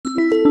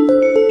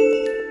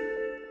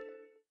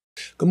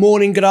Good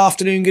morning, good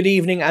afternoon, good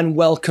evening, and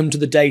welcome to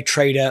The Day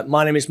Trader.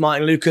 My name is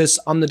Martin Lucas.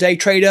 I'm The Day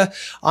Trader.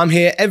 I'm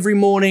here every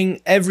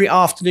morning, every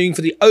afternoon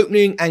for the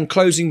opening and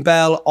closing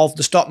bell of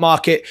the stock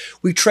market.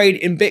 We trade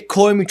in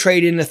Bitcoin, we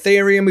trade in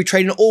Ethereum, we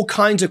trade in all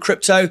kinds of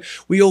crypto.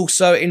 We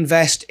also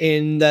invest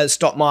in the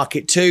stock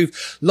market too.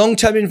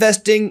 Long-term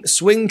investing,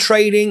 swing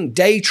trading,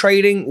 day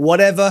trading,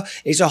 whatever.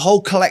 It's a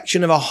whole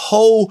collection of a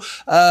whole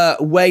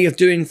way of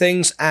doing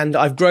things. And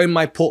I've grown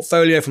my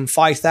portfolio from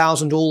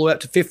 5,000 all the way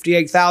up to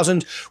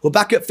 58,000. We're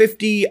back at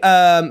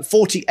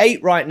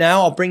 48 right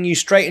now. I'll bring you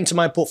straight into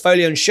my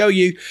portfolio and show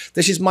you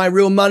this is my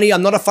real money.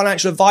 I'm not a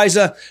financial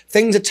advisor.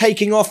 Things are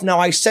taking off now.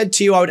 I said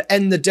to you I would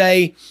end the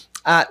day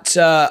at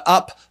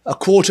up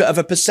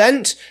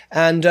 0.25%,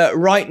 and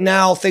right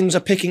now things are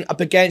picking up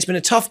again. It's been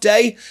a tough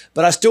day,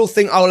 but I still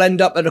think I'll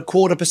end up at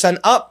 0.25%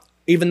 up,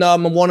 even though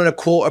I'm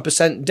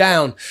 1.25%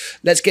 down.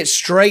 Let's get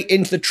straight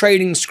into the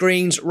trading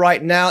screens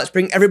right now. Let's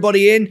bring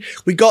everybody in.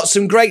 We got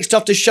some great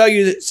stuff to show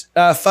you,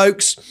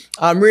 folks.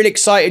 I'm really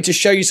excited to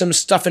show you some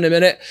stuff in a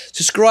minute.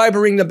 Subscribe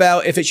and ring the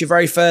bell if it's your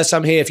very first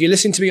time here. If you're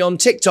listening to me on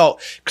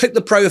TikTok, click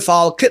the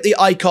profile, click the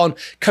icon,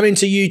 come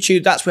into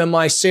YouTube. That's where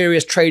my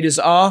serious traders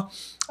are.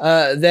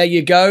 There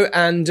you go.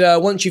 And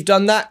once you've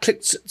done that,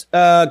 click,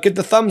 give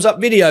the thumbs up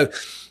video.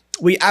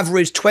 We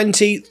average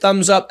 20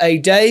 thumbs up a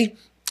day.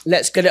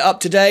 Let's get it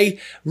up today.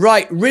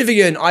 Right,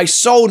 Rivian, I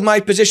sold my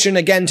position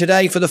again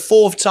today for the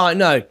fourth time.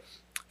 No,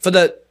 for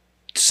the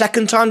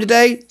second time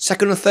today,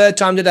 second or third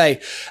time today.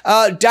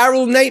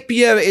 Daryl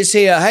Napier is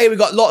here. Hey, we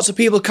got lots of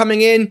people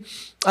coming in.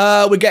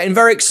 We're getting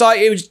very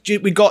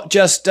excited. We got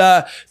just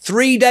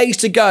 3 days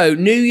to go.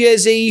 New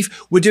Year's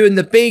Eve, we're doing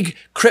the big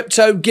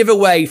crypto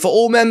giveaway for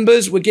all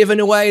members. We're giving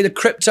away the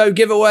crypto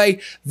giveaway.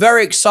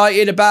 Very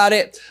excited about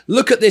it.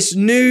 Look at this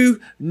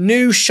new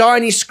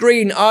shiny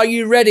screen. Are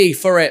you ready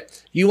for it?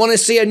 You want to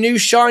see a new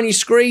shiny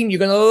screen? You're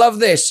going to love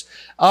this.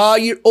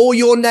 All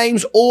your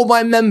names, all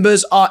my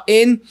members are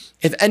in.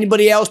 If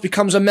anybody else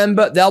becomes a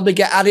member, they'll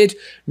get added.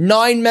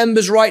 9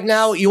 members right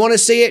now. You want to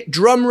see it?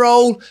 Drum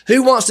roll.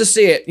 Who wants to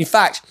see it? In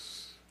fact,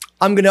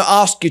 I'm going to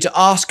ask you to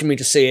ask me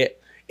to see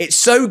it. It's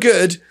so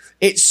good.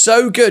 It's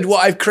so good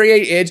what I've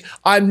created.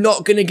 I'm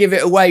not going to give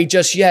it away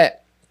just yet.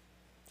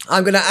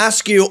 I'm going to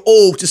ask you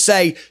all to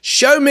say,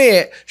 show me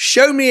it,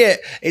 show me it.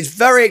 It's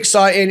very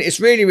exciting. It's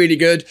really, really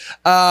good.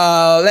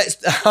 I'm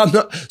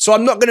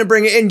not going to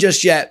bring it in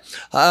just yet.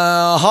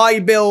 Hi,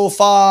 Bill.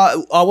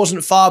 I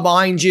wasn't far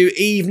behind you.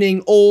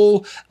 Evening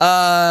all.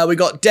 We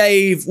got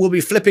Dave. We'll be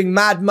flipping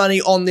mad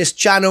money on this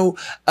channel.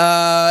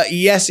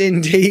 Yes,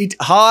 indeed.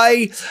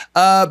 Hi,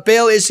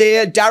 Bill is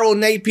here. Daryl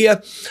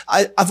Napier.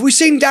 Have we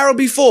seen Daryl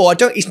before?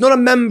 He's not a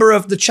member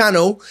of the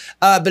channel,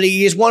 but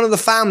he is one of the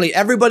family.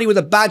 Everybody with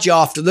a badge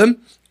after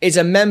them is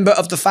a member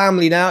of the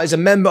family now, is a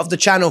member of the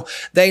channel.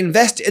 They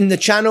invest in the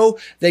channel.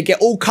 They get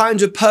all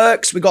kinds of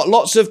perks. We got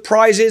lots of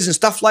prizes and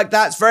stuff like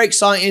that. It's very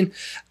exciting.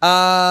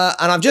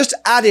 And I've just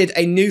added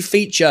a new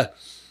feature.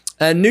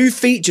 A new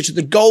feature to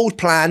the gold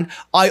plan.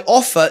 I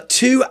offer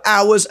 2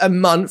 hours a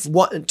month, 2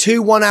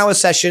 1-hour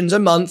sessions a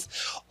month,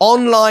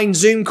 online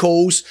Zoom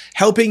calls,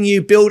 helping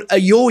you build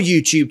your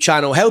YouTube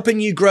channel, helping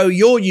you grow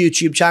your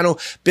YouTube channel,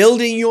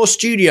 building your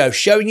studio,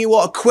 showing you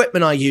what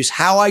equipment I use,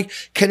 how I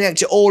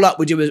connect it all up.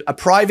 We do a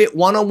private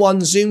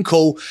one-on-one Zoom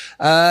call.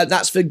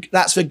 That's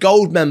for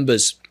gold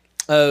members.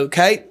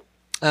 Okay.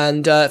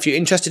 And if you're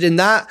interested in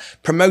that,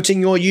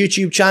 promoting your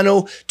YouTube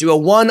channel, do a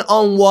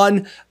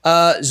one-on-one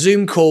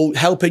Zoom call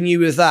helping you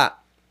with that.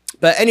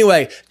 But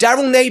anyway,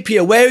 Daryl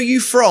Napier, where are you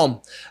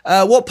from?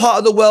 What part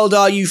of the world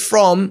are you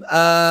from?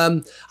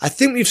 I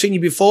think we've seen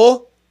you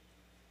before.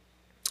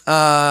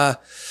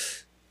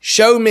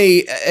 Show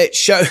me it.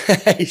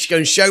 He's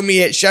going, show me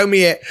it. Show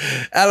me it.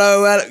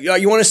 Hello.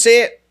 You want to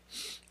see it?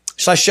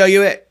 Shall I show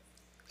you it?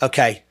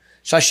 Okay.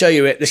 So I show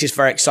you it. This is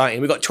very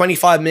exciting. We've got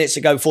 25 minutes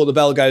to go before the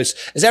bell goes.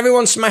 Has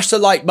everyone smashed the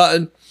like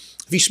button?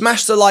 If you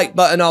smash the like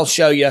button, I'll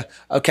show you.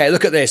 Okay,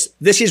 look at this.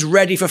 This is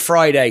ready for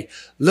Friday.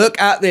 Look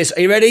at this.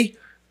 Are you ready?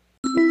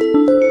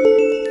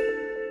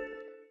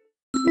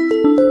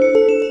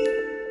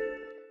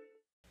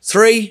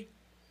 Three,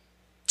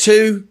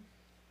 two,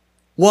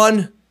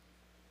 one.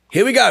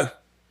 Here we go.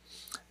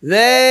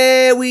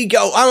 There we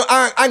go.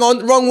 Hang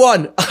on, wrong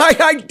one.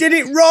 I did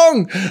it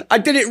wrong. I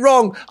did it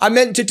wrong. I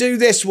meant to do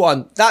this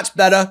one. That's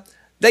better.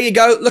 There you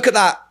go. Look at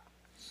that.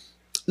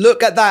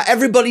 Look at that.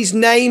 Everybody's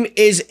name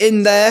is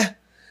in there,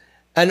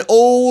 and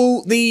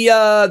all the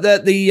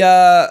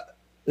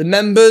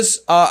members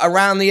are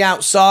around the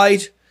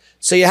outside.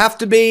 So you have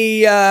to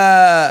be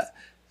a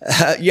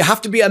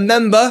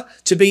member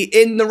to be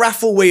in the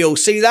raffle wheel.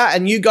 See that?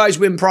 And you guys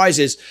win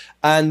prizes.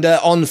 And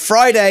on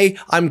Friday,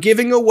 I'm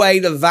giving away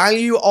the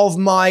value of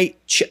my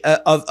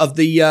of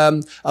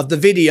the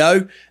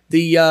video,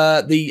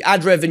 the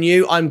ad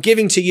revenue. I'm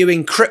giving to you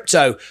in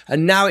crypto,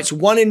 and now it's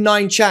 1 in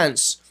 9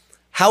 chance.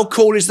 How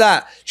cool is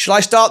that? Shall I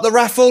start the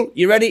raffle?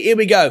 You ready? Here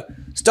we go.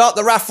 Start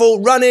the raffle.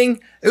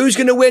 Running. Who's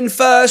going to win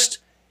first?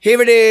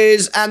 Here it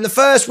is, and the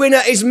first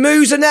winner is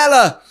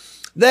Muzanella.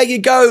 There you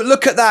go.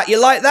 Look at that.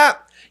 You like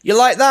that? You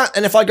like that?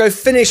 And if I go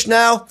finish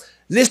now,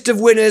 List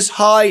of winners.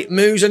 Hi,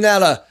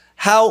 Muzanella.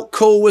 How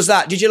cool was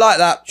that? Did you like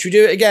that? Should we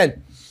do it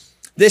again?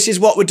 This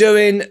is what we're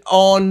doing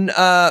on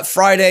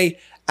Friday.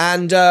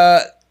 And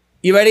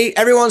you ready?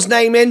 Everyone's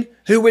naming.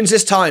 Who wins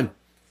this time?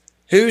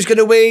 Who's going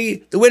to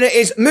win? The winner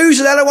is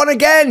Muzanella won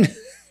again.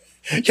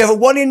 You have a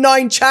 1 in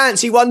 9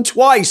 chance. He won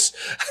twice.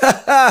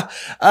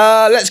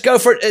 Let's go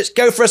for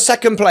a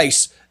second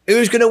place.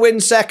 Who's going to win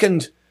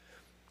second?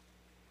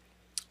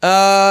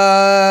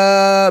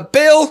 Bill.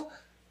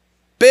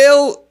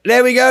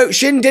 There we go.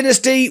 Shin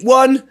Dynasty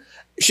won.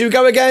 Should we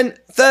go again?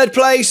 Third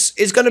place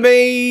is going to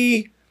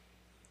be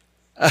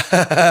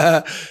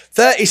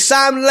 30.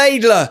 Sam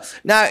Laidler.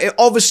 Now,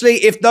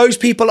 obviously, if those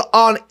people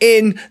aren't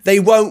in, they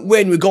won't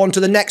win. We go on to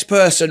the next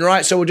person,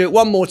 right? So we'll do it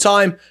one more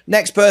time.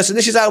 Next person.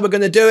 This is how we're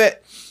going to do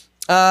it.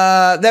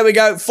 There we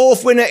go.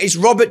 Fourth winner is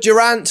Robert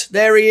Durant.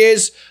 There he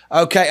is.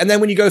 Okay, and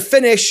then when you go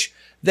finish,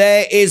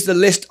 there is the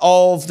list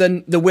of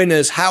the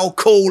winners. How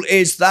cool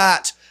is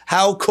that?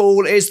 How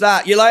cool is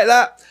that? You like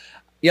that?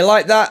 You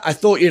like that? I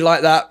thought you'd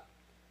like that.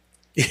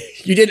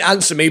 You didn't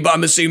answer me, but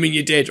I'm assuming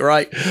you did,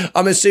 right?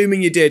 I'm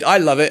assuming you did. I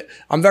love it.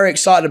 I'm very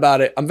excited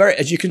about it.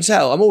 As you can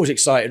tell, I'm always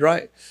excited,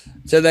 right?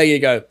 So there you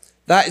go.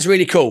 That is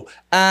really cool.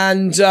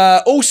 And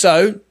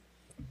also,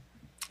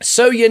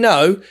 so you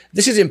know,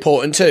 this is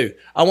important too.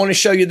 I want to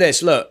show you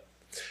this. Look,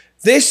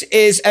 this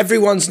is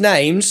everyone's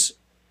names.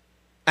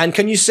 And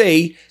can you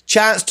see,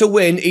 chance to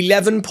win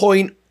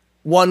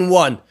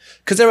 11.11.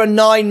 Because there are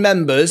 9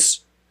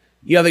 members.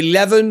 You have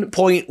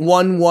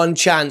 11.11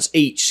 chance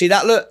each. See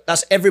that? Look,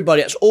 that's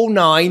everybody. That's all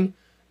 9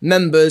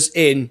 members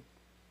in.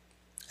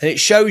 And it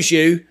shows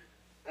you,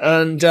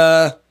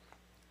 it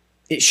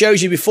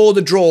shows you before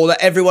the draw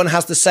that everyone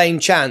has the same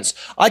chance.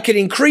 I can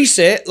increase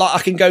it, like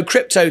I can go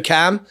crypto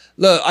cam.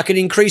 Look, I can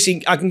increase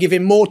it. I can give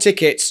him more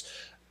tickets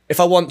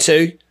if I want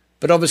to,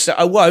 but obviously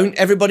I won't.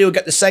 Everybody will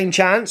get the same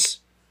chance.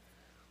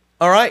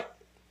 All right.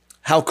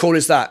 How cool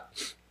is that?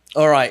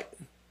 All right.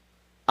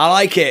 I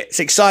like it. It's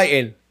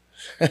exciting.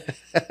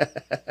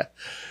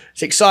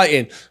 It's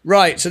exciting.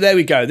 Right, so there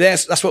we go.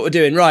 That's what we're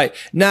doing. Right,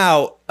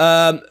 now,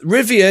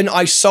 Rivian,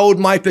 I sold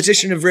my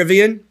position of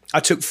Rivian. I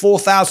took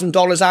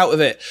 $4,000 out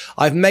of it.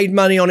 I've made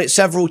money on it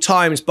several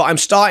times, but I'm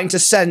starting to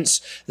sense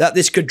that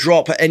this could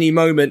drop at any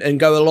moment and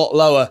go a lot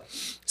lower.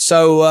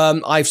 So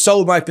I've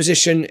sold my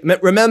position.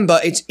 Remember,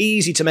 it's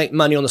easy to make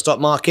money on the stock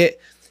market.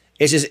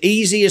 It's as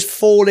easy as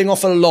falling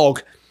off a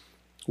log.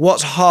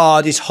 What's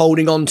hard is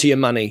holding on to your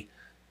money.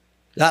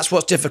 That's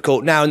what's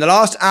difficult. Now, in the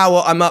last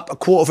hour, I'm up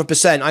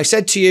 0.25%. I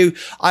said to you,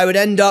 I would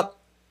end up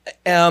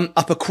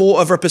up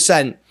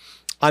 0.25%.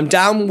 I'm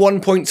down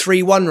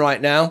 1.31 right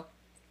now.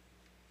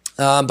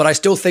 But I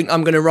still think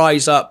I'm going to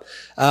rise up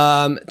to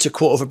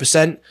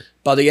 0.25%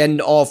 by the end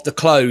of the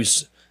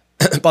close,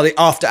 by the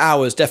after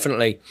hours,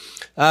 definitely.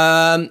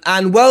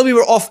 And while we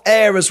were off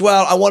air as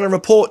well, I want to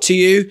report to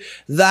you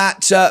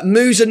that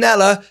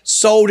Muzanella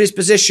sold his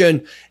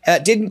position.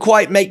 Didn't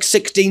quite make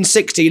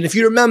 1660. And if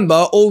you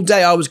remember, all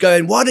day I was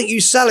going, why don't you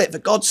sell it? For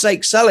God's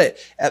sake, sell it.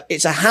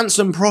 It's a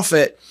handsome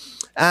profit.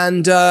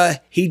 And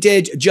he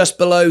did just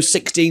below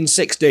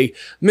 1660.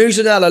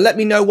 Muzanella, let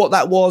me know what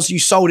that was you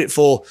sold it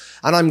for.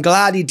 And I'm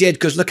glad he did,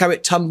 because look how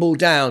it tumbled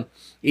down.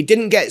 He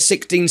didn't get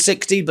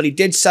 1660, but he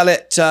did sell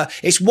it.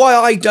 It's why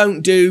I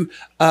don't do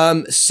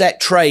set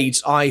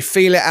trades. I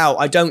feel it out.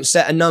 I don't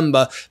set a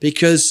number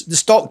because the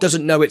stock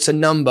doesn't know it's a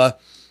number.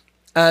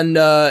 And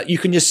you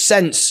can just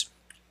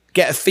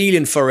get a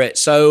feeling for it.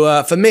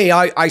 So for me,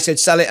 I said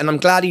sell it, and I'm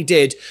glad he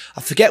did.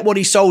 I forget what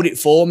he sold it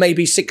for,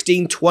 maybe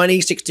 1620,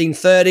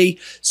 1630,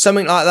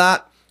 something like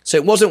that. So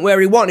it wasn't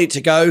where he wanted it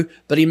to go,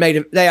 but he made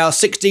it. They are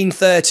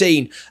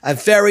 1613, a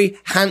very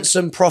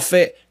handsome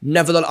profit.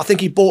 Nevertheless, I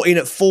think he bought in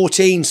at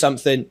 14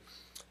 something,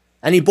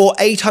 and he bought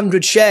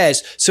 800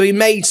 shares. So he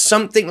made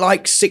something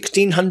like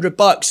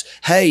 $1,600.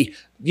 Hey,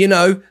 you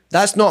know,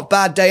 that's not a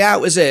bad day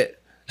out, is it?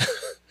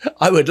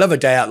 I would love a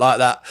day out like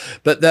that.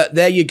 But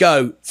there you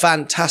go.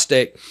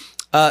 Fantastic.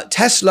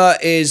 Tesla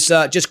is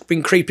just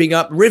been creeping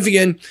up.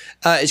 Rivian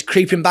is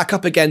creeping back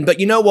up again. But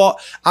you know what?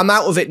 I'm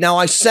out of it now.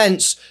 I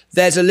sense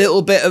there's a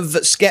little bit of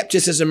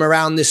skepticism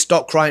around this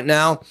stock right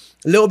now.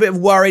 A little bit of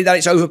worry that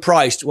it's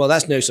overpriced. Well,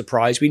 that's no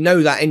surprise. We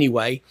know that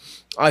anyway.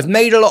 I've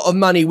made a lot of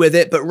money with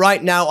it, but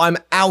right now I'm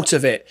out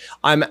of it.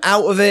 I'm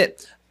out of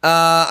it,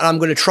 and I'm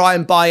going to try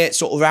and buy it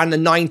sort of around the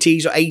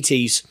 90s or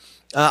 80s.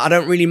 I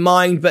don't really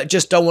mind, but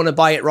just don't want to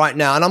buy it right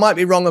now. And I might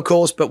be wrong, of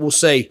course, but we'll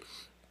see.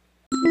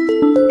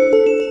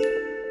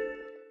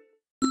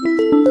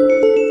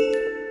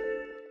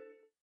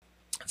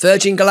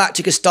 Virgin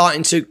Galactic is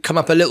starting to come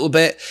up a little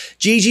bit.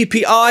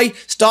 GGPI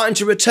starting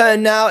to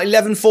return now,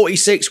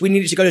 11.46. We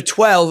need it to go to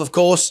 12, of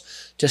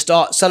course, to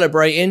start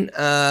celebrating.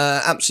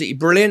 Absolutely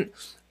brilliant.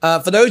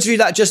 For those of you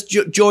that just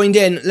joined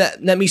in,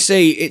 let me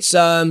see. It's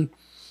Caden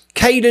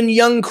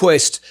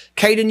Youngquist.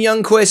 Caden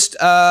Youngquist,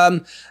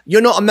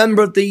 you're not a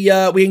member of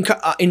the... we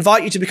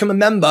invite you to become a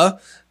member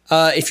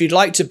if you'd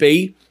like to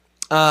be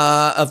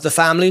of the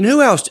family. And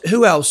who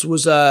else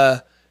was...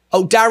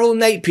 Oh, Daryl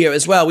Napier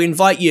as well. We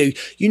invite you.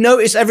 You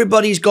notice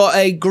everybody's got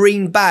a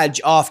green badge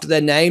after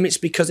their name. It's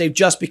because they've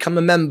just become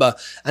a member.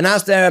 And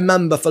as they're a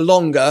member for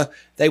longer,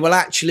 they will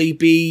actually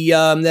be,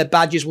 their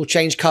badges will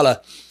change colour.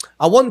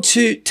 I want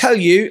to tell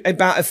you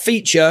about a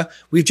feature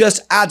we've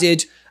just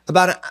added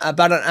about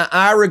an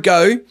hour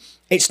ago.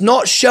 It's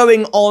not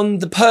showing on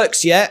the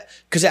perks yet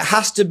because it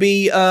has to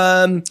be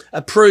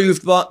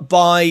approved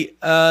by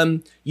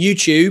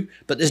YouTube,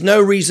 but there's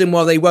no reason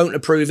why they won't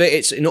approve it.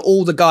 It's in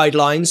all the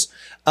guidelines.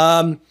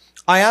 I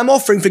am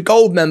offering for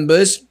gold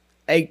members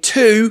a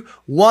 2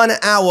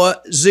 1-hour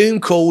Zoom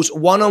calls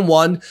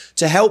one-on-one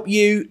to help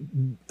you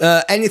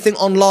anything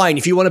online.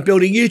 If you want to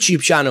build a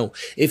YouTube channel,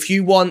 if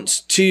you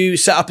want to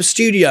set up a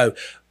studio,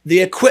 the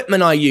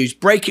equipment I use,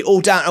 break it all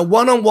down, a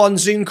one-on-one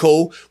Zoom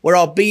call where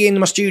I'll be in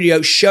my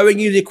studio showing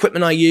you the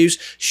equipment I use,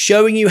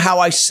 showing you how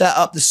I set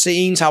up the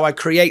scenes, how I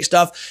create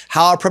stuff,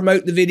 how I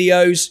promote the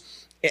videos,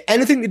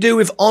 anything to do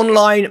with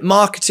online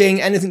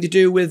marketing, anything to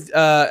do with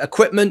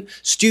equipment,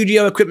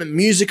 studio equipment,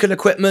 musical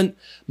equipment,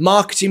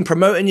 marketing,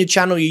 promoting your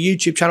channel, your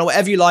YouTube channel,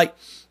 whatever you like.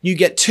 You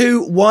get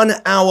 2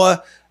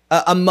 1-hour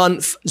a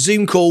month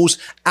Zoom calls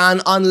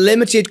and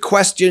unlimited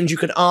questions you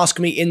can ask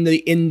me in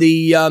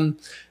the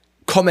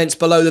comments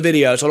below the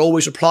videos. I'll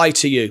always reply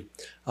to you,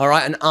 all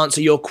right, and answer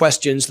your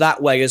questions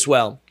that way as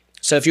well.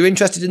 So if you're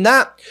interested in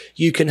that,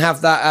 you can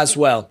have that as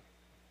well.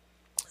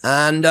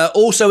 And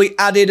also we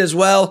added as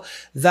well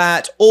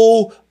that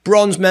all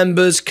bronze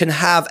members can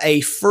have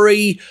a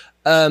free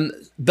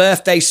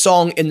birthday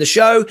song in the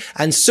show,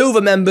 and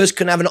silver members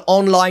can have an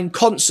online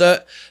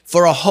concert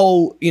for a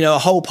whole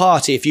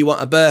party. If you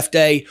want a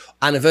birthday,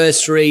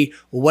 anniversary,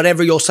 or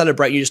whatever you're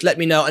celebrating, you just let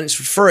me know, and it's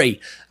for free.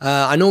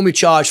 I normally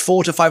charge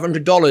 $400 to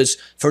 $500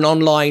 for an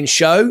online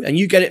show, and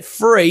you get it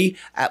free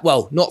at,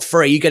 well, not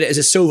free, you get it as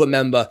a silver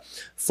member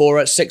for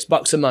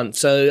 $6 a month.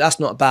 So that's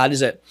not bad,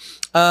 is it?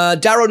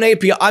 Daryl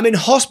Napier, I'm in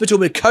hospital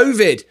with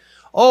COVID.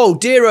 Oh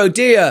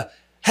dear.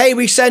 Hey,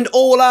 we send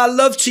all our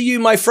love to you,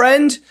 my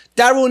friend.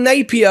 Daryl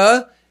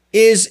Napier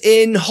is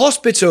in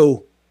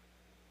hospital.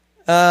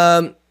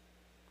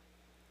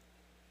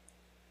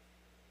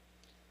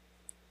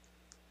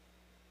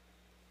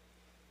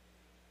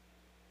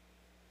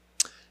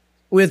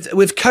 With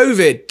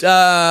COVID.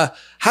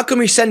 How can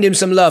we send him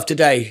some love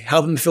today?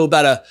 Help him feel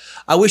better.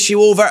 I wish you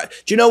all very...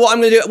 Do you know what I'm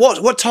going to do?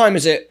 What time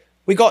is it?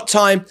 We got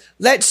time.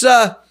 Let's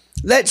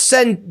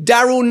send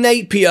Daryl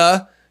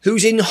Napier,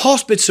 who's in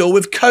hospital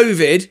with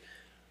COVID...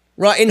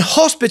 Right, in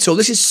hospital.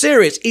 This is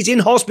serious. He's in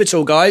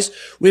hospital, guys,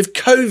 with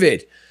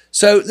COVID.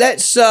 So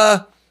let's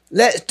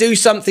do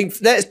something.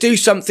 Let's do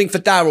something for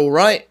Daryl,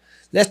 right?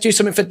 Let's do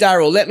something for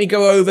Daryl. Let me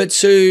go over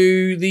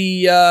to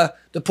the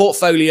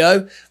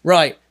portfolio.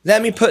 Right.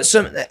 Let me put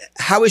some.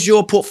 How was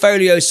your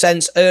portfolio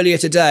sense earlier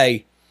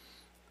today?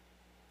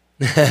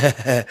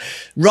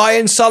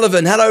 Ryan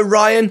Sullivan. Hello,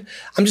 Ryan.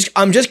 I'm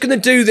just going to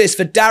do this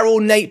for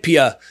Daryl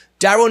Napier.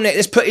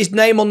 Let's put his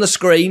name on the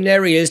screen.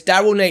 There he is.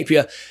 Daryl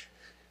Napier.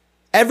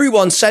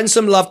 Everyone send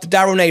some love to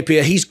Daryl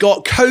Napier. He's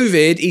got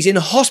COVID. He's in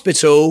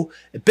hospital.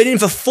 Been in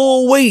for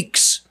 4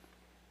 weeks.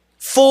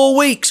 4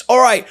 weeks.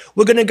 All right.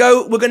 We're going to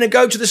go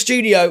to the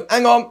studio.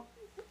 Hang on.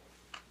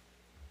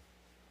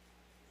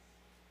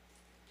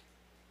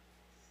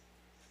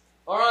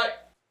 All right.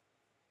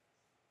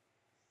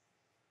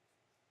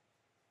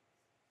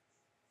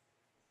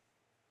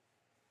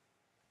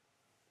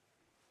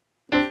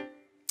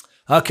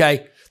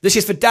 Okay. This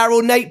is for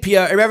Daryl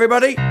Napier.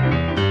 Everybody.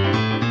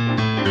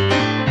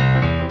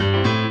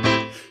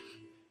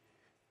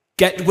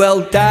 Get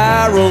well,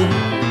 Daryl,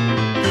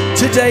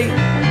 today.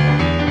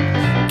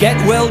 Get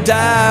well,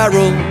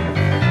 Daryl,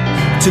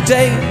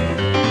 today.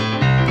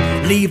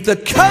 Leave the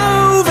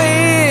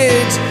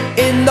COVID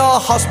in the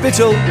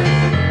hospital.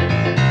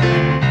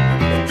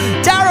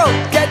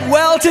 Daryl, get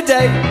well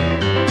today.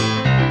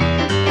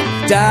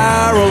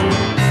 Daryl,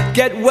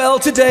 get well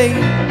today.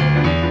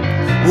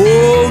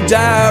 Oh,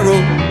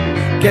 Daryl,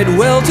 get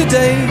well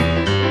today.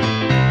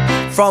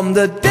 From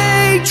the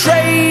Day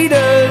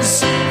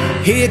Traders,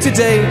 here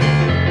today.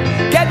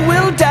 Get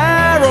well,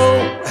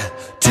 Daryl,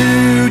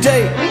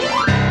 today.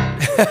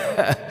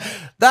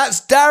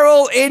 That's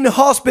Daryl in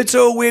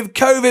hospital with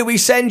COVID. We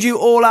send you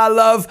all our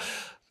love.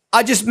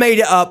 I just made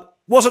it up.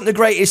 Wasn't the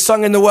greatest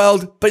song in the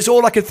world, but it's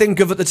all I could think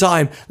of at the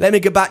time. Let me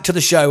get back to the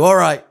show. All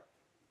right.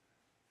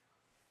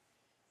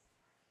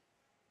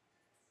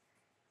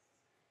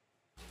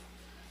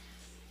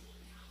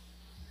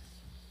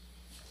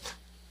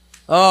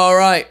 All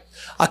right.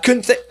 I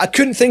couldn't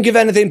think of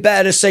anything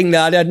better to sing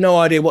there. I had no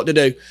idea what to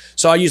do.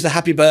 So I used the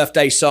happy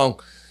birthday song.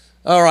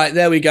 All right,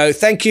 there we go.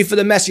 Thank you for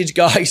the message,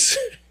 guys.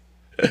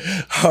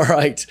 All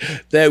right,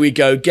 there we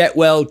go. Get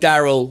well,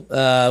 Daryl.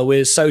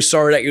 We're so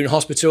sorry that you're in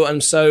hospital.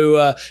 I'm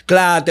so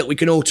glad that we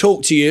can all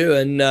talk to you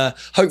and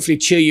hopefully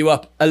cheer you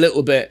up a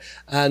little bit.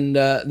 And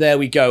there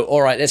we go.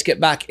 All right, let's get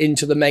back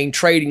into the main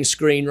trading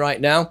screen right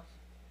now.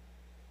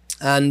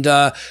 And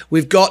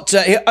we've got,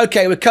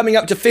 okay, we're coming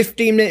up to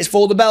 15 minutes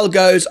before the bell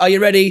goes. Are you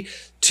ready?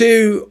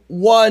 2,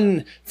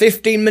 1,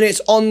 15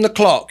 minutes on the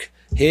clock.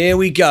 Here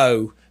we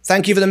go.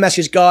 Thank you for the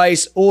message,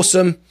 guys.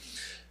 Awesome.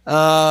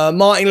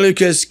 Martin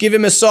Lucas, give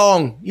him a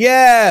song.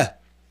 Yeah.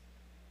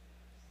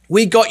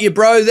 We got you,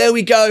 bro. There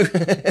we go.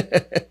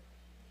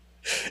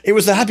 It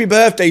was the happy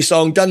birthday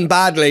song done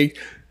badly.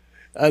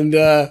 And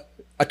I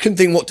couldn't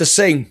think what to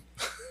sing.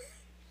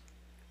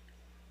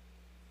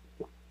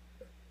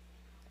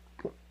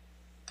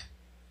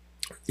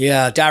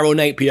 Yeah, Daryl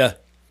Napier.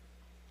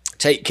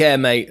 Take care,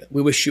 mate.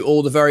 We wish you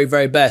all the very,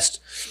 very best.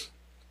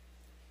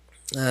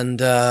 And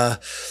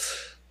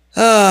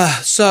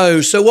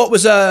so what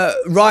was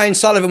Ryan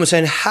Sullivan was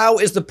saying? How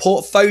is the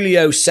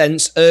portfolio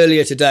sense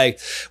earlier today?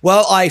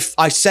 Well, I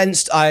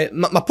sensed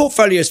my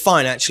portfolio is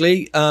fine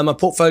actually. My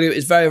portfolio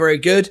is very, very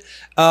good.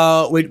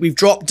 We've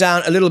dropped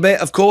down a little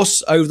bit, of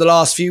course, over the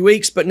last few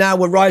weeks, but now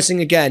we're rising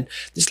again.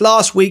 This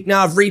last week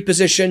now I've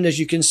repositioned, as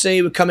you can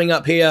see. We're coming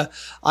up here.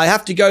 I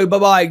have to go. Bye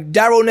bye,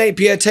 Daryl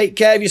Napier. Take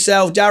care of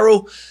yourself,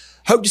 Daryl.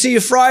 Hope to see you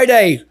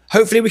Friday.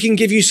 Hopefully we can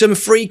give you some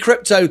free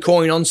crypto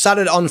coin on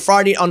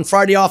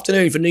Friday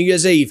afternoon for New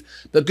Year's Eve.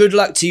 But good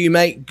luck to you,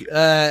 mate.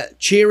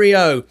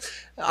 Cheerio.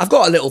 I've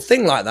got a little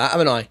thing like that,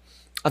 haven't I?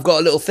 I've got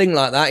a little thing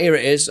like that. Here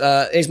it is.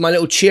 Here's my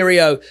little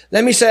cheerio.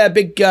 Let me say a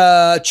big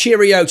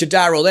cheerio to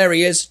Daryl. There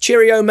he is.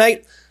 Cheerio,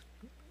 mate.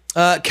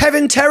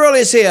 Kevin Terrell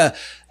is here.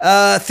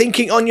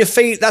 Thinking on Your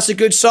Feet. That's a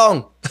good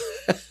song.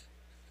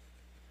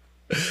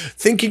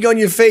 Thinking on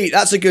Your Feet.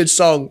 That's a good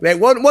song. It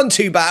wasn't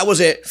too bad, was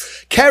it?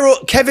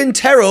 Kevin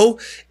Terrell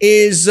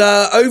is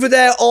over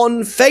there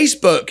on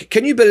Facebook.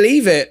 Can you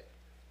believe it?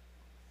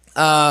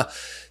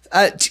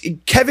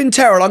 Kevin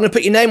Terrell, I'm going to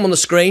put your name on the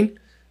screen.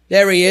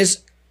 There he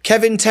is.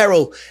 Kevin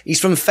Terrell. He's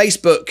from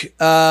Facebook.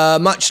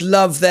 Much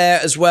love there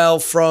as well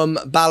from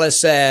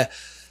Ballasair.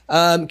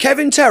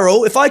 Kevin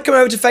Terrell, if I come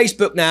over to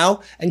Facebook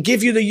now and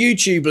give you the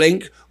YouTube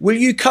link, will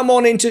you come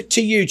on into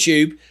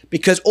YouTube?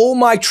 Because all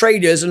my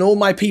traders and all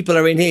my people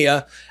are in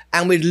here,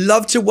 and we'd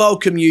love to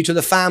welcome you to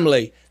the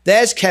family.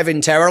 There's Kevin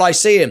Terrell. I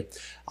see him.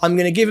 I'm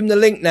going to give him the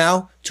link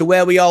now to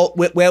where we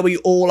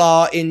all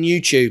are in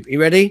YouTube.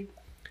 You ready?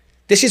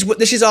 This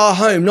is our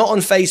home, not on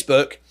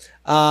Facebook.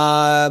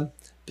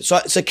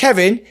 So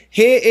Kevin,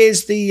 here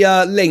is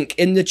the link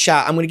in the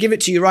chat. I'm going to give it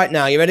to you right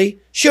now. You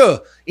ready?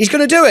 Sure. He's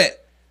going to do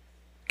it.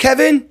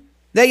 Kevin,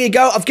 there you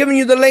go. I've given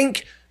you the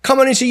link. Come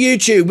on into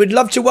YouTube. We'd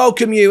love to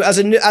welcome you as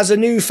a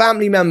new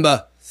family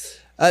member.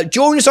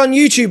 Join us on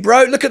YouTube,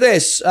 bro. Look at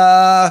this.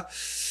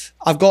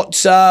 I've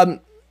got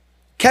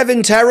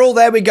Kevin Terrell.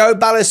 There we go.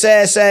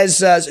 Ballasair says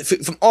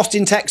from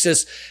Austin,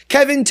 Texas.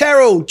 Kevin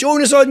Terrell,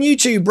 join us on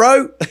YouTube,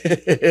 bro.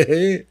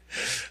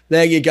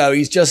 There you go.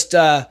 He's just,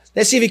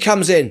 let's see if he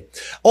comes in.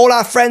 All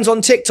our friends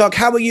on TikTok,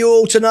 how are you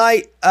all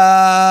tonight?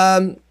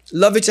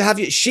 Lovely to have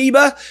you.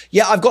 Sheba,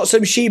 yeah, I've got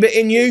some Sheba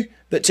in you,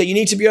 but you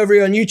need to be over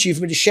here on YouTube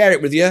for me to share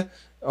it with you.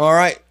 All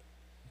right.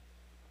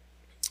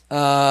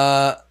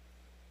 Oh,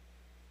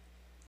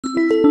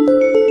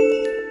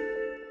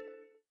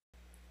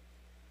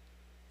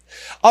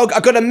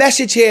 I got a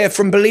message here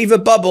from Believer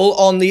Bubble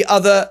on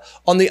below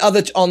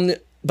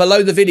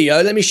the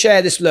video. Let me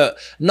share this. Look,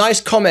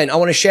 nice comment. I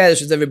want to share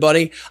this with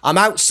everybody. I'm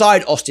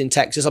outside Austin,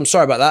 Texas. I'm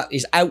sorry about that.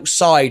 He's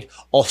outside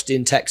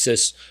Austin,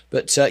 Texas.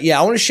 But yeah,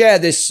 I want to share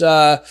this.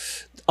 I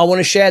want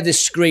to share this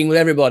screen with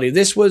everybody.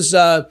 This was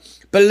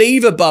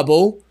Believer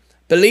Bubble.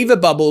 Believer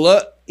Bubble.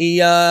 Look,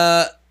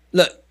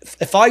 look.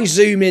 If I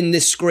zoom in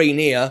this screen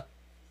here,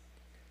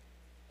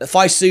 if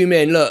I zoom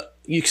in, look,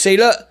 you can see.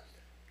 Look,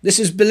 this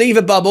is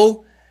Believer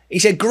Bubble. He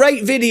said,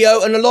 great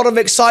video and a lot of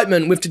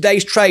excitement with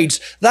today's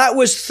trades. That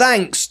was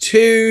thanks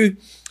to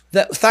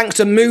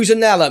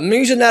Muzanella.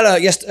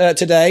 Muzanella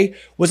today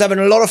was having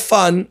a lot of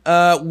fun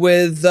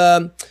with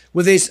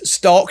his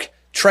stock.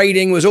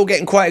 Trading was all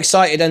getting quite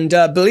excited, and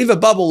Believer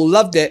Bubble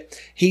loved it.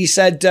 He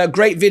said,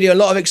 great video, a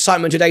lot of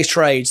excitement today's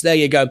trades. There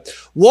you go.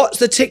 What's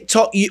the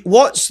TikTok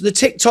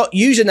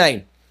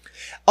username?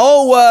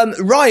 Oh,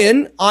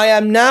 Ryan, I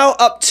am now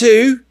up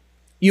to,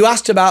 you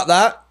asked about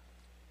that.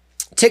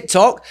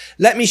 TikTok.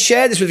 Let me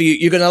share this with you.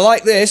 You're going to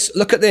like this.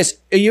 Look at this.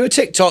 Are you a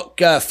TikTok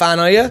fan,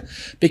 are you?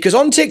 Because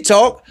on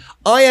TikTok,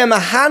 I am a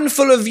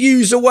handful of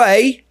views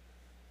away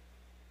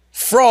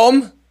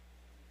from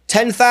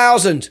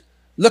 10,000.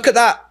 Look at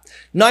that.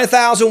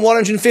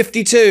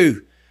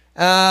 9,152.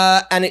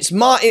 And it's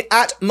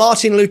at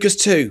Martin Lucas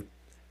 2.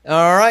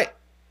 All right.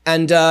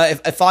 And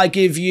if I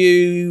give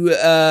you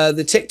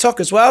the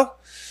TikTok as well,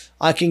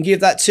 I can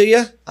give that to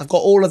you. I've got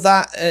all of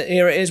that.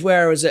 Here it is.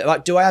 Where is it?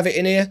 Like, do I have it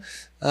in here?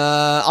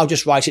 I'll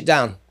just write it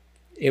down.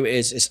 Here it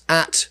is. It's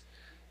at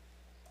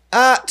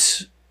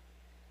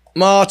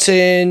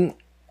Martin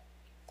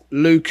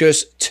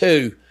Lucas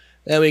 2.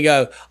 There we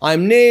go.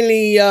 I'm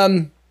nearly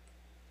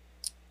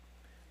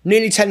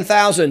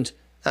 10,000.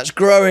 That's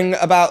growing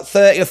about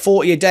 30 or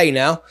 40 a day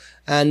now.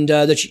 And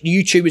the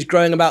YouTube is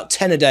growing about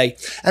 10 a day.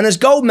 And as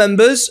gold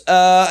members,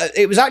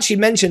 it was actually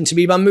mentioned to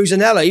me by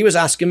Muzanella. He was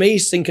asking me,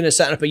 he's thinking of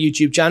setting up a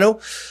YouTube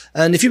channel.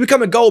 And if you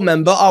become a gold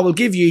member, I will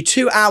give you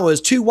 2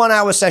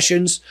 1-hour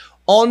sessions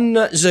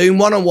on Zoom,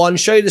 one-on-one,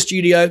 show you the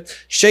studio,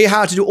 show you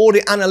how to do all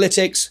the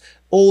analytics,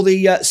 all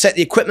the set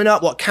the equipment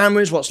up, what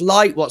cameras, what's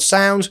light, what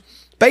sound.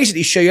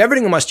 basically show you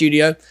everything in my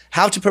studio,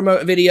 how to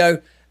promote a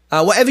video,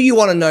 whatever you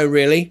want to know,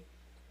 really.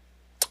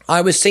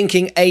 I was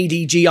thinking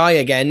ADGI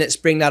again. Let's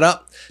bring that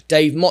up.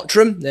 Dave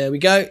Mottram. There we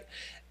go.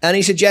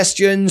 Any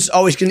suggestions?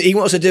 Oh, he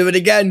wants to do it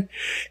again.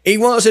 He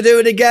wants to do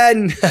it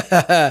again.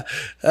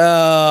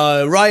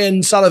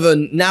 Ryan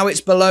Sullivan. Now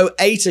it's below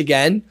 8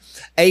 again.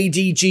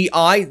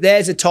 ADGI.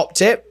 There's a top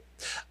tip.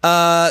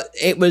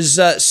 It was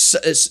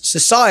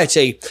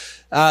Society.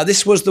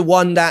 This was the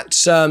one that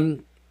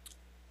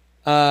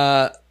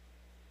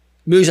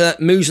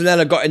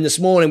Musanella got in this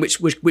morning,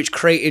 which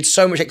created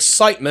so much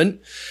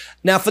excitement.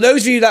 Now, for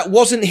those of you that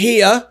wasn't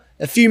here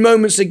a few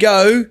moments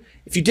ago,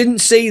 if you didn't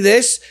see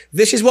this,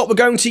 this is what we're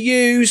going to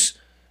use.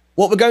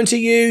 What we're going to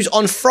use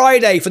on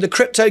Friday for the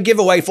crypto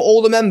giveaway for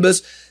all the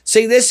members.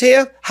 See this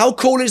here? How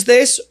cool is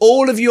this?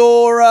 All of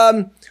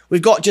your,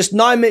 we've got just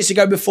 9 minutes to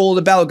go before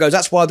the bell goes.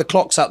 That's why the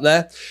clock's up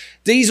there.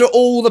 These are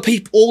all the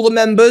people, all the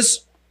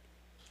members.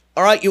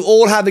 All right, you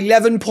all have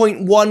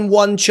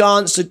 11.11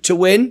 chance to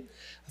win.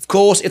 Of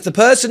course, if the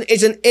person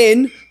isn't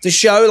in the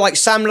show, like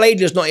Sam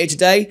Laidler's not here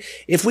today,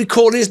 if we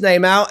call his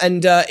name out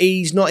and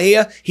he's not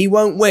here, he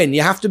won't win.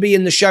 You have to be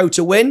in the show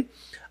to win.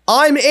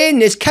 I'm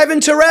in. It's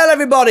Kevin Terrell,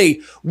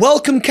 everybody.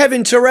 Welcome,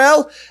 Kevin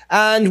Terrell.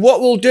 And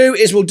what we'll do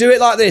is we'll do it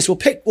like this. We'll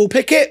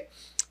pick it.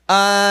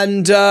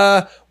 And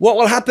what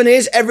will happen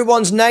is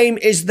everyone's name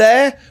is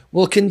there.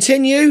 We'll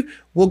continue.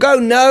 We'll go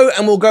no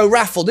and we'll go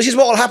raffle. This is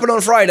what will happen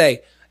on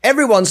Friday.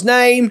 Everyone's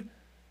name.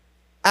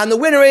 And the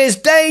winner is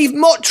Dave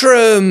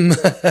Mottram.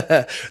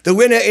 The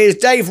winner is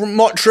Dave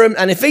Mottram.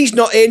 And if he's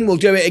not in, we'll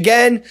do it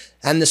again.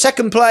 And the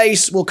second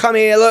place will come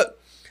here, look.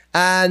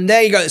 And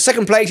there you go. The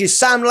second place is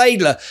Sam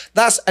Laidler.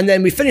 And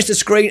then we finish the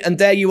screen and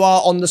there you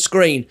are on the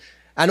screen.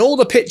 And all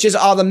the pictures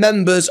are the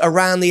members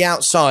around the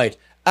outside.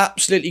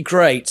 Absolutely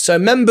great. So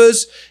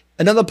members,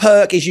 another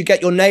perk is you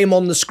get your name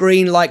on the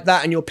screen like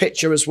that and your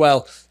picture as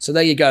well. So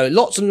there you go.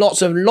 Lots and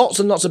lots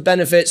of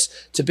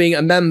benefits to being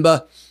a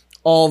member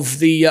of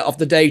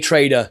the Day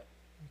Trader.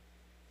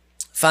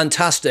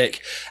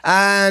 Fantastic.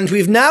 And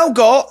we've now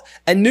got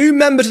a new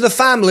member to the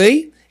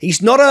family.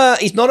 He's not a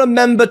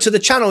member to the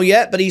channel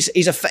yet, but he's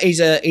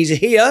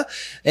here.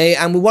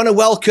 And we want to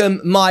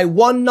welcome my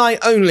one night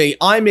only.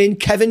 I'm in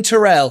Kevin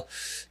Terrell.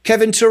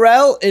 Kevin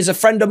Terrell is a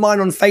friend of mine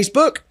on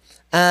Facebook.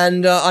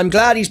 And I'm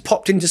glad he's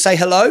popped in to say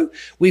hello.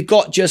 We've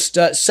got just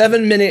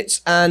 7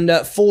 minutes and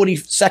 40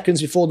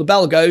 seconds before the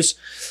bell goes.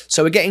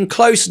 So we're getting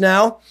close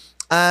now.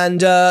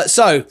 And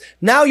so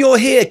now you're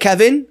here,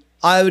 Kevin.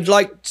 I would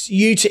like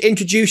you to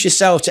introduce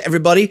yourself to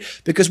everybody,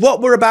 because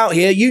what we're about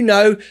here, you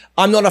know,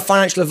 I'm not a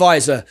financial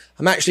advisor.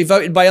 I'm actually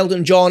voted by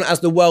Elton John as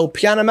the world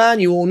piano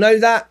man. You all know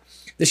that.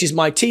 This is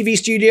my TV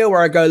studio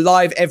where I go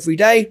live every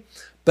day.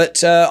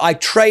 But I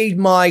trade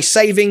my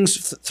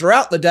savings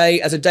throughout the day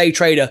as a day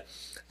trader.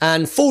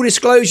 And full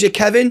disclosure,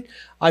 Kevin,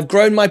 I've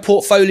grown my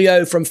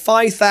portfolio from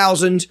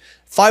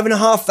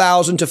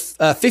 5,500 to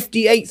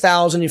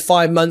 58,000 in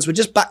 5 months. We're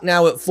just back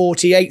now at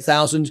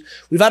 48,000.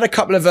 We've had a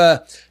couple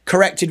of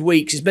corrected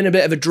weeks. It's been a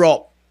bit of a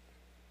drop.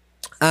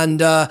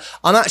 And I'm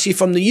actually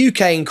from the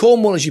UK in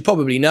Cornwall, as you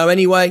probably know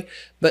anyway.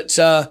 But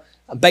I'm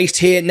based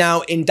here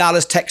now in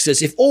Dallas,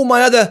 Texas. If all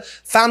my other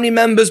family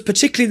members,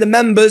 particularly the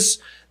members,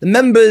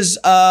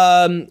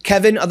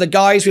 Kevin, are the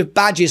guys with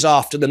badges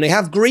after them. They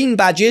have green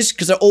badges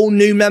because they're all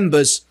new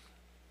members.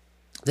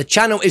 The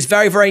channel is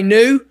very, very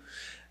new.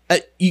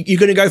 You're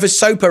going to go for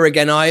SOPA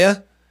again, are you?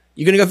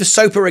 You're going to go for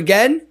SOPA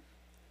again?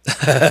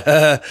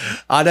 I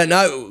don't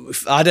know.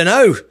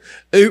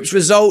 Oops,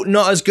 result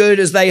not as good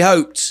as they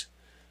hoped.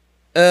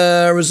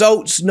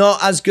 Results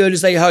not as good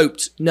as they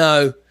hoped.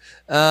 No.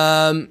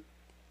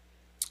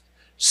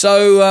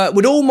 So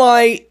with all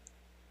my...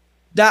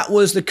 That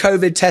was the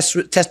COVID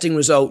testing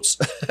results.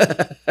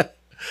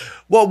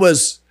 What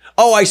was...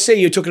 Oh, I see.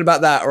 You're talking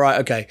about that. All right,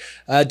 okay.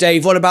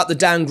 Dave, what about the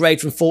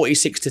downgrade from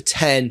 46 to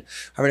 10?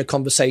 Having a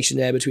conversation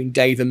there between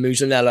Dave and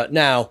Musanella.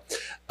 Now,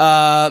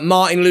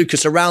 Martin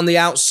Lucas, around the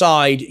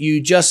outside,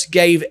 you just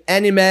gave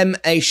Eminem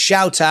a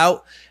shout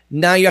out.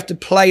 Now you have to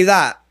play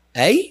that.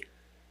 Eh?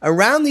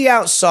 Around the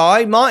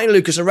outside, Martin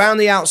Lucas, around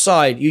the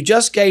outside, you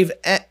just gave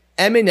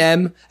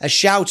Eminem a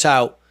shout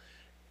out.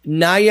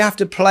 Now you have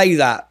to play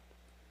that.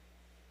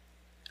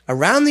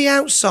 Around the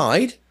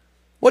outside?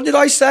 What did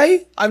I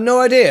say? I have no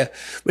idea.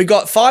 We've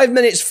got 5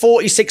 minutes,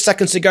 46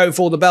 seconds to go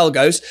before the bell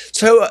goes.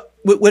 So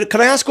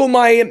can I ask all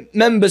my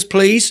members,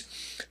 please,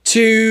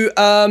 to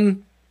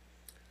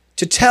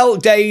tell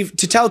Dave,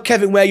 to tell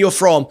Kevin where you're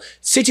from.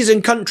 Cities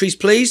and countries,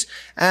 please.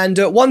 And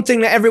one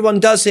thing that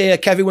everyone does here,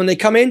 Kevin, when they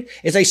come in,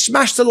 is they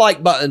smash the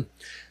like button.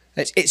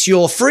 It's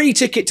your free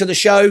ticket to the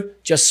show.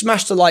 Just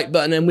smash the like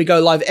button and we go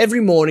live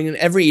every morning and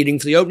every evening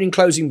for the opening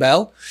closing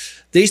bell.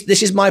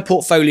 This is my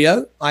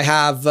portfolio. I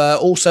have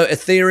also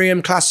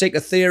Ethereum, Classic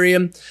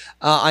Ethereum.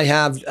 I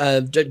have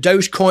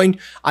Dogecoin.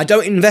 I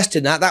don't invest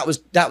in that. That was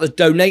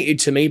donated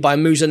to me by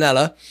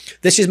Musanella.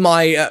 This is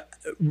my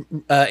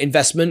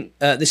investment.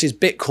 This is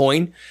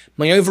Bitcoin.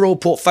 My overall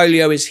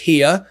portfolio is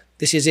here.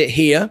 This is it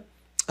here.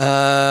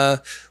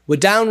 We're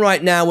down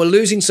right now. We're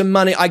losing some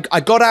money.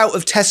 I got out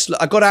of Tesla.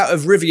 I got out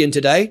of Rivian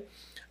today.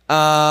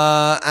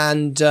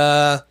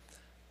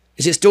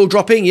 Is it still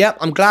dropping? Yep,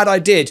 I'm glad I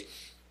did.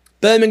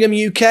 Birmingham,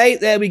 UK.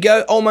 There we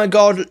go. Oh my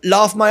God,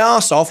 laugh my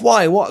ass off.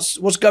 Why? What's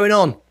going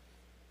on?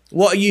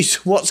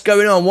 What's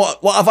going on?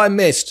 What have I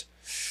missed?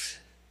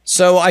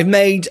 So I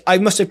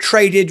must have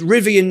traded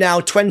Rivian now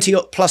 20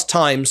 plus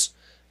times,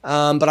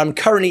 but I'm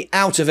currently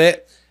out of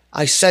it.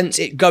 I sense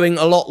it going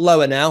a lot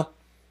lower now.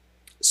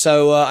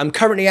 So I'm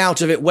currently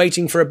out of it,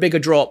 waiting for a bigger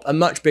drop, a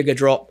much bigger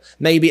drop,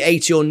 maybe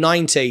 80 or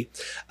 90.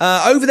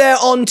 Over there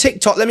on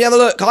TikTok, let me have a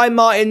look. Hi,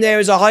 Martin. There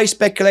is a high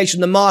speculation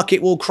the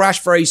market will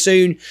crash very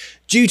soon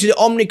due to the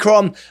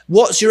Omicron.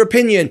 What's your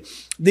opinion?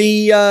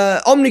 The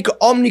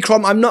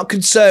Omicron, I'm not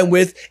concerned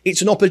with.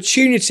 It's an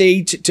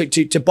opportunity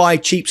to buy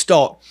cheap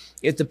stock.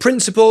 If the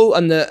principle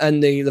and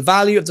the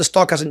value of the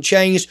stock hasn't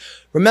changed,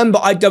 remember,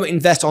 I don't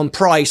invest on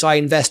price. I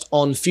invest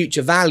on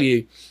future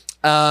value.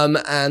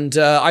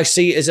 I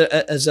see it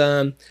as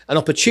an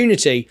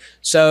opportunity.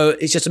 So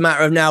it's just a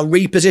matter of now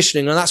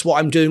repositioning. And that's what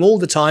I'm doing all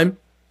the time.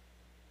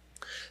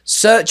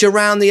 Search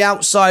around the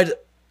outside.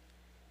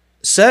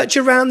 Search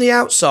around the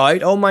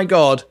outside. Oh my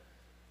God.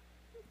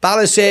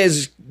 Ballas here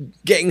is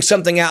getting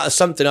something out of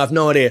something. I have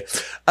no idea.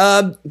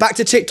 Back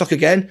to TikTok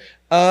again.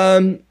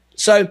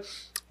 So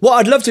what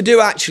I'd love to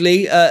do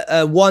actually,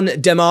 one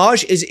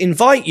Demage, is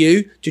invite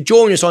you to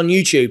join us on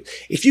YouTube.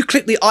 If you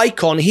click the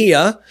icon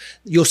here,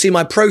 you'll see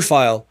my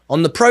profile.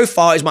 On the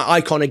profile is my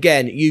icon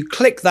again. You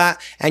click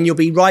that and you'll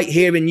be right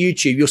here in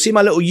YouTube. You'll see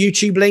my little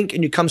YouTube link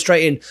and you come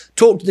straight in,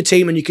 talk to the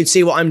team and you can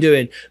see what I'm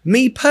doing.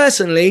 Me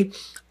personally,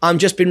 I'm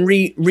just been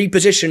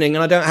repositioning and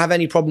I don't have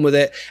any problem with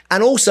it.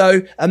 And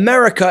also,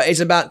 America is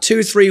about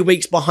 2-3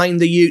 weeks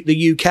behind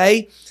the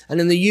UK. And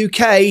in the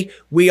UK,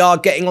 we are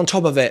getting on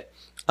top of it.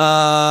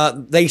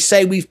 They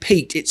say we've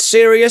peaked. It's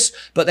serious,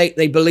 but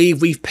they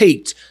believe we've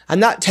peaked.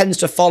 And that tends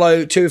to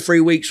follow 2 or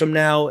 3 weeks from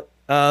now.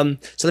 So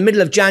the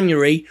middle of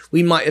January,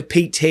 we might have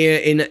peaked here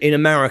in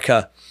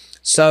America.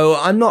 So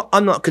I'm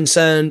not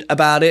concerned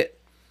about it.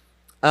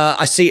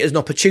 I see it as an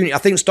opportunity. I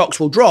think stocks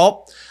will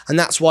drop, and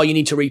that's why you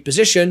need to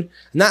reposition.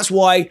 And that's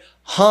why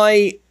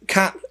high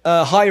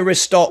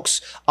risk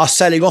stocks are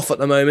selling off at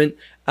the moment.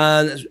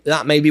 And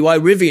that may be why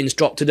Rivian's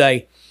dropped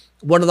today.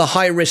 One of the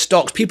high-risk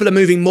stocks. People are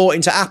moving more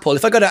into Apple.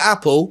 If I go to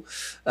Apple,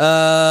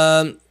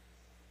 for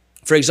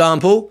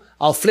example,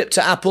 I'll flip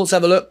to Apple. Let's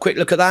have a look, quick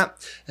look at that,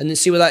 and then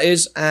see what that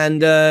is.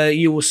 And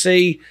you will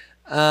see,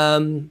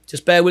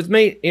 just bear with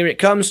me. Here it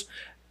comes.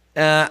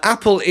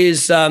 Apple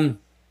is down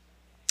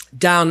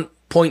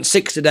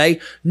 0.6 today.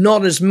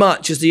 Not as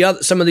much as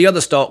some of the other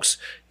stocks.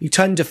 You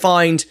tend to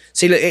find,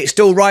 see, look, it's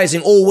still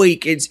rising all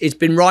week. It's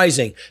been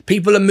rising.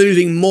 People are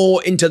moving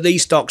more into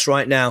these stocks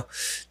right now.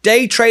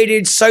 Day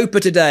traded Soper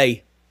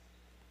today.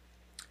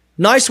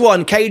 Nice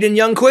one, Caden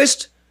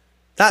Youngquist.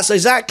 That's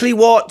exactly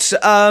what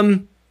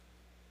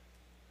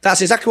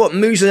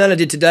Muzanella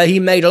did today. He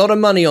made a lot of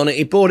money on it.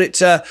 He bought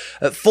it at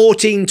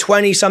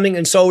 14.20 something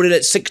and sold it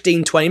at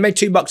 16.20. He made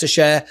 $2 a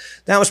share.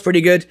 That was pretty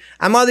good.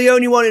 Am I the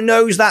only one who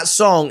knows that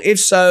song? If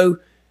so,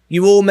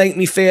 you all make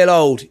me feel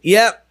old.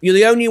 Yep, you're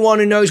the only one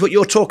who knows what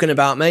you're talking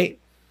about, mate.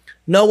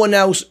 No one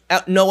else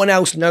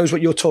knows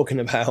what you're talking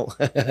about.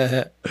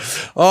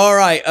 All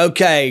right,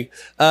 okay.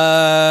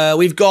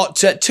 We've got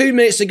 2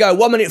 minutes to go.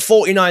 1 minute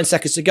 49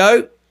 seconds to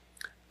go.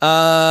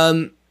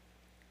 Now,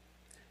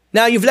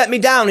 you've let me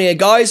down here,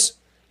 guys.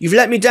 You've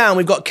let me down.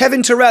 We've got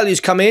Kevin Terrell who's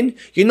come in.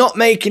 You're not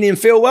making him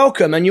feel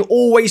welcome, and you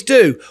always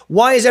do.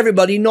 Why is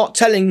everybody not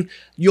telling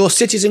your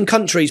cities and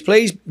countries,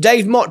 please?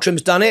 Dave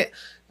Mottram's done it.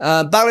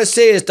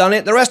 Ballasier's done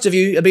it. The rest of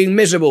you are being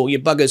miserable, you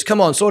buggers.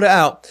 Come on, sort it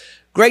out.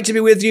 Great to be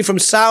with you from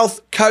South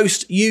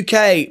Coast,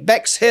 UK.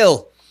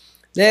 Bexhill.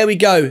 There we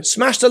go.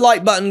 Smash the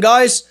like button,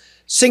 guys.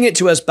 Sing it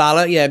to us,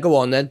 Balla. Yeah, go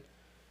on then.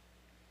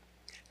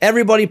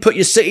 Everybody put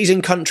your cities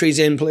and countries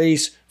in,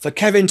 please, for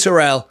Kevin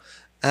Terrell.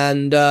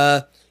 And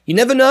you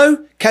never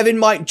know, Kevin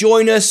might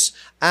join us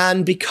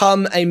and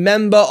become a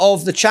member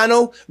of the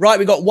channel. Right,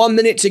 we've got 1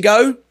 minute to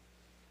go.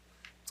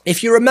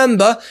 If you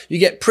remember, you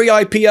get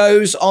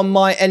pre-IPOs on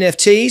my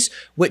NFTs,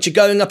 which are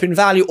going up in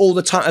value all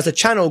the time as the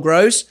channel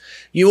grows.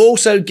 You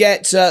also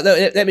get,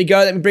 let me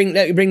bring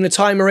the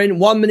timer in.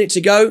 1 minute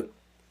to go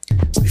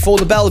before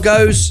the bell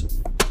goes.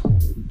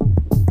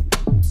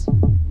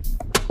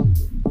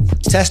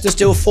 Tesla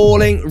still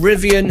falling.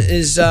 Rivian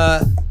is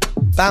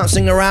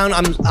bouncing around.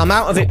 I'm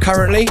out of it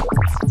currently.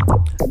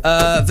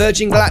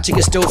 Virgin Galactic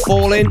is still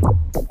falling.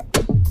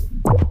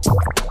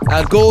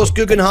 Gores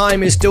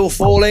Guggenheim is still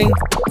falling.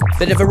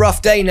 Bit of a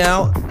rough day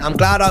now. I'm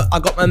glad I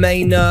got my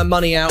main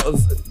money out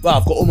of, well,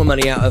 I've got all my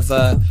money out of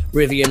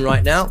Rivian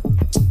right now.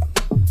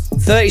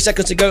 30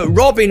 seconds to go.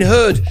 Robin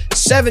Hood,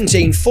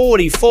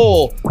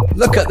 1744.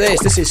 Look at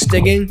this. This is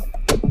stinging.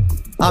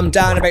 I'm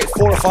down about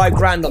 4 or 5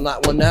 grand on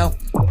that one now.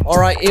 All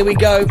right, here we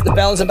go. The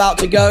bell's about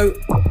to go.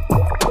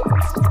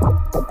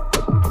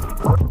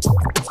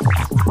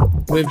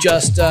 With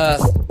just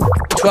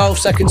 12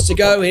 seconds to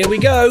go. Here we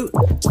go.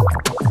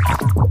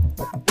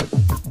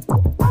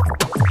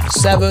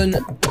 7,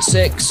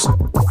 6,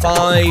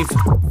 5,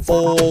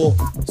 4,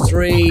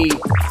 3,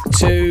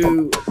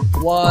 2,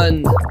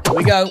 1. Here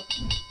we go.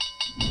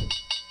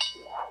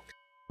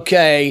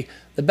 Okay,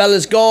 the bell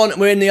is gone.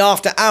 We're in the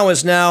after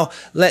hours now.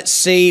 Let's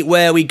see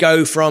where we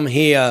go from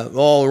here.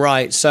 All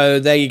right,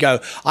 so there you go.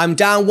 I'm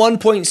down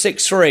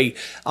 1.63.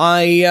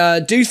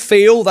 I do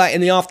feel that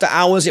in the after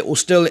hours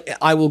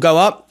I will go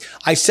up.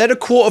 I said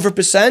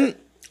 0.25%.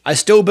 I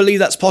still believe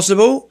that's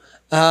possible.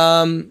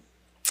 I'm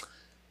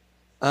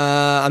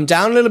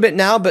down a little bit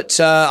now, but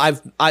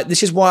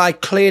this is why I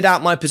cleared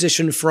out my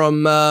position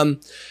from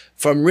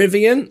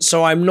Rivian,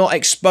 so I'm not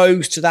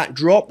exposed to that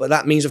drop. But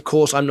that means, of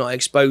course, I'm not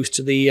exposed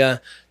to the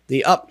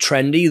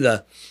uptrend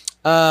either.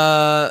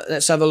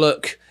 Let's have a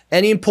look.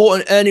 Any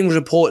important earnings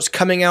reports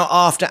coming out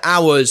after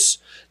hours?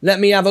 Let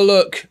me have a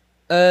look.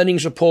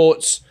 Earnings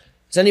reports.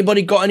 Has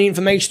anybody got any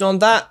information on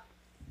that?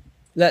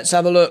 Let's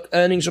have a look.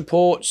 Earnings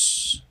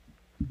reports.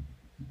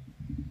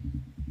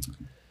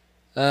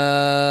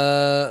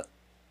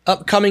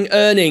 Upcoming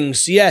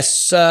earnings.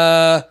 Yes,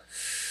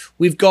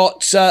 we've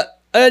got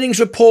earnings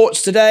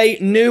reports today.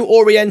 New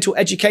Oriental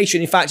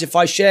Education. In fact, if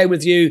I share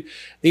with you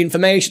the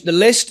information, the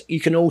list,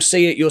 you can all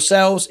see it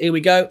yourselves. Here we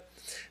go.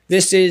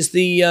 This is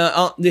the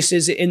this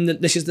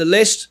is the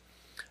list.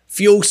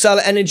 Fuel Cell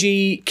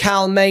Energy,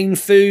 Cal-Maine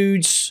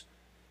Foods.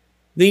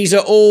 These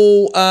are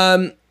all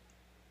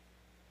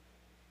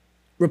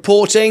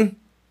reporting.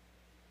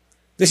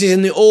 This is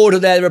in the order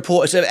they're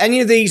reported. So if any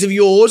of these of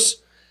yours,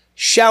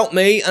 shout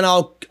me and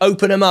I'll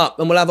open them up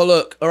and we'll have a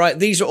look. All right,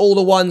 these are all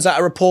the ones that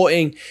are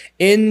reporting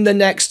in the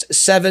next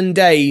 7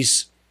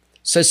 days.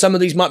 So some of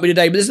these might be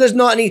today, but there's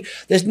not any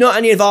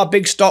of our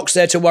big stocks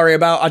there to worry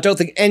about. I don't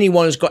think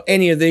anyone has got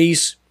any of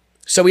these,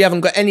 so we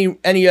haven't got any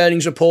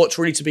earnings reports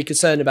really to be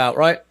concerned about,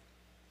 right?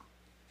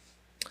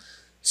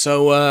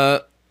 So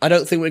I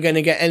don't think we're going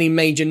to get any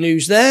major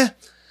news there.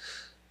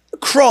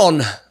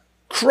 Cron,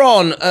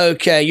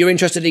 okay, you're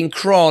interested in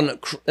Cron.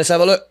 Let's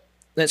have a look.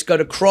 Let's go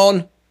to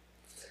Cron.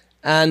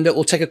 And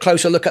we'll take a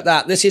closer look at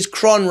that. This is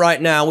Cron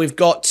right now. We've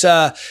got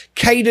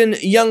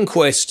Caden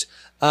Youngquist.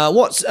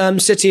 What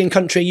city and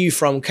country are you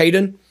from,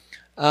 Caden?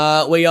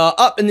 We are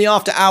up in the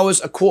after hours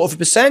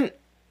 0.25%.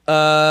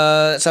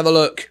 Let's have a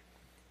look.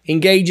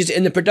 Engages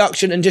in the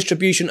production and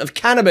distribution of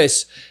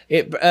cannabis.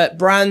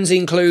 Brands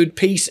include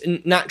Peace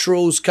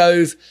Naturals,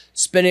 Cove,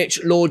 Spinach,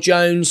 Lord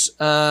Jones.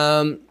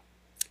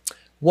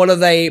 What are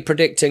they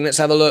predicting? Let's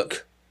have a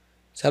look.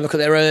 Let's have a look at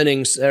their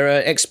earnings.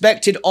 They're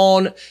expected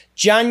on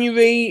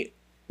January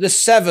the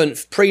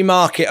 7th,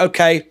 pre-market.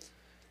 Okay,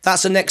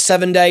 that's the next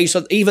 7 days.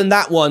 So even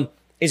that one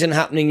isn't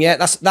happening yet.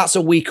 That's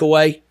a week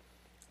away.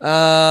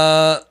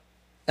 And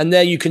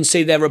there you can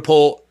see their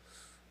report.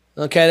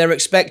 Okay, they're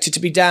expected to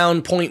be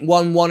down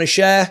 0.11 a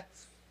share.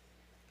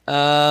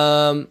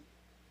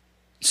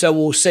 So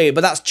we'll see.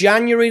 But that's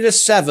January the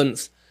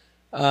 7th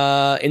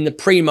in the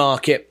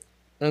pre-market.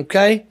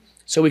 Okay,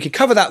 so we could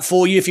cover that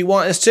for you if you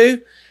want us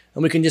to.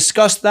 And we can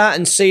discuss that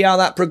and see how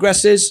that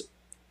progresses.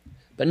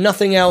 But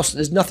nothing else.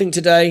 There's nothing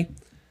today.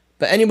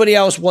 But anybody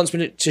else wants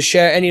me to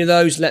share any of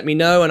those, let me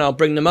know and I'll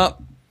bring them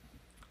up.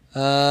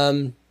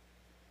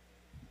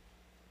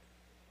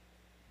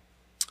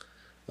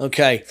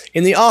 Okay.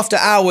 In the after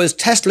hours,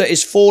 Tesla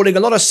is falling.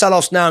 A lot of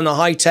sell-offs now in the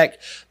high-tech,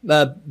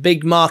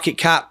 big market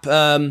cap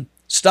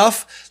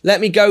stuff. Let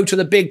me go to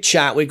the big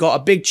chat. We've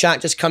got a big chat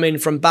just come in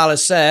from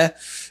Balasare.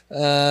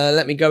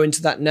 Let me go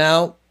into that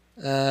now.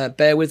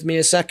 Bear with me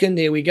a second.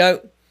 Here we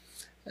go.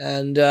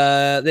 And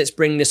let's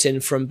bring this in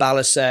from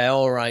Balasare.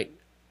 All right.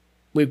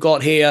 We've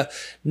got here,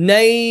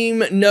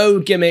 name no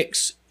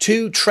gimmicks.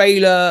 2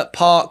 trailer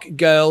park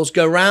girls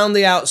go round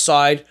the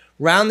outside,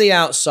 round the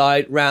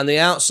outside, round the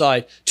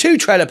outside. 2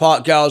 trailer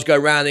park girls go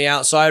round the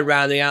outside,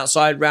 round the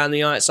outside, round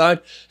the outside.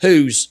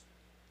 Whose?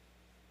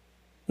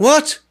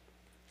 What?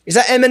 Is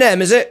that Eminem,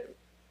 is it?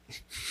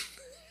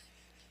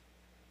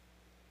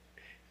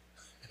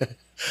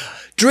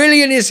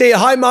 Drillion is here.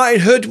 Hi,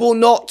 Martin. Hood will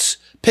not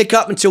pick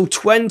up until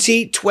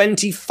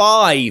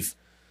 2025.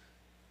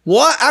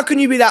 What? How can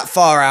you be that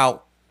far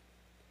out?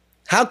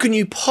 How can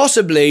you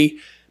possibly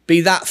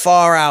be that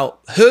far out?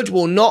 Hood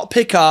will not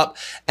pick up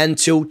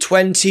until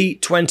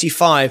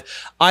 2025.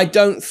 I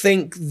don't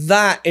think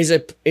that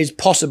is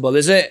possible,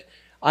 is it?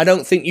 I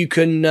don't think you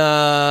can.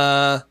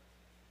 I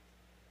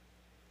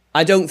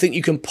don't think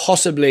you can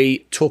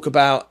possibly talk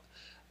about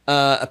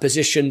a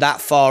position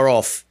that far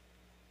off.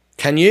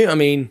 Can you? I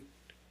mean,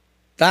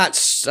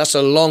 that's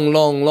a long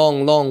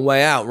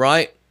way out,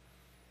 right?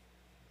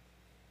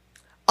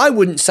 I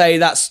wouldn't say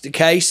that's the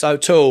case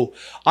at all.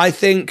 I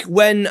think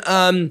when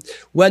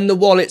the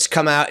wallets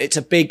come out, it's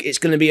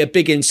going to be a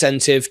big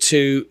incentive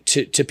to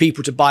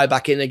people to buy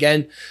back in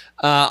again.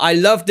 I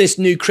love this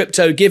new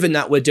crypto given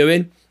that we're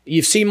doing.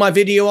 You've seen my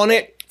video on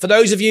it. For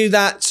those of you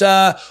that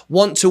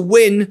want to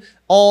win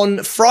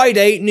on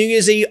Friday, New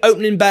Year's Eve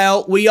opening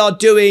bell, we are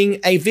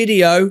doing a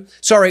video.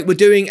 Sorry, we're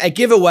doing a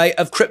giveaway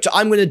of crypto.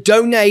 I'm going to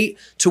donate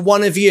to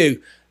one of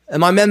you. And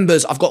my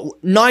members, I've got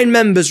 9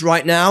 members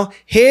right now.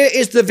 Here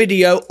is the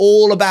video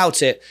all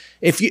about it.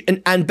 If you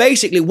and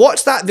basically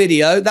watch that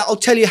video, that'll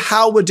tell you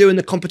how we're doing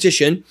the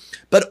competition.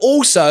 But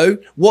also,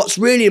 what's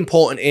really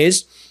important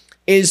is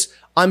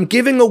I'm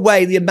giving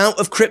away the amount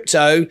of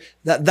crypto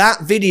that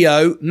that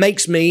video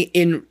makes me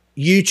in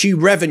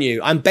YouTube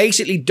revenue. I'm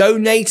basically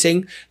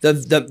donating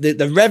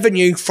the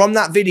revenue from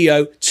that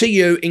video to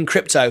you in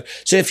crypto.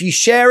 So if you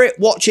share it,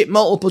 watch it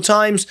multiple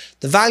times,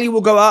 the value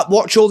will go up.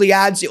 Watch all the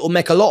ads, it will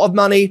make a lot of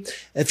money.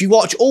 If you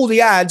watch all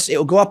the ads, it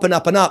will go up and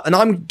up and up. And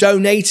I'm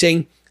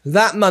donating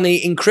that money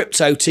in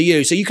crypto to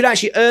you. So you could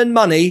actually earn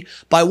money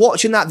by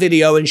watching that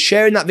video and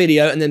sharing that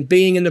video and then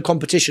being in the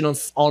competition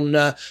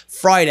on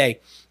Friday.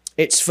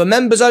 It's for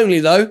members only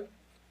though.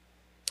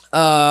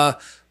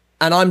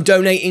 And I'm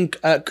donating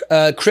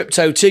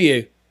crypto to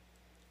you.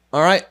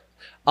 All right.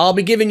 I'll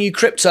be giving you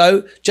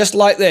crypto just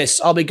like this.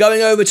 I'll be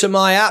going over to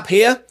my app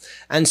here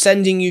and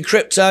sending you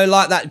crypto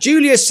like that.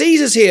 Julius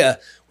Caesar's here.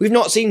 We've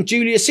not seen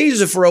Julius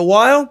Caesar for a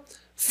while.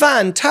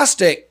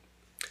 Fantastic.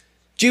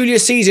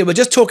 Julius Caesar, we're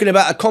just talking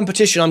about a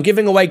competition. I'm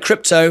giving away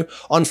crypto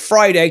on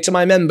Friday to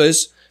my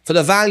members for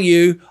the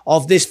value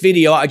of this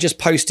video I just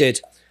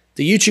posted.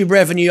 The YouTube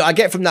revenue I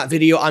get from that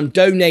video, I'm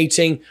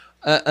donating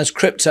as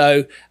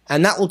crypto,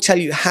 and that will tell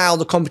you how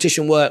the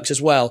competition works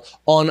as well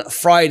on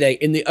Friday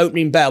in the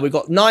opening bell. We've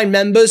got 9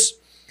 members,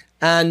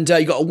 and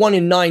you've got a 1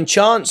 in 9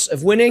 chance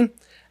of winning,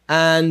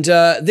 and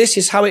this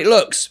is how it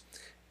looks.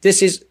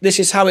 This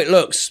is how it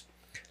looks.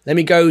 Let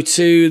me go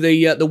to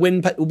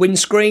the win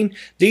screen.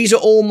 These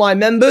are all my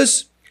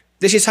members.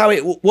 This is how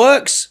it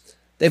works.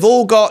 They've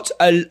all got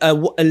a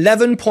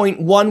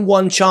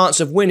 11.11 chance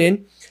of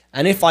winning,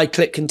 and if I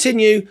click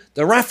continue,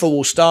 the raffle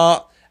will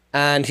start,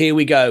 and here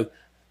we go.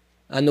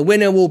 And the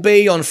winner will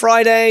be on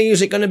Friday.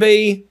 Who's it going to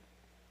be?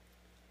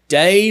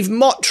 Dave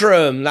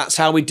Mottram. That's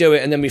how we do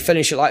it. And then we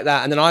finish it like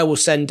that. And then I will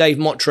send Dave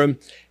Mottram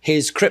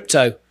his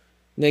crypto.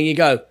 There you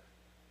go.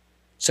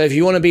 So if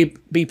you want to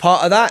be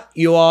part of that,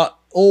 you are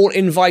all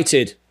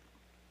invited.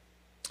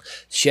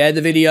 Share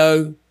the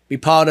video. Be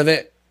part of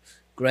it.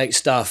 Great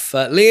stuff.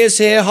 Leah's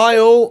here. Hi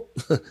all.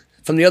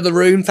 From the other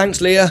room. Thanks,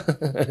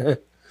 Leah.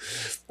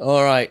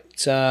 All right.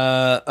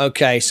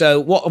 Okay. So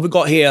what have we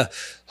got here?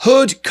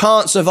 Hood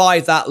can't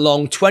survive that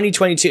long.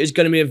 2022 is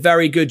going to be a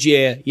very good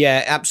year.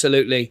 Yeah,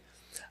 absolutely.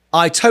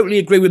 I totally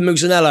agree with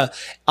Mugzanella.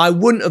 I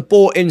wouldn't have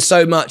bought in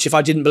so much if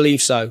I didn't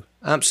believe so.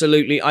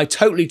 Absolutely. I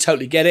totally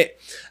get it.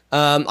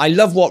 I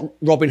love what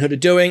Robinhood are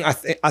doing. I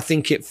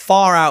think it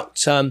far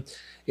out,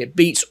 it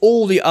beats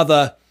all the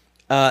other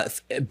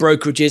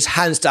brokerages,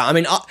 hands down. I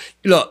mean,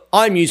 look,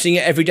 I'm using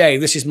it every day.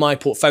 This is my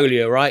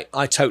portfolio, right?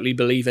 I totally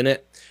believe in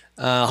it.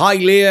 Hi,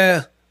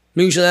 Leah.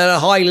 Mugzanella.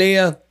 Hi,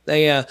 Leah.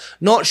 They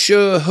not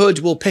sure Hood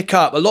will pick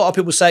up. A lot of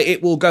people say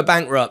it will go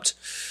bankrupt.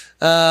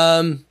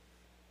 I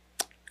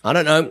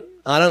don't know.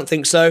 I don't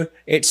think so.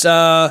 It's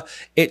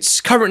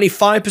currently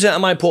 5%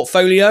 of my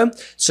portfolio.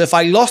 So if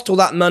I lost all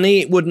that money,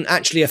 it wouldn't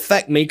actually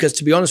affect me because,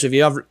 to be honest with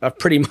you, I've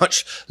pretty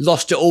much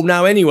lost it all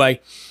now anyway.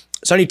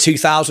 It's only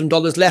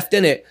 $2,000 left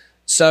in it.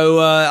 So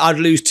I'd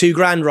lose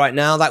 $2,000 right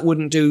now. That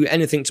wouldn't do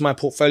anything to my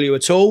portfolio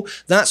at all.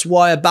 That's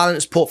why a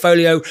balanced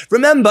portfolio.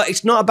 Remember,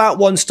 it's not about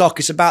one stock.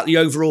 It's about the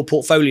overall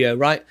portfolio,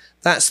 right?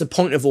 That's the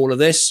point of all of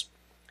this.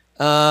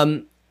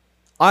 I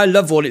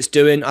love what it's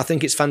doing. I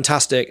think it's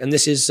fantastic. And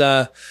this is,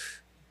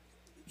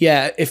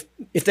 yeah, if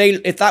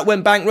that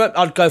went bankrupt,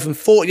 I'd go from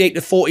 48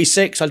 to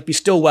 46. I'd be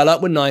still well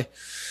up, wouldn't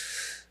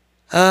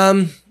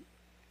I?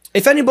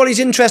 If anybody's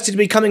interested in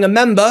becoming a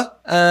member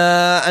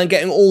and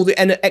getting all the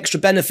extra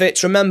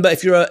benefits, remember,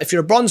 if you're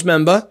a bronze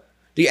member,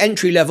 the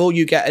entry level,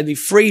 you get the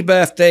free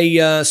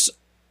birthday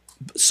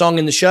song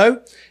in the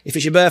show if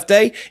it's your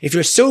birthday. If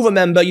you're a silver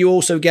member, you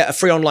also get a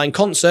free online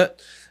concert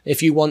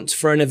if you want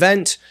for an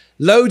event.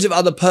 Loads of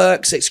other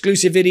perks,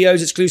 exclusive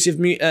videos,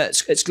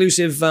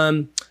 exclusive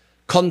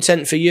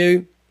content for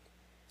you,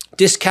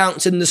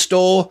 discounts in the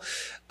store.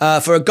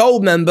 For a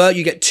gold member,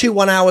 you get 2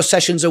 1-hour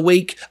sessions a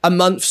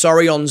month,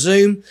 on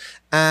Zoom.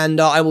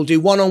 And I will do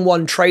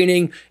one-on-one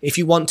training if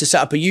you want to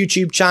set up a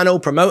YouTube channel,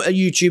 promote a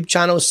YouTube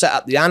channel, set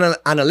up the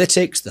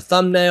analytics, the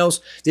thumbnails,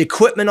 the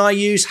equipment I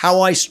use, how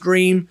I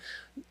stream,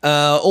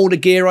 all the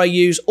gear I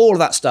use, all of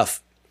that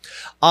stuff.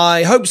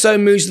 I hope so,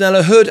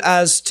 Mugzanella. Hood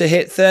as to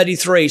hit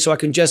 33 so I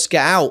can just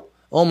get out.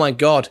 Oh my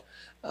God.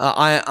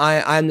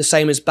 I'm the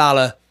same as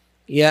Bala.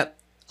 Yep,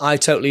 I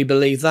totally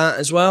believe that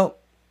as well.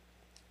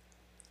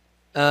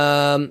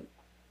 A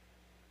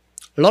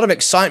lot of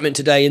excitement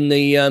today in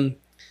the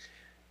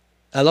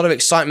a lot of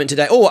excitement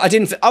today. Oh, I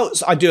didn't. Oh,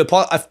 I do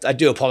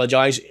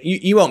apologize.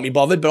 You won't be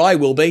bothered, but I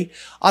will be.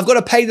 I've got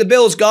to pay the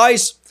bills,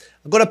 guys.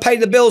 I've got to pay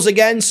the bills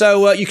again.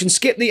 So you can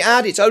skip the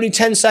ad. It's only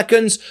 10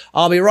 seconds.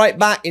 I'll be right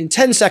back in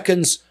 10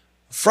 seconds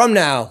from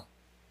now.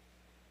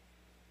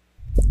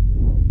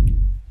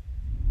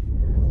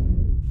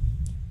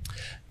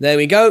 There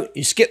we go.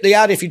 You skip the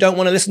ad if you don't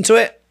want to listen to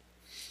it.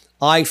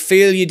 I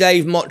feel you,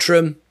 Dave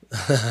Mottram.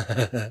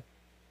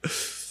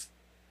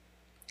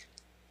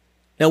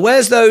 Now,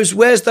 where's those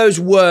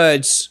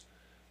words?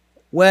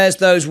 Where's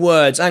those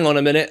words? Hang on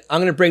a minute. I'm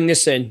going to bring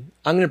this in.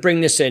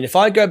 If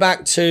I go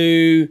back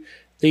to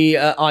the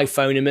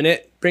iPhone a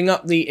minute, bring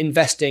up the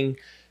investing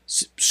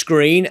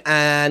screen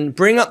and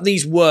bring up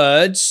these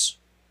words.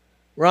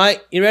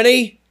 Right? You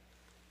ready?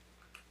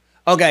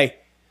 Okay.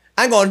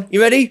 Hang on, you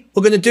ready?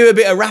 We're going to do a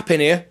bit of rapping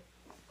here.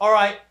 All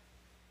right.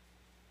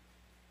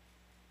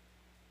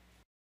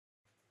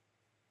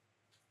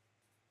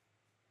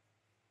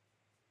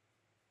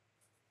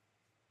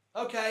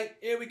 Okay,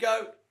 here we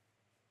go.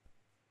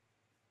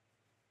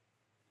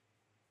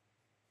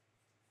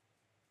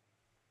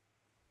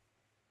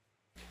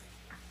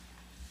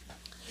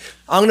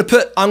 I'm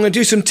gonna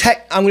do some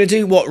tech. I'm gonna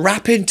do what,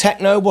 rapping,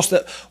 techno. What's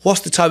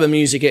the type of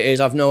music it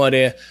is? I've no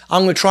idea.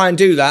 I'm gonna try and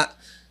do that.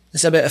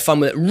 Let's have a bit of fun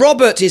with it.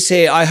 Robert is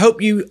here. I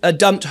hope you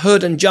dumped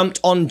Hood and jumped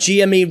on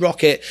GME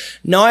Rocket.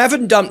 No, I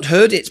haven't dumped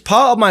Hood. It's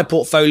part of my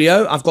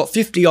portfolio. I've got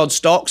 50 odd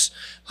stocks.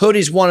 Hood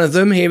is one of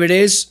them. Here it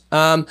is.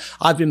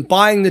 I've been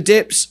buying the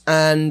dips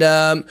and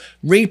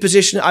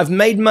repositioning. I've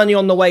made money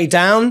on the way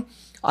down.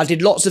 I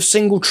did lots of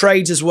single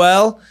trades as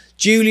well.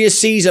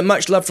 Julius Caesar,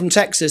 much love from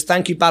Texas.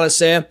 Thank you,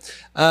 Balasir.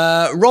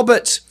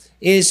 Robert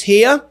is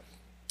here.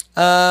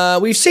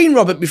 We've seen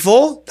Robert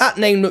before. That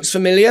name looks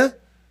familiar.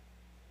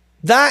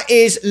 That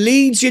is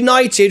Leeds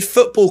United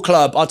Football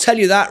Club. I'll tell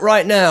you that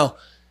right now.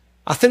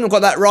 I think I've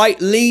got that right.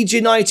 Leeds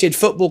United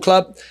Football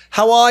Club.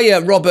 How are you,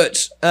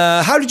 Robert?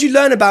 How did you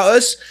learn about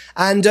us?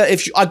 And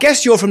I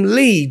guess you're from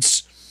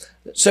Leeds.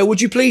 So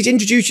would you please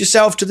introduce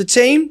yourself to the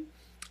team?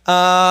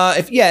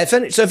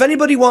 If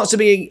anybody wants to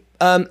be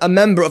a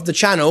member of the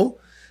channel,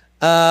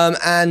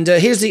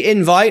 here's the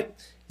invite.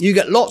 You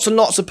get lots and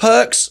lots of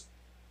perks.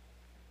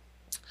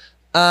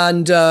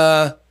 And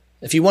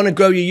if you want to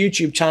grow your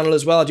YouTube channel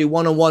as well, I do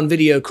one-on-one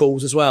video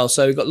calls as well.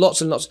 So you've got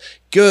lots and lots.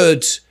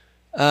 Good.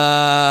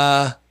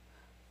 I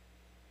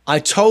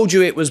told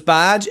you it was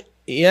bad.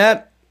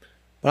 Yeah.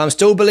 But I'm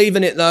still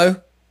believing it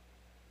though.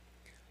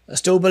 I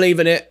still believe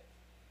in it.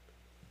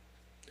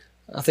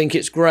 I think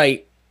it's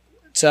great.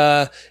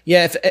 Yeah,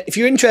 if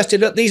you're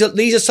interested, look, these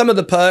are some of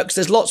the perks.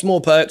 There's lots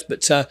more perks,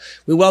 but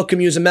we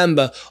welcome you as a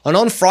member. And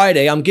on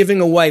Friday, I'm giving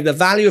away the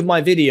value of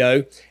my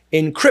video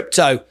in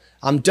crypto.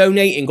 I'm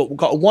donating.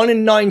 Got a 1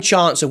 in 9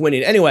 chance of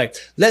winning. Anyway,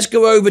 let's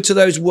go over to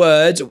those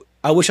words.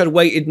 I wish I'd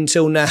waited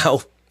until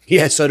now.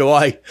 Yeah, so do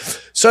I.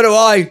 So do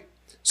I.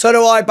 So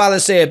do I,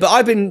 Balasir.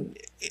 But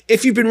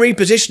if you've been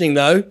repositioning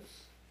though,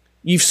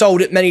 you've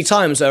sold it many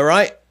times though,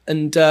 right?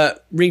 And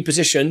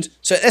repositioned.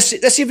 So let's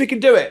see if we can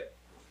do it.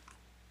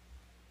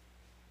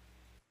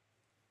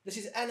 This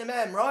is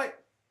NMM, right?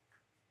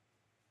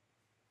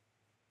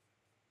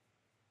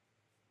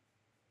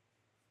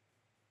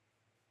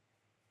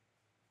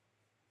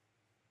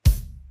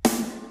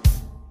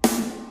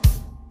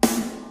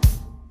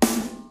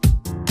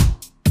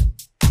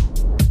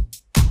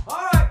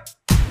 All right.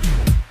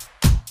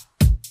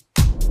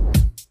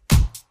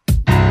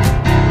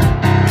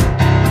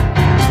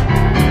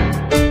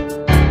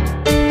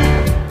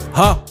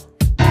 Huh?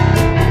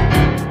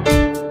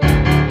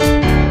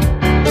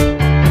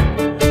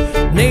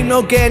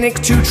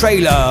 Organic 2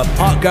 trailer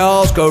park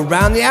girls go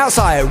round the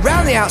outside,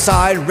 round the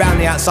outside, round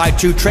the outside.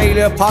 2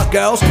 trailer park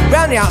girls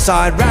round the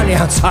outside, round the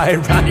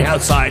outside, round the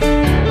outside.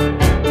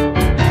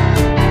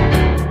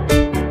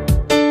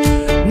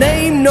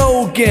 Name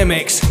no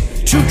gimmicks.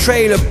 2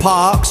 trailer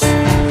parks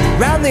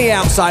round the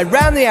outside,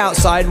 round the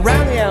outside,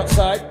 round the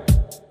outside,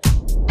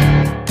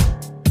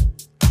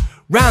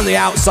 round the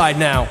outside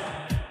now.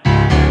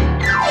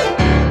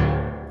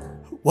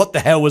 What the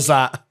hell was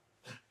that?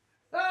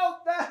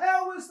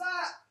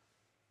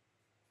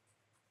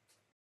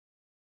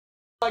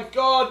 My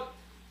God.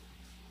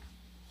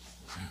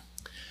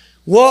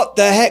 What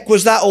the heck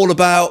was that all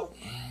about?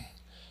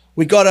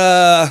 We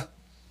got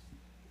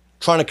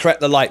trying to correct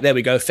the light. There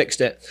we go. Fixed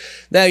it.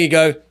 There you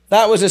go.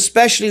 That was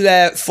especially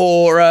there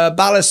for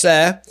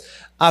Balasir.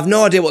 I've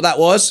no idea what that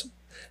was.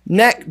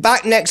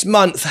 Back next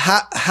month.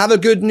 Have a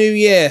good new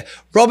year.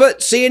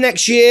 Robert, see you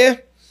next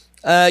year.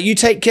 You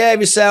take care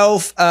of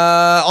yourself.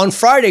 On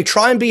Friday,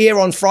 try and be here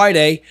on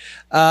Friday.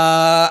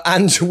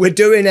 And we're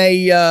doing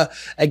a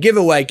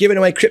giveaway, giving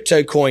away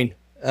crypto coin.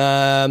 It's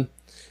going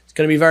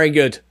to be very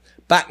good.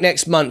 Back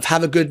next month.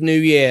 Have a good new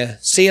year.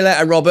 See you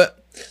later, Robert.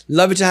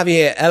 Lovely to have you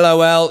here.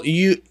 LOL.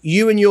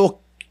 You and your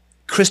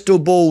crystal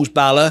balls,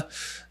 Bala.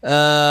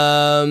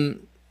 I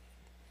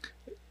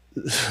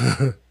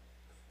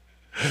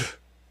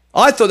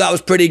thought that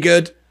was pretty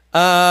good.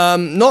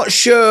 Not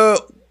sure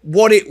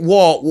what it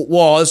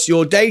was.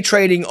 Your day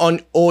trading on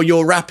or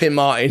your rapping,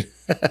 Martin.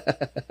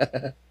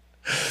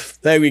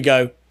 There we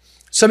go.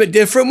 Something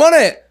different,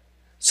 wasn't it?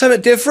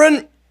 Something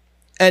different.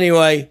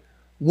 Anyway,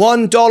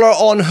 $1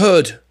 on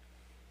Hood.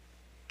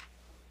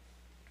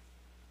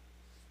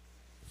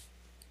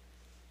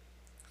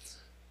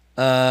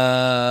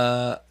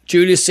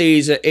 Julius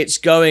Caesar, it's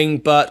going,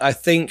 but I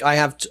think I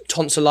have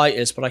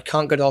tonsillitis, but I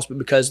can't go to hospital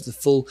because the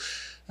full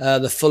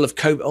of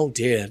COVID. Oh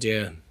dear,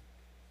 dear.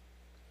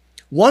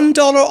 $1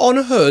 on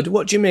Hood.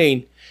 What do you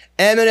mean?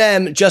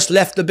 Eminem just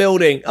left the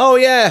building. Oh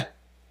yeah.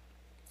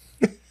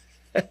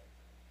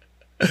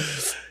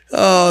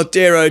 Oh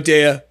dear, oh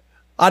dear.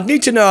 I'd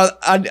need to know.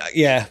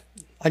 Yeah,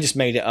 I just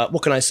made it up.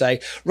 What can I say?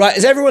 Right,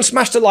 has everyone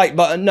smashed the like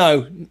button?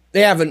 No,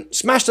 they haven't.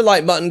 Smash the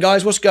like button,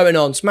 guys. What's going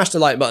on? Smash the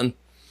like button.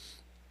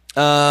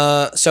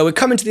 So we're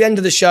coming to the end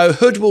of the show.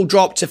 Hood will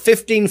drop to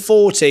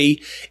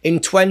 1540 in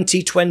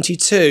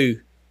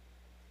 2022.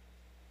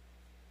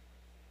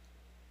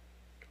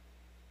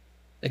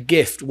 A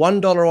gift.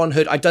 $1 on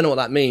Hood. I don't know what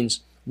that means.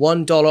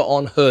 $1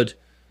 on Hood.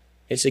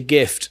 It's a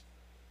gift.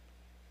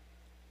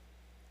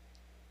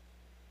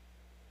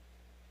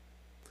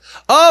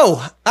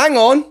 Oh, hang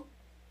on.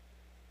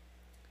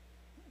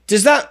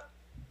 Does that...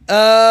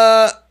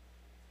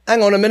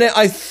 hang on a minute.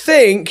 I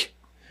think...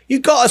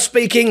 You've got to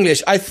speak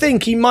English. I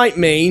think he might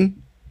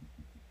mean...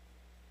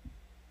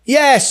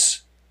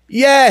 Yes.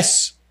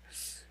 Yes.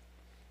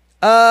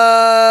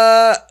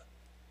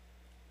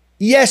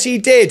 Yes, he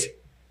did.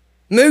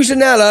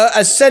 Muzanella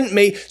has sent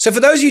me... So for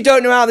those of you who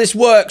don't know how this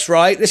works,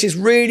 right? This is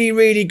really,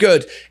 really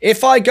good.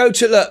 If I go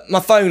to... Look, my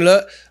phone,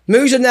 look.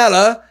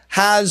 Muzanella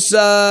has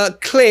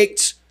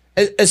clicked...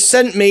 Has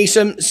sent me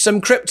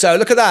some crypto.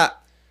 Look at that.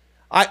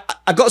 I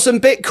got some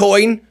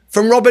Bitcoin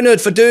from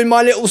Robinhood for doing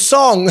my little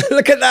song.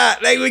 Look at that.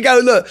 There we go.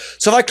 Look.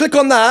 So if I click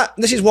on that,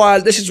 this is why I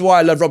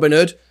love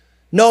Robinhood.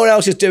 No one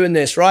else is doing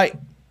this, right?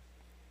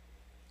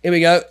 Here we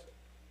go.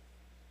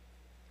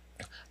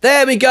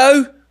 There we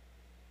go.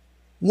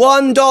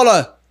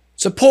 $1.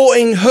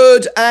 Supporting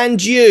Hood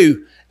and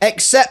you.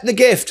 Accept the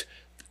gift.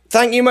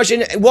 Thank you much.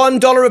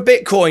 $1 of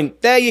Bitcoin.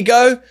 There you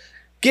go.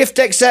 Gift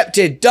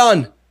accepted.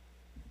 Done.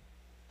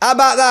 How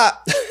about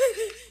that?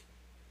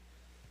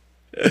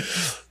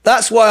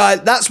 That's why I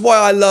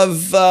love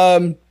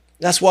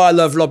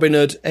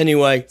Robinhood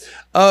anyway.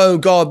 Oh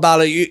God,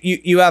 Bala,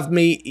 you have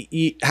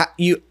me.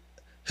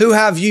 Who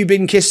have you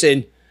been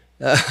kissing?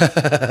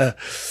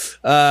 Let's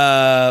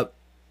have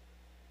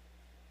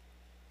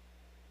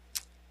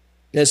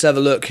a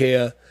look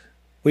here.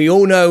 We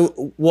all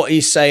know what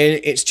he's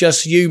saying. It's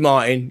just you,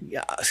 Martin.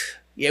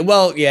 Yeah,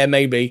 well, yeah,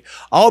 maybe.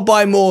 I'll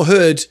buy more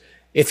Hood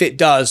if it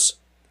does.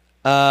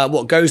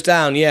 What goes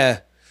down?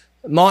 Yeah.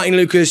 Martin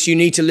Lucas, you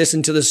need to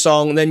listen to the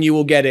song, then you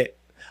will get it.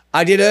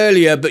 I did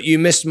earlier, but you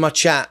missed my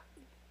chat.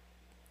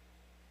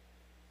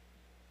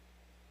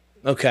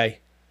 Okay.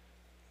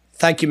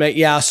 Thank you, mate.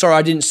 Yeah, sorry,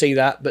 I didn't see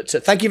that, but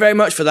thank you very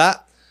much for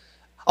that.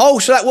 Oh,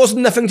 so that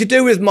wasn't nothing to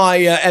do with my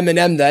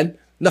Eminem then?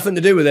 Nothing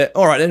to do with it.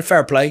 All right, then,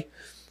 fair play.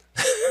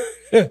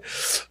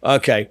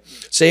 Okay,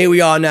 so here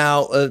we are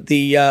now. We're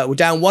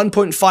down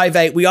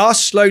 1.58. We are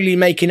slowly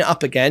making it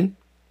up again.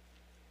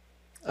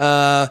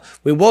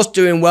 We was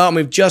doing well, and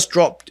we've just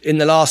dropped in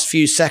the last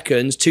few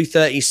seconds,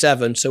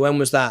 237. So when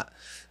was that?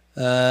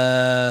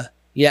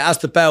 Yeah, as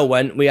the bell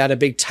went, we had a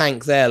big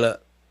tank there,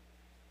 look.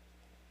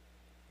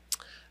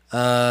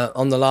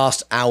 On the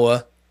last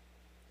hour.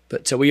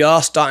 But we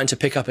are starting to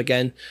pick up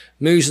again.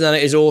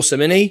 Muzanella is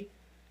awesome, isn't he?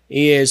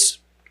 He is.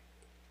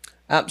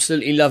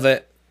 Absolutely love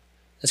it.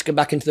 Let's go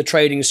back into the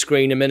trading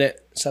screen a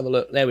minute. Let's have a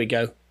look. There we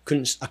go.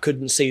 I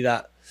couldn't see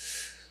that.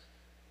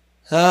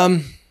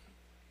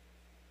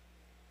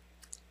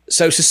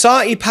 So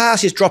Society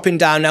Pass is dropping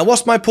down. Now,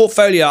 what's my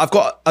portfolio? I've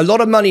got a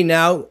lot of money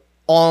now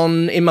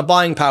in my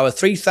buying power.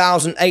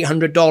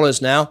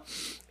 $3,800 now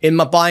in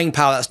my buying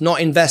power. That's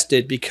not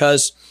invested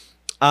because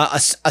I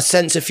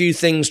sense a few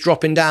things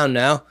dropping down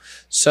now.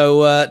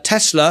 So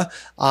Tesla,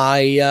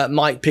 I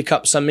might pick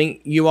up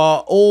something. You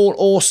are all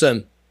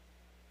awesome.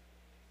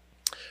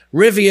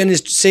 Rivian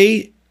is,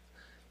 see,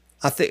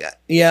 I think,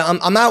 yeah,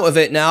 I'm out of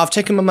it now. I've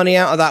taken my money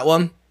out of that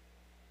one.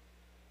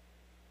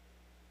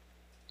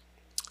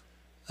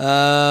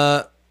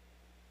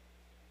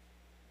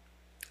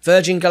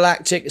 Virgin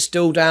Galactic is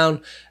still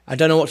down. I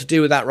don't know what to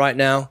do with that right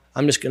now.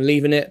 I'm just going to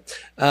leave it.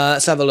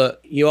 Let's have a look.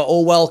 You are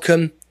all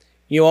welcome.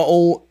 We are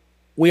all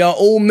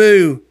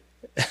moo.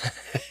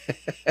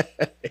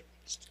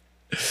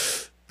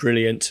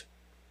 Brilliant.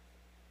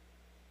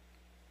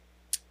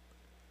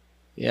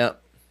 Yeah.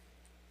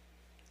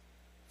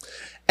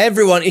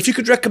 Everyone, if you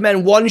could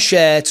recommend one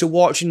share to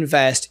watch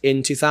invest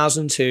in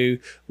 2002,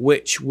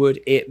 which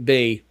would it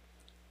be?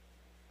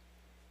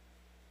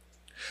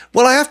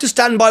 Well, I have to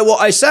stand by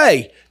what I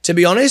say, to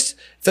be honest.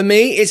 For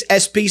me, it's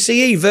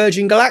SPCE,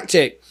 Virgin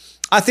Galactic.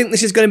 I think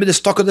this is going to be the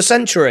stock of the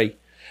century.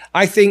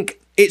 I think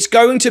it's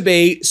going to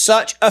be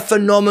such a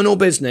phenomenal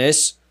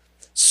business,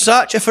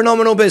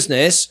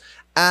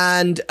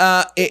 and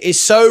it is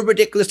so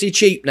ridiculously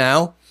cheap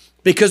now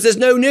because there's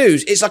no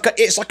news. It's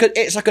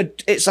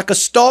like a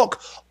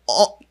stock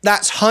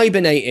that's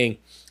hibernating.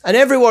 And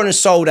everyone is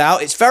sold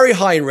out. It's very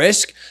high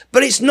risk,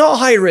 but it's not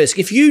high risk.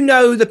 If you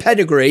know the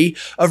pedigree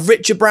of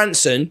Richard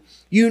Branson,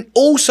 you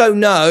also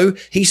know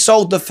he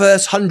sold the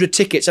first 100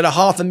 tickets at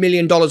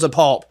 $500,000 a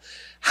pop.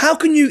 How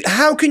can you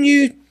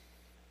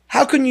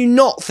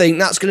not think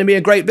that's going to be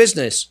a great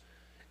business?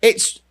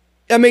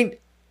 I mean,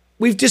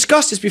 we've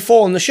discussed this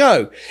before on the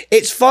show.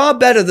 It's far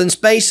better than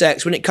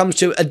SpaceX when it comes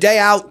to a day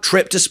out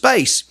trip to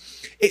space.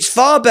 It's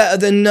far better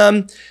than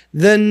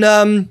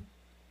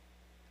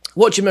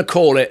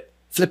whatchamacallit?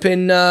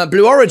 Flipping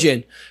Blue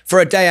Origin for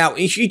a day out.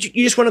 You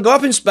just want to go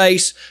up in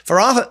space for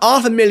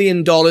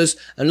 $500,000,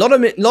 and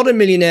a lot of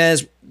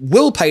millionaires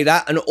will pay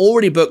that and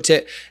already booked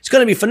it. It's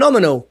going to be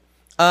phenomenal.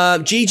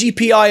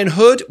 GGPI and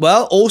Hood,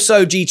 well,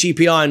 also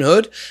GGPI and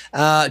Hood.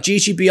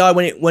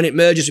 GGPI when it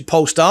merges with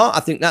Polestar, I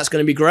think that's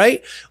going to be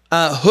great.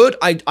 Hood,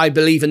 I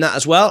believe in that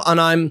as well, and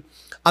I'm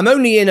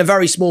only in a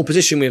very small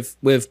position with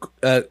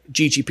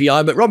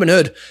GGPI, but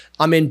Robinhood,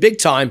 I'm in big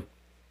time.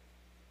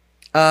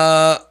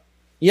 Yeah,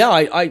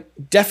 I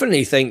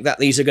definitely think that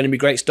these are going to be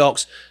great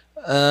stocks.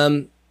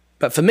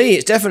 But for me,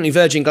 it's definitely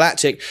Virgin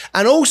Galactic,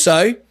 and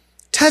also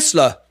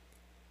Tesla,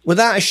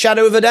 without a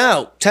shadow of a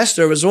doubt,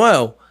 Tesla as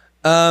well.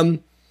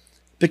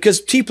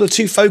 Because people are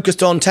too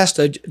focused on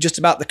Tesla, just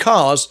about the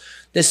cars.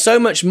 There's so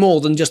much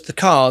more than just the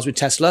cars with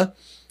Tesla.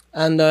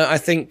 And I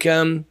think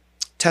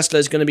Tesla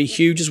is going to be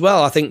huge as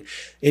well. I think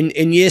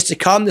in years to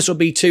come, this will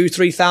be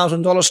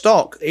 $2,000-$3,000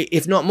 stock,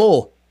 if not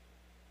more.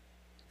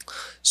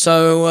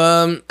 So,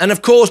 and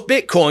of course,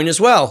 Bitcoin as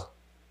well.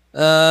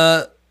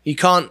 You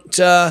can't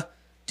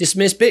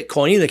dismiss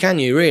Bitcoin either, can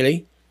you,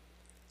 really?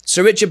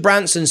 Sir Richard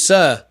Branson,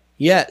 sir.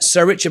 Yeah,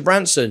 Sir Richard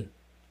Branson.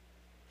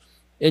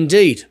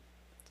 Indeed.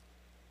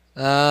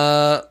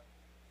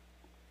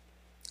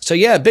 So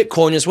yeah,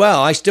 Bitcoin as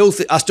well. I still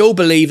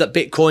believe that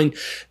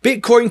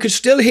Bitcoin could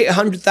still hit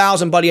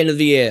 100,000 by the end of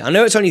the year. I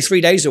know it's only 3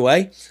 days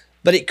away,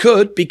 but it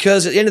could,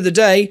 because at the end of the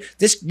day,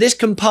 this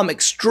can pump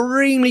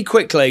extremely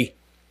quickly.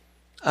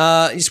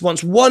 It just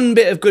wants one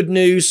bit of good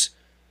news,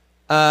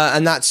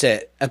 and that's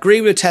it.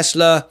 Agree with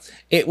Tesla.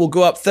 It will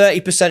go up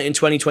 30% in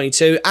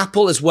 2022.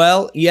 Apple as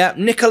well. Yeah,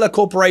 Nikola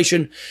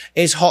Corporation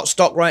is hot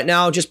stock right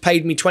now. Just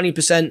paid me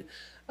 20%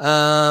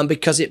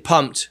 because it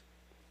pumped.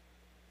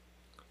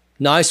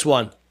 Nice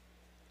one.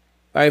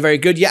 Very, very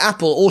good. Yeah,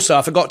 Apple also.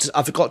 I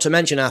forgot to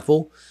mention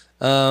Apple.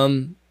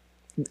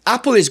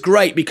 Apple is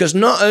great because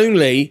not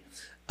only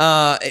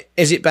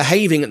is it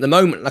behaving at the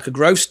moment like a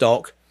growth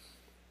stock,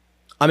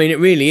 I mean, it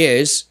really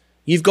is.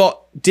 You've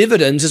got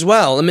dividends as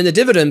well. I mean, the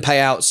dividend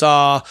payouts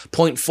are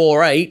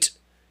 0.48.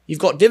 You've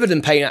got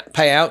dividend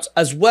payouts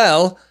as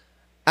well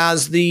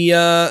as the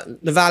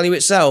value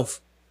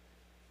itself.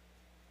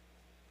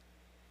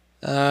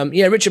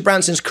 Yeah, Richard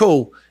Branson's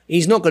cool.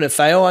 He's not going to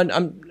fail.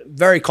 I'm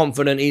very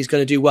confident he's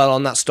going to do well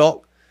on that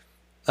stock.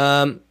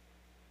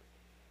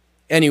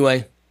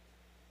 Anyway,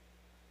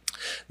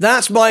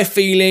 that's my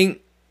feeling.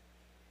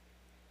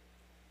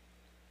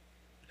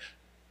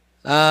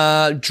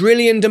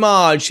 Drillion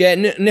Damage, yeah,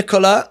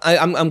 Nicola.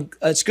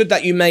 It's good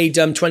that you made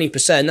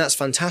 20%. That's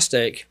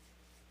fantastic.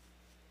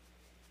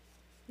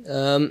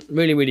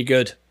 Really, really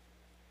good.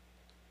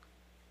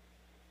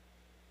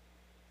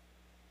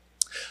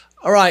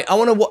 All right, I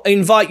want to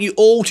invite you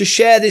all to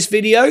share this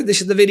video.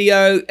 This is the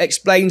video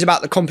explains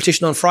about the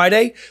competition on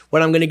Friday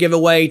when I'm going to give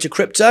away to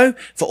crypto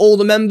for all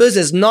the members.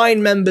 There's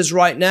 9 members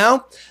right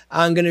now.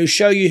 I'm going to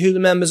show you who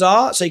the members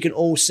are so you can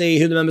all see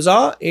who the members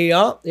are.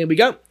 Here we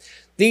go.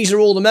 These are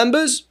all the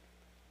members.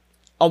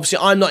 Obviously,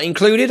 I'm not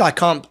included. I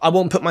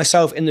won't put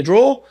myself in the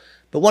draw,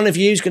 but one of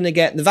you is going to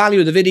get the value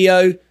of the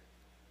video,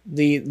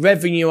 the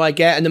revenue I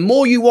get, and the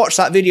more you watch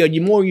that video, the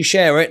more you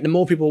share it, the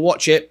more people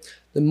watch it,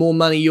 the more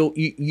money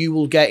you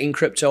will get in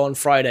crypto on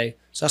Friday.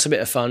 So that's a bit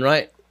of fun,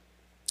 right?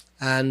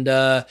 And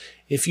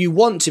if you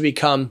want to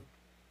become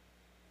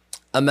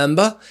a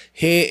member,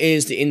 here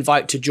is the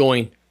invite to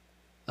join.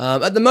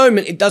 At the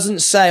moment, it doesn't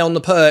say on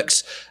the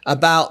perks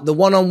about the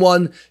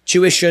one-on-one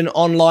tuition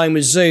online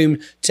with Zoom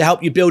to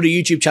help you build a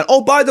YouTube channel.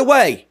 Oh, by the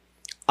way,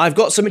 I've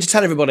got something to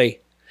tell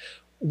everybody.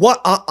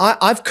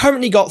 I've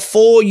currently got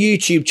 4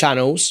 YouTube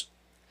channels.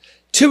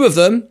 2 of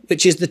them,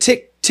 which is the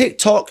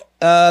TikTok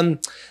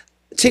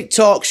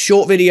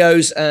short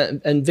videos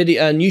and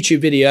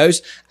YouTube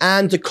videos,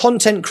 and the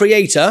content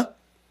creator,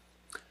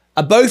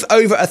 are both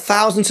over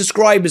 1,000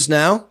 subscribers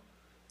now.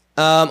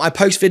 I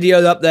post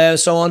videos up there and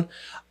so on.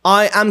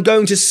 I am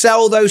going to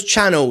sell those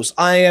channels.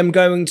 I am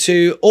going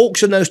to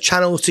auction those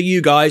channels to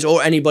you guys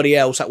or anybody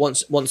else that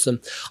wants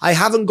them. I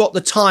haven't got the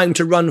time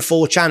to run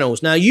 4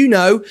 channels. Now, you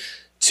know,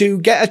 to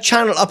get a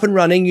channel up and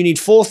running, you need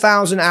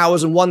 4,000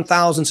 hours and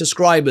 1,000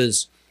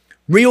 subscribers.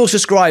 Real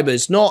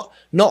subscribers, not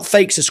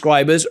fake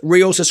subscribers,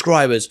 real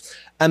subscribers.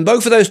 And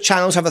both of those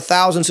channels have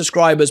 1,000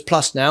 subscribers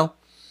plus now.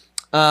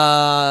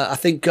 I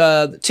think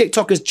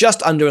TikTok is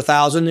just under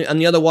 1,000 and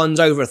the other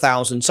one's over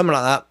 1,000, something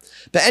like that.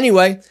 But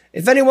anyway,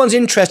 if anyone's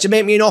interested,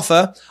 make me an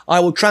offer. I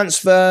will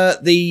transfer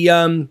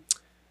the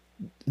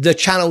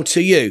channel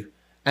to you.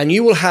 And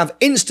you will have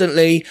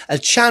instantly a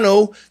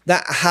channel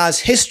that has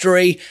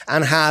history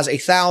and has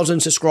 1,000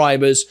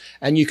 subscribers.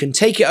 And you can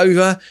take it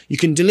over. You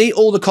can delete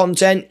all the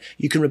content.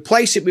 You can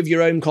replace it with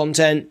your own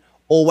content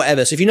or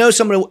whatever. So if you know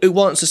someone who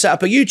wants to set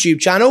up a YouTube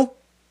channel,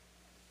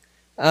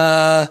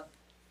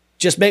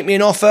 just make me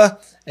an offer.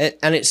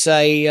 And it's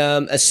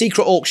a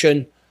secret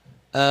auction.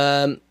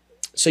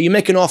 So you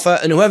make an offer,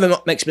 and whoever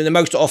makes me the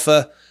most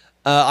offer,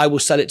 I will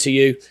sell it to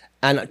you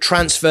and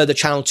transfer the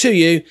channel to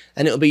you,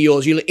 and it'll be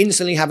yours. You'll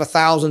instantly have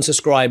 1,000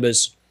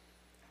 subscribers.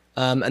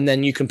 And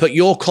then you can put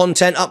your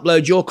content,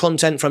 upload your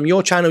content from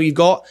your channel you've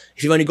got,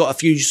 if you've only got a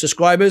few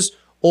subscribers,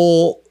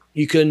 or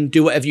you can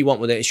do whatever you want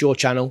with it. It's your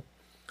channel.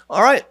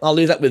 All right, I'll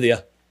leave that with you.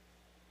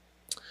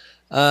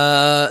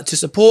 To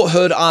support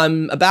Hood,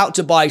 I'm about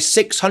to buy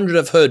 600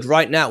 of Hood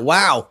right now.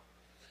 Wow.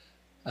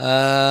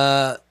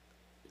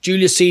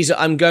 Julius Caesar,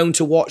 I'm going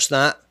to watch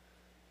that.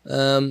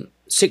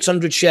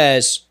 600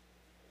 shares.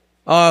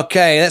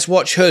 Okay, let's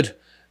watch Hood.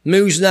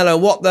 Muzanello,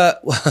 what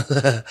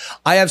the...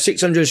 I have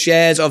 600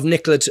 shares of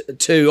Nikola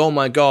too. Oh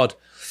my God.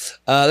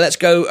 Let's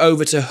go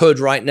over to Hood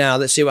right now.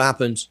 Let's see what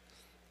happens.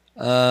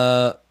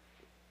 There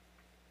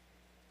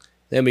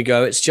we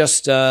go. It's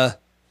just...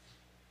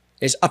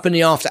 it's up in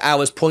the after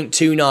hours,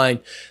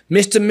 0.29.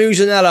 Mr.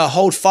 Muzanello,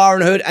 hold fire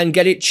on Hood and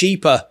get it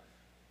cheaper.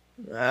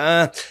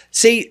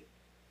 See,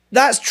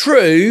 that's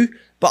true,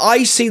 but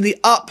I see the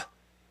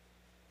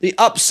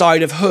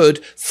upside of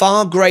Hood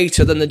far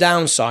greater than the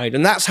downside,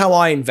 and that's how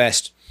I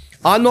invest.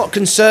 I'm not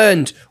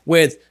concerned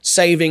with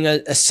saving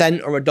a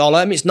cent or a dollar.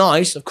 I mean, it's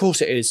nice, of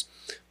course it is,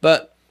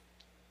 but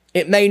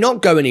it may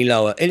not go any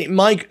lower, and it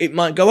might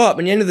go up.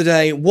 And at the end of the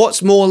day,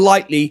 what's more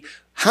likely?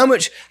 How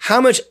much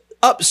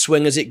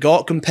upswing has it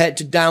got compared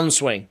to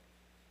downswing?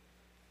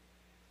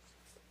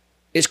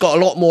 It's got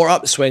a lot more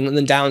upswing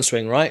than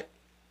downswing, right?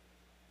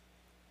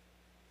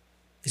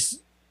 This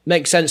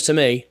makes sense to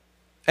me.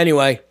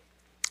 Anyway,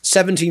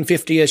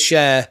 $17.50 a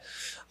share.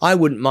 I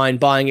wouldn't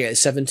mind buying it at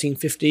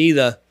 $17.50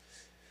 either.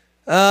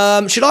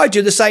 Should I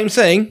do the same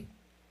thing?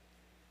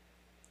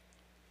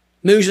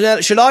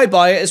 Muzanello, should I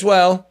buy it as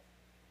well?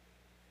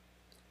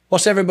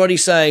 What's everybody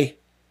say?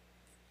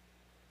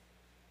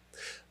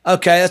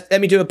 Okay,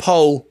 let me do a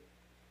poll.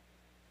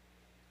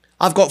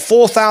 I've got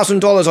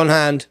 $4,000 on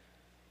hand.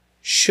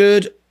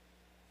 Should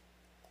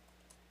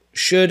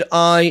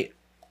I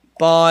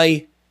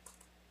buy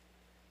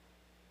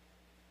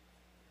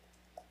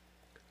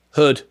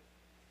Hood?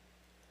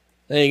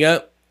 There you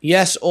go.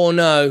 Yes or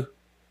no?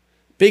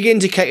 Big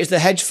indicators, the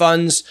hedge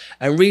funds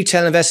and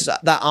retail investors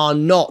that are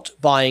not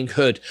buying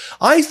Hood.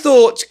 I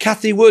thought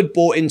Cathie Wood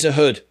bought into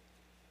Hood.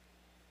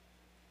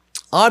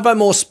 I'd buy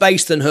more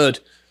space than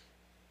Hood.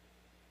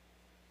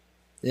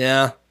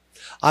 Yeah.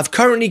 I've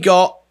currently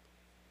got...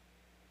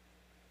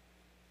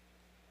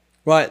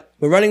 Right,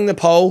 we're running the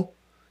poll.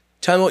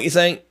 Tell me what you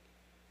think.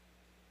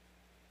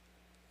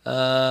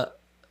 No,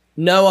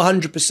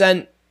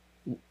 100%.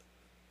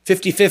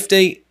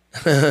 50-50.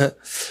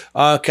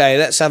 Okay,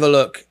 let's have a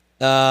look.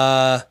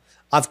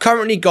 I've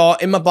currently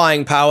got in my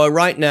buying power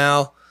right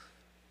now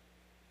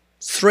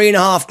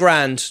 3.5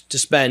 grand to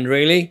spend,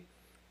 really.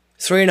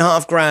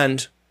 3.5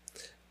 grand.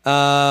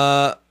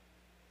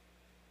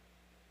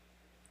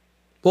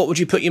 What would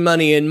you put your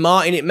money in?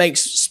 Martin, it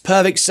makes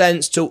perfect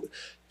sense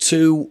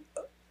to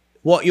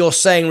what you're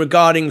saying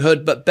regarding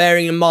Hood, but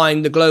bearing in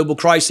mind the global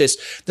crisis.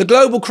 The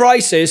global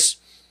crisis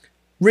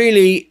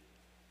really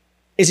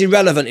is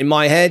irrelevant in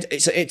my head.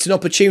 It's an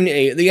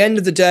opportunity. At the end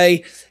of the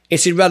day,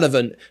 it's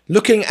irrelevant.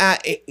 Looking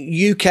at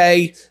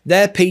UK,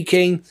 they're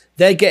peaking,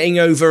 they're getting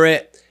over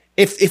it.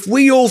 If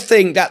we all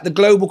think that the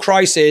global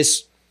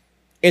crisis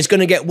is going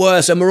to get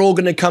worse and we're all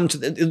going to come to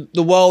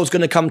the world's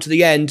going to come to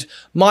the end,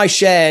 my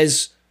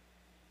shares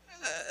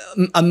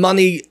and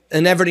money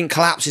and everything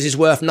collapses is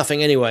worth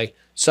nothing anyway.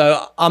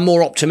 So I'm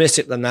more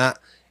optimistic than that.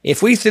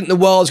 If we think the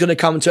world's going to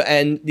come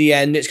to the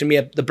end, it's going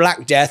to be the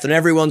Black Death and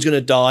everyone's going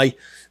to die,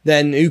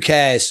 then who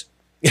cares?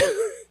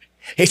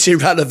 It's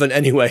irrelevant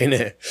anyway, isn't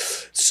it?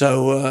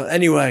 So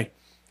anyway,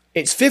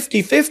 it's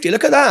 50-50.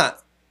 Look at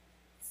that.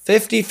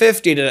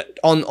 50-50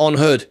 on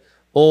Hood.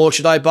 Or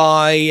should I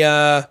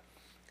buy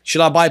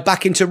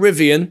back into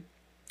Rivian?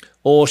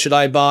 Or should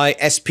I buy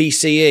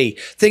SPCE?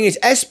 Thing is,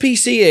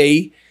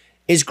 SPCE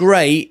is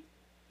great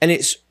and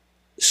it's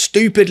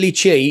stupidly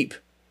cheap,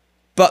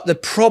 but the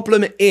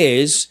problem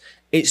is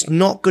it's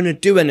not going to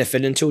do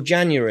anything until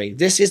January.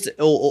 This is,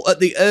 or at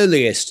the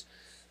earliest.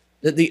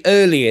 At the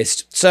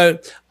earliest. So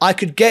I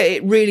could get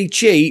it really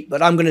cheap,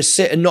 but I'm going to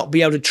sit and not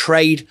be able to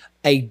trade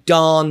a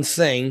darn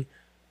thing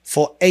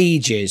for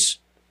ages.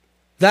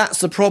 That's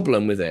the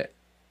problem with it.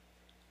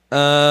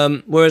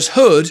 Whereas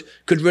Hood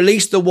could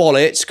release the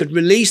wallets, could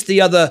release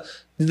the other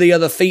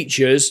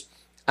features,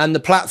 and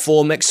the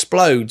platform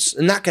explodes.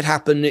 And that could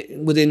happen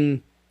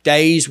within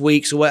days,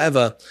 weeks, or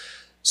whatever.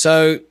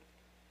 So,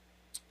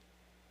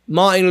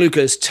 Martin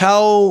Lucas,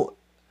 tell,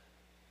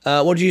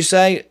 what did you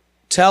say?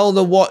 Tell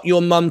what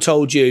your mum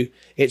told you.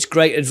 It's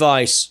great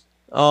advice.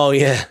 Oh,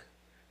 yeah.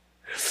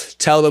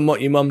 Tell them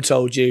what your mum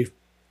told you.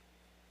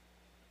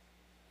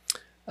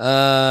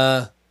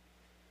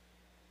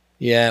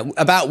 Yeah,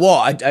 about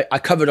what? I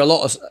covered a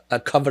lot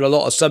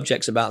of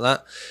subjects about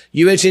that.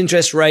 US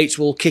interest rates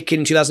will kick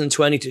in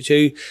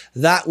 2022.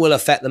 That will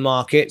affect the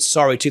market.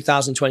 Sorry,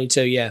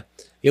 2022. Yeah,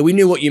 we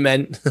knew what you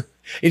meant.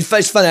 It's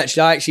funny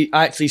actually.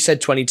 I actually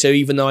said 22,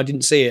 even though I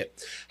didn't see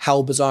it.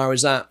 How bizarre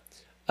is that?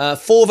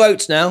 4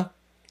 votes now.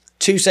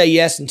 2 say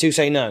yes and 2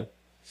 say no.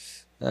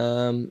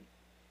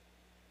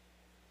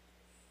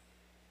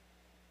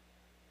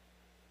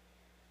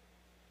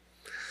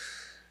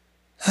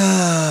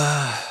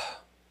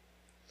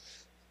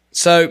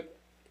 So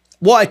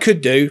what I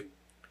could do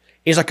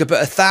is I could put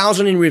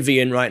 1,000 in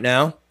Rivian right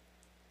now.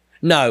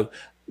 No,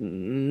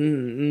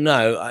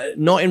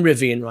 not in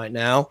Rivian right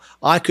now.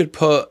 I could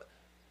put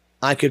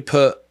I could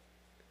put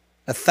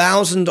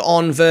 1,000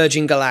 on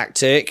Virgin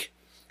Galactic,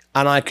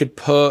 and I could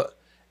put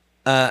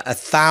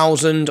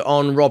 1,000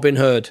 on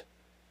Robinhood.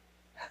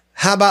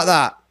 How about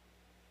that?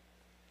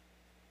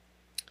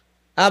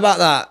 How about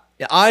that?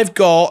 I've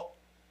got...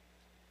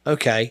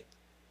 Okay.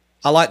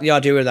 I like the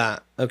idea of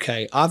that.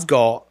 Okay. I have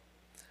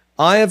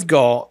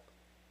got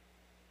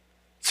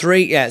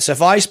 3. Yeah. So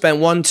if I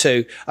spend 1,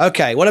 2.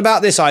 Okay. What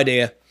about this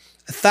idea?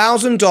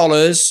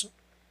 $1,000.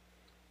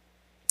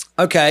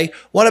 Okay.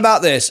 What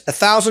about this?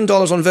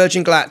 $1,000 on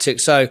Virgin Galactic.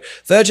 So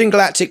Virgin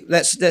Galactic,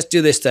 let's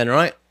do this then,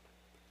 right?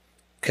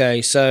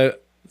 Okay. So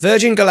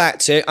Virgin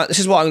Galactic, this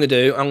is what I'm going to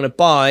do. I'm going to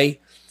buy,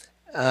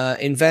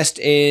 invest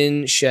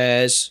in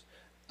shares.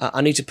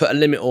 I need to put a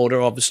limit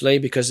order, obviously,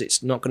 because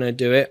it's not going to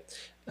do it.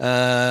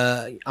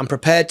 I'm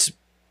prepared to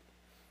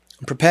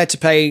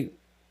pay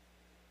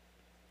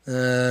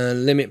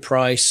limit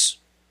price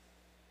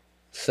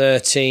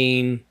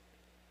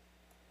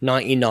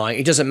 $13.99.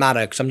 It doesn't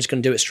matter because I'm just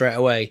going to do it straight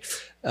away,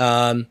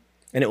 and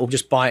it will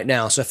just buy it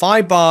now. So if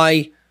I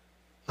buy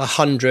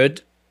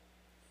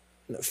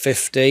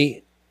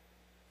 150,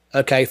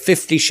 okay,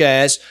 50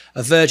 shares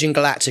of Virgin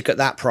Galactic at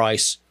that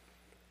price.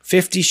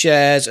 50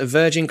 shares of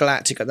Virgin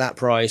Galactic at that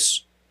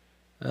price.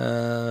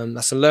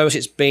 That's the lowest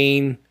it's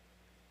been.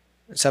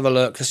 Let's have a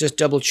look. Let's just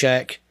double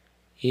check.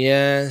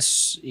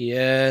 Yes.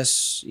 Yeah,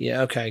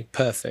 okay,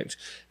 perfect.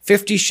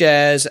 50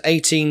 shares,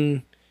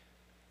 18...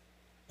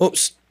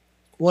 Oops.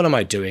 What am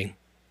I doing?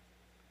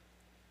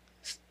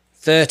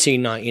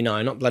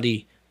 $13.99, not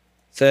bloody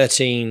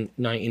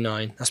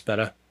 $13.99. That's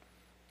better.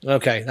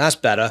 Okay, that's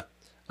better.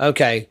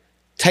 Okay,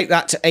 take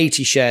that to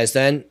 80 shares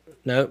then.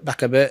 No,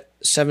 back a bit.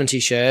 70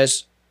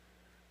 shares.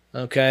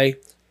 Okay,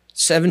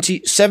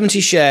 70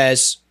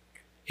 shares.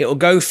 It will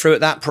go through at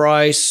that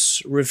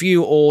price.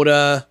 Review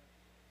order.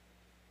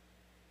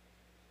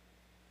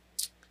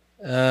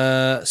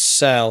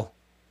 Sell.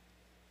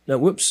 No,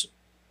 whoops.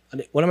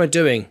 What am I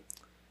doing?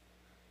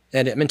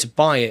 Edit. I meant to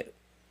buy it.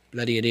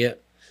 Bloody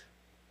idiot.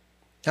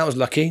 That was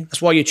lucky.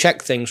 That's why you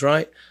check things,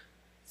 right?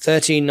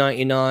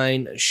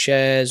 $13.99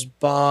 shares.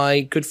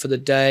 Buy. Good for the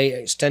day.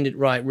 Extended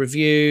right.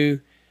 Review.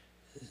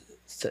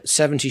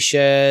 70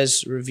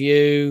 shares.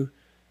 Review.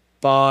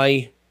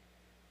 Buy.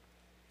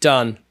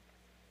 Done.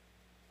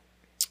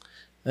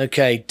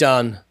 Okay,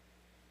 done.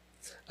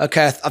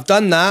 Okay, I've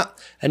done that.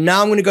 And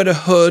now I'm going to go to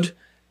Hood,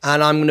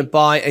 and I'm going to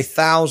buy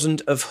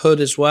 1,000 of Hood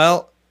as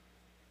well.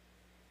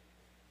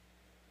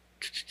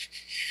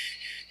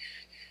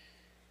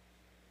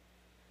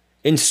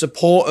 In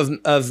support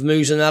of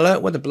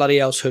Muzanella. Where the bloody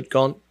hell's Hood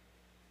gone?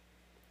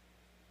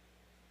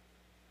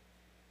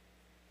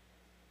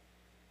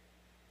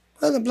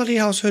 Where the bloody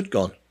hell's Hood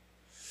gone?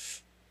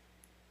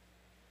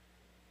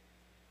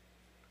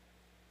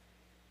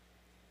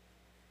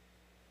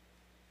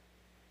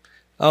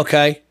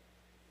 Okay.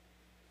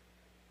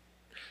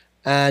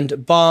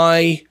 And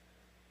buy,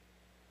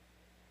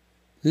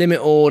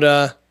 limit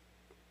order,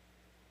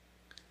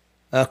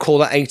 call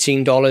that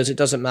 $18. It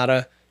doesn't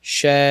matter.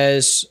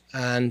 Shares,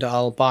 and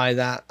I'll buy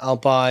that. I'll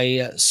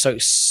buy, so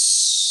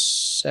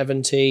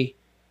 70.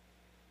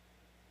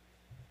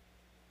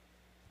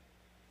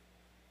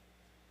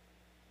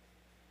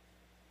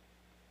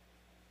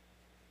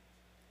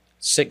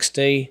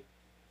 $60.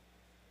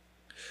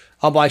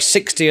 I'll buy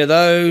 60 of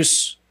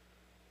those.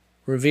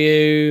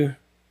 Review.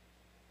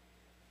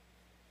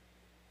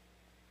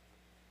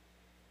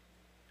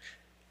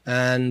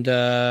 And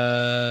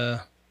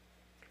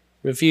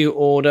review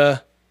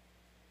order.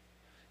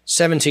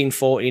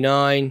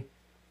 $17.49.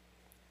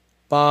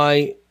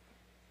 Buy.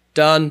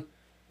 Done.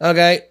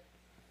 Okay.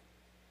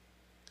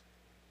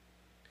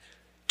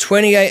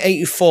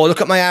 $28.84.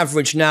 Look at my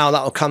average now.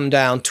 That will come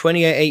down.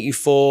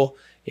 $28.84.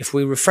 If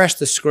we refresh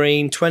the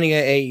screen,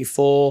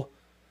 $28.84.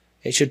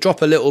 It should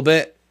drop a little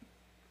bit.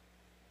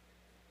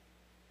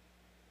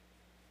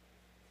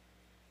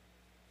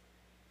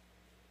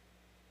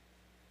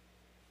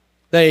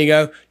 There you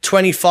go,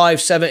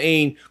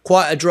 25.17,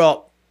 quite a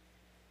drop.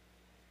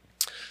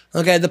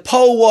 Okay, the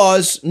poll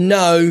was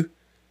no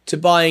to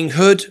buying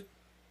Hood,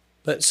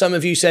 but some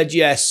of you said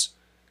yes.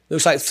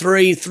 Looks like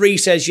three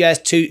says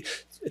yes, two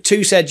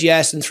said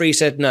yes, and 3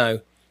 said no.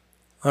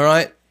 All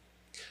right,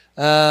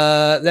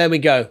 there we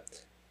go.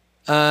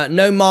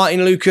 No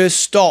Martin Lucas,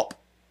 stop.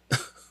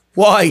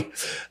 Why?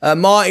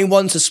 Martin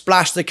wants to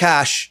splash the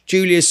cash.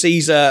 Julius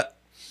Caesar.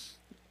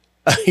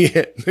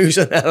 Yeah,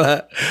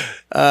 Muzanella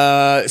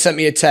sent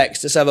me a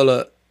text. Let's have a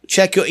look.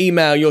 Check your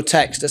email, your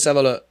text. Let's have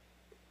a look.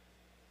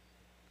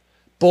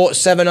 Bought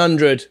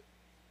 700.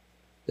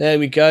 There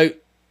we go.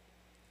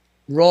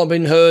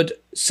 Robinhood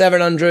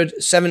 700,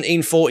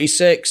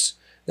 1746.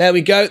 There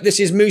we go. This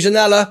is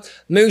Muzanella.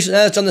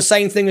 Muzanella's done the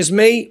same thing as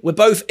me. We're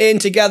both in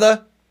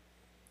together.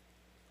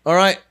 All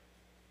right.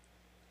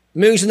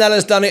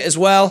 Muzanella's done it as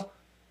well.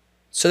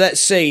 So let's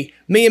see.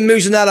 Me and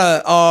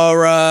Muzanella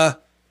are...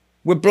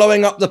 we're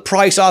blowing up the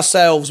price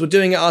ourselves. We're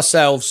doing it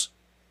ourselves.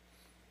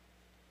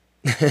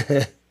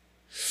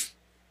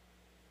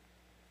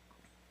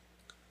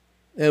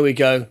 There we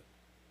go.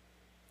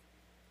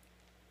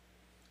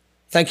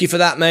 Thank you for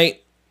that,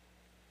 mate.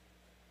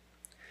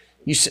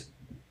 You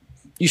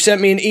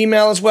sent me an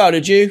email as well,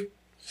 did you?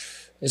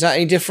 Is that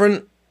any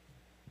different?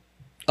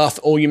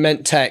 Or you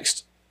meant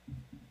text?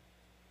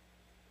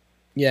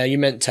 Yeah, you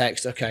meant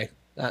text. Okay,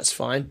 that's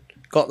fine.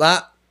 Got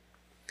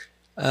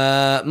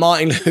that.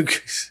 Martin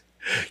Lucas.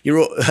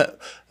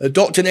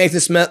 Dr. Nathan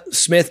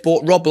Smith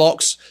bought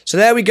Roblox. So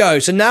there we go.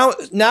 So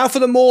now for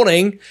the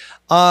morning,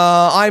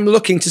 I'm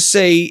looking to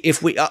see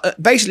if we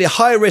basically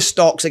high risk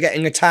stocks are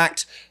getting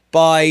attacked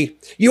by.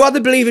 You either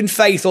believe in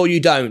faith or you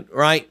don't,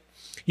 right?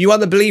 You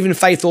either believe in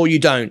faith or you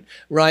don't,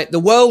 right? The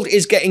world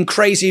is getting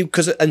crazy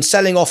and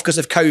selling off because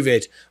of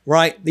COVID,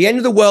 right? The end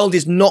of the world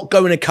is not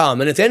going to come.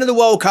 And if the end of the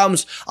world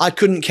comes, I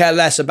couldn't care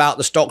less about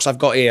the stocks I've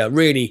got here.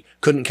 Really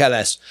couldn't care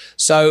less.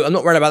 So I'm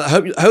not worried about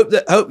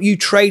that. Hope you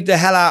trade the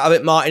hell out of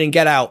it, Martin, and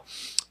get out.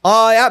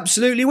 I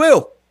absolutely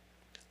will.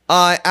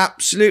 I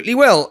absolutely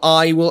will.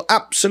 I will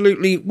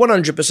absolutely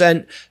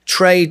 100%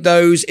 trade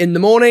those in the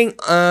morning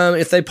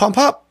if they pump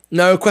up.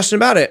 No question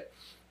about it.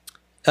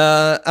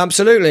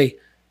 Absolutely.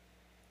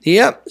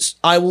 Yep,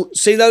 I will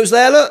see those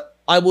there. Look,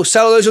 I will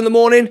sell those in the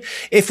morning.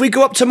 If we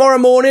go up tomorrow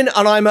morning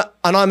and I'm at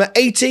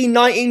 $18,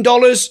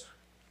 $19,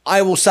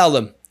 I will sell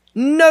them.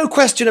 No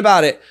question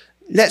about it.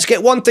 Let's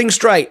get one thing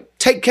straight.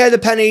 Take care of the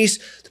pennies.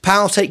 The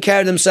pounds take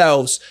care of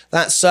themselves.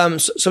 That's something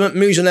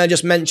Musen there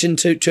just mentioned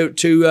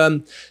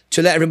to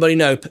let everybody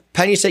know.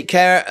 Pennies take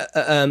care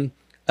of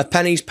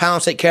pennies.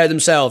 Pounds take care of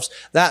themselves.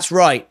 That's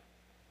right.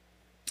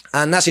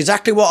 And that's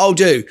exactly what I'll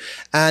do.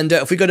 And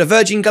if we go to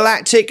Virgin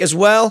Galactic as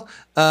well,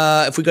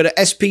 if we go to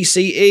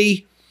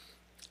SPCE,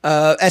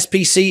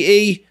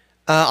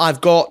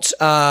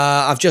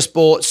 I've just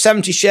bought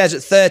 70 shares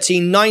at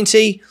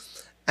 $13.90.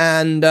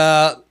 And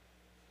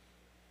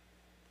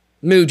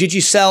Moo, did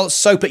you sell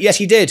Soper? Yes,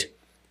 he did.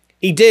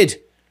 He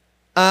did.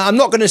 I'm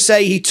not going to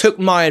say he took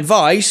my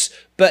advice,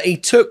 but he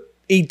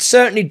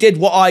certainly did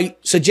what I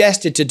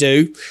suggested to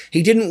do.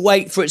 He didn't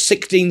wait for it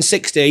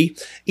 1660.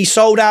 He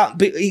sold out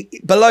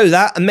below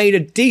that and made a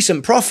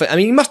decent profit. I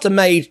mean, he must have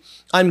made,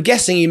 I'm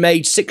guessing he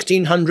made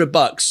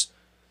 $1,600.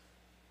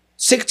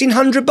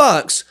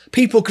 $1,600.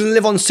 People can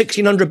live on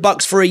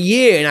 $1,600 for a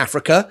year in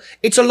Africa.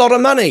 It's a lot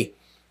of money.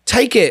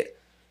 Take it.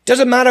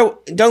 Doesn't matter.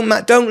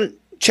 Don't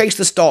chase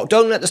the stock.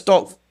 Don't let the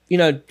stock,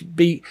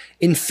 be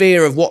in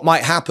fear of what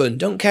might happen.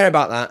 Don't care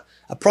about that.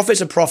 A profit's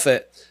a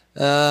profit.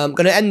 I'm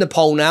going to end the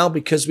poll now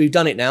because we've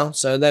done it now.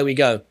 So there we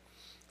go.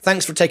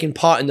 Thanks for taking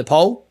part in the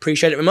poll.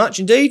 Appreciate it very much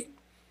indeed.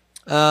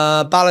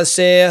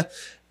 Balasir,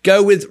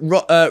 go with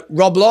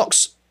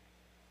Roblox.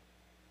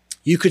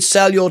 You could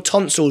sell your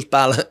tonsils,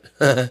 Bala.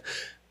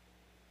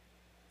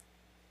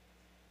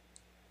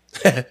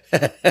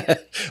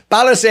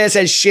 Balasir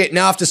says, shit,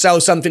 now I have to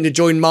sell something to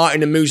join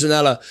Martin and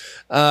Musanella.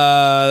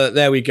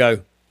 There we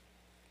go.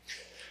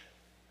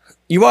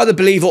 You either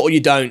believe it or you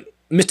don't.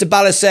 Mr.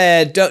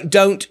 Balasir,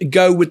 don't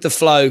go with the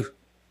flow.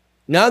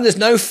 No, there's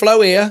no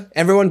flow here.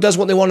 Everyone does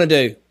what they want to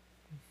do.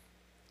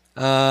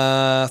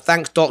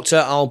 Thanks, Doctor.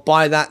 I'll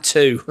buy that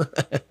too.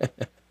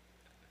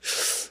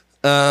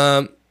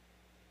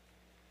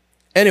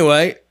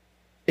 Anyway,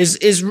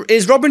 is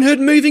Robinhood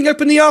moving up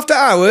in the after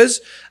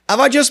hours? Have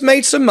I just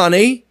made some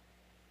money?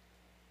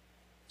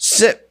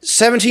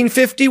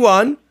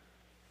 1751.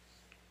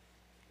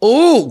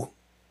 Ooh.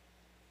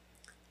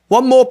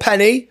 One more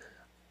penny.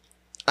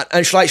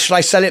 And shall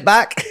I sell it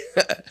back?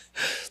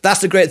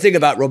 That's the great thing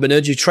about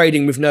Robinhood. You're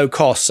trading with no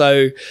cost.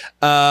 So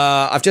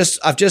I've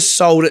just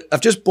sold it.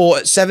 I've just bought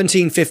at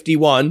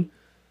 1751,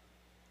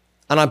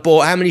 and I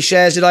bought, how many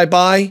shares did I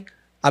buy?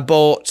 I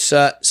bought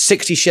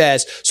 60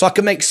 shares, so I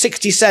can make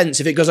 60 cents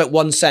if it goes up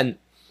 1 cent.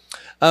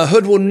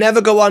 Hood will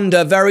never go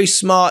under. Very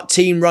smart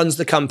team runs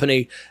the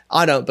company.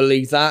 I don't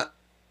believe that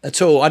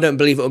at all. I don't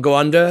believe it will go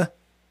under.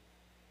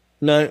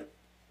 No.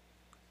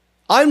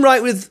 I'm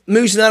right with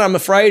Musanella, I'm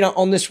afraid,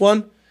 on this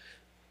one.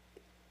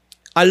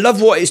 I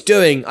love what it's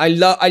doing. I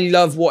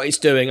love what it's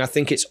doing. I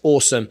think it's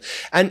awesome.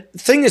 And the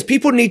thing is,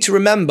 people need to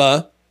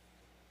remember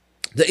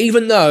that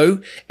even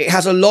though it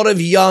has a lot of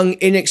young,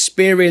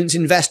 inexperienced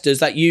investors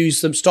that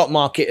use the stock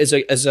market as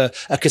a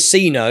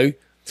casino,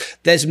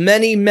 there's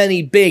many,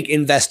 many big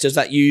investors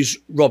that use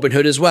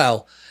Robinhood as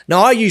well.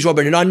 Now, I use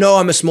Robinhood. I know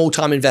I'm a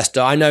small-time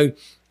investor. I know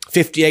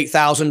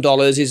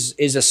 $58,000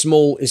 is a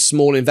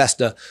small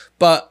investor,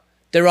 but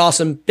there are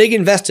some big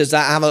investors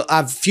that have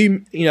a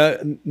few,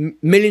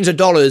 millions of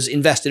dollars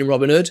invested in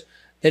Robinhood.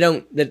 They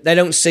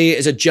don't see it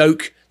as a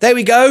joke. There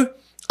we go.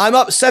 I'm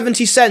up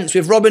 70 cents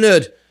with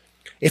Robinhood.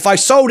 If I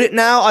sold it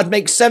now, I'd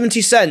make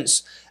 70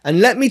 cents.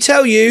 And let me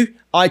tell you,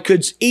 I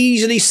could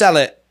easily sell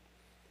it.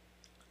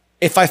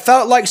 If I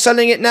felt like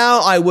selling it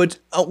now, I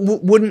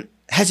wouldn't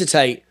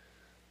hesitate.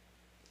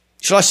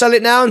 Shall I sell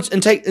it now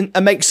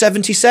and make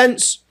 70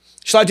 cents?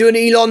 Shall I do an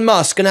Elon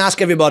Musk and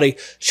ask everybody,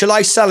 shall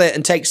I sell it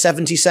and take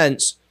 70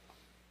 cents?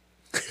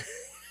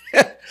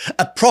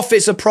 A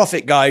profit's a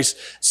profit, guys.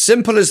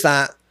 Simple as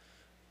that.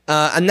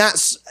 And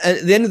that's,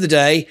 at the end of the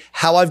day,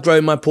 how I've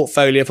grown my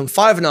portfolio from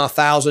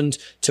 5,500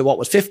 to what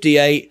was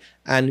 58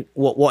 and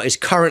what is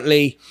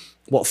currently,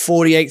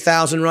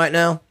 48,000 right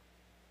now.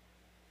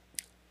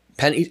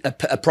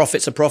 A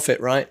profit's a profit,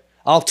 right?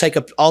 I'll take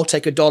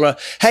a dollar.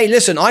 Hey,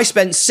 listen, I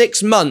spent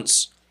 6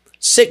 months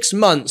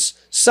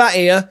sat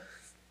here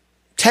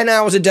 10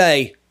 hours a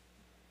day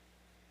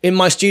in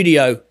my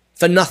studio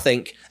for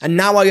nothing. And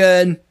now I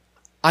earn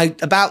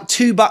about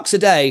 $2 a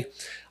day.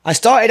 I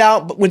started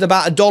out with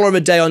about $1 a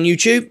day on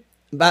YouTube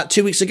about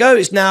 2 weeks ago.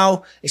 It's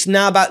now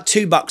about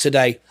 $2 a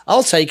day.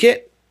 I'll take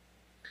it.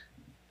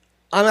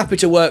 I'm happy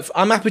to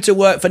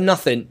work for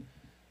nothing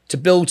to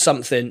build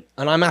something,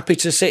 and I'm happy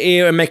to sit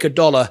here and make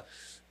 $1.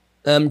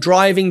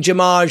 Driving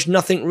Jamaj,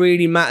 nothing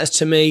really matters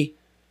to me.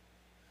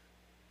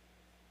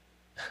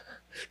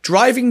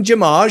 Driving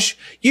Jamaj,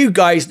 you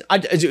guys,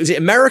 is it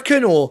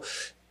American or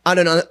I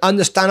don't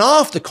understand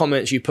half the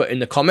comments you put in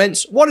the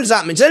comments. What does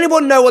that mean? Does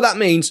anyone know what that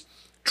means?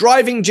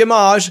 Driving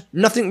Jamaj,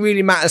 nothing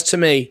really matters to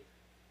me.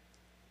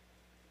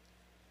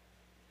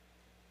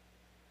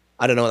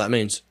 I don't know what that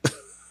means.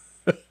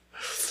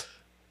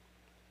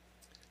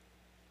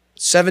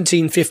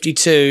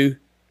 1752.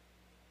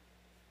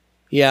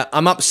 Yeah,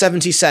 I'm up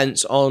 70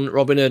 cents on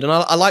Robinhood, and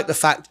I like the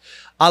fact,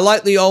 I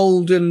like the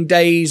olden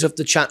days of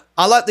the chat.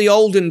 I like the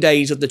olden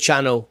days of the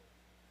channel.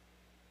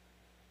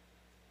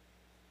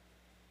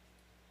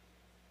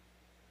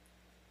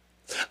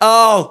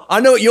 Oh, I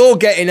know what you're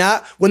getting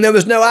at. When there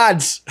was no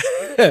ads.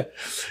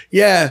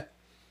 Yeah.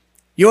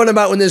 You're on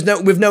about when there's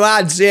with no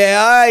ads.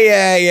 Yeah,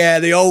 yeah.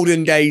 The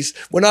olden days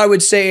when I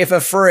would sit here for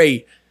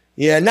free.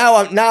 Yeah. Now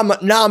I'm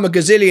a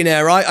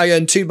gazillionaire, right? I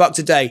earn $2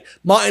 a day.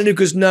 Martin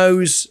Lucas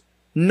knows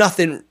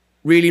nothing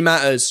really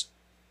matters.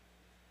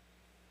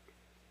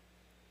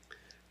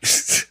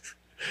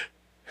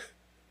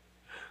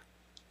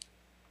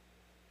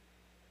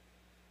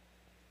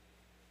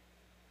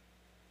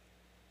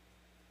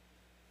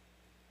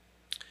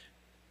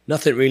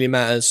 Nothing really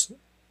matters.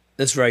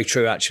 That's very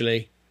true,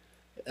 actually.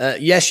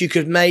 Yes, you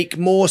could make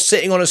more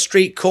sitting on a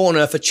street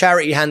corner for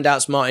charity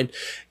handouts, Martin.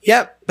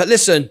 Yep, but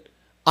listen,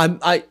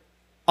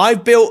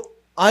 I've built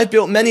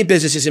many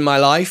businesses in my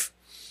life,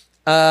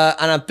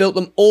 and I've built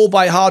them all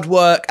by hard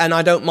work, and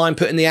I don't mind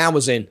putting the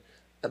hours in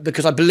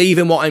because I believe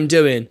in what I'm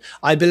doing.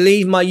 I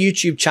believe my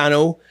YouTube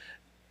channel.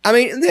 I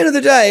mean, at the end of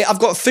the day, I've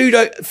got food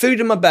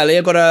in my belly.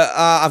 I've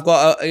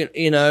got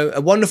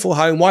a wonderful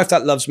home, wife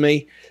that loves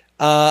me.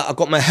 I've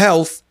got my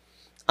health.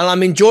 And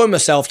I'm enjoying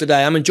myself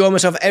today. I'm enjoying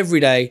myself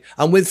every day.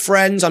 I'm with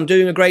friends. I'm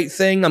doing a great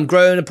thing. I'm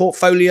growing a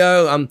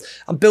portfolio. I'm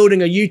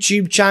building a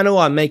YouTube channel.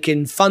 I'm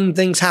making fun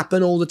things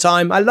happen all the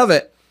time. I love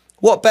it.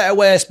 What better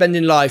way of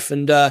spending life?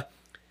 And at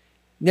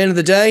the end of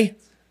the day,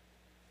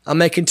 I'm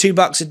making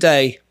 $2 a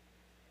day.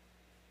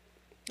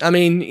 I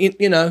mean,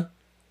 you know,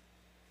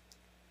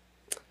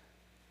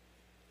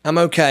 I'm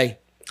okay.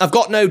 I've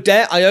got no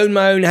debt. I own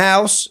my own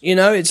house. You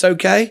know, it's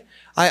okay.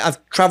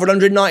 I've traveled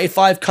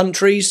 195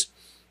 countries.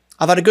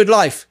 I've had a good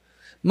life.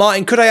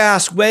 Martin, could I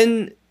ask,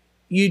 when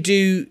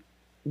do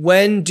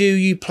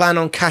you plan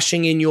on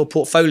cashing in your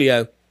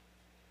portfolio?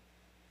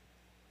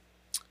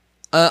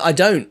 I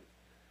don't.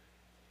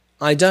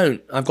 I've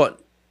got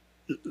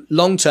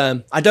long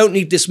term. I don't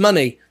need this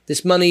money.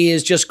 This money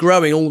is just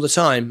growing all the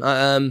time.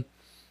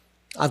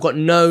 I've got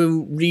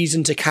no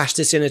reason to cash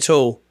this in at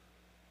all.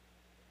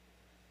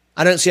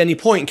 I don't see any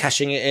point in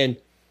cashing it in.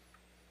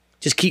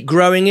 Just keep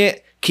growing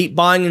it, keep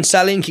buying and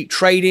selling, keep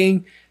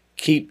trading,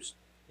 keep...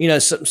 You know,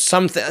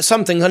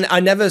 something I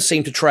never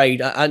seem to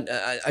trade.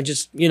 I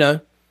just, you know.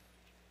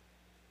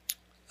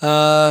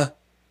 I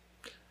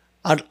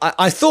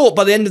thought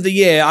by the end of the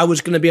year I was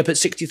going to be up at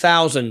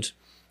 60,000.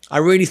 I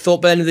really thought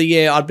by the end of the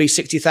year I'd be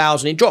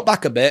 60,000. It dropped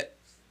back a bit,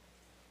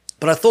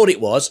 but I thought it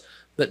was.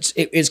 But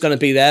it is going to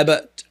be there.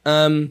 But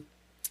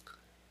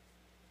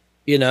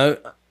you know,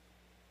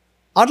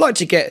 I'd like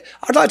to get.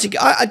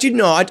 I do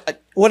know.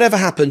 Whatever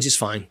happens is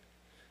fine.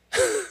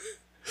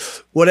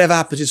 Whatever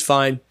happens is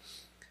fine.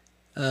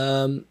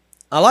 I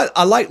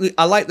like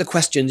the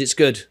questions. It's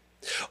good.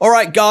 All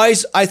right,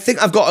 guys, I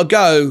think I've got to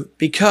go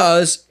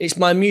because it's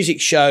my music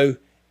show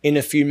in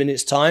a few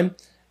minutes time,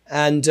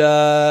 and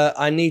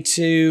I need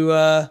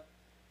to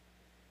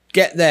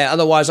get there.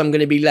 Otherwise, I'm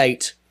going to be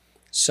late.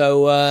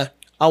 So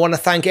I want to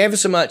thank ever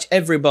so much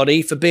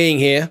everybody for being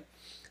here.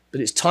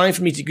 But it's time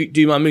for me to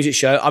do my music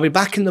show. I'll be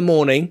back in the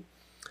morning.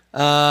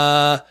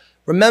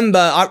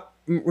 Remember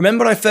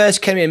when I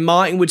first came in,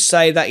 Martin would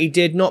say that he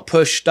did not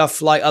push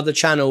stuff like other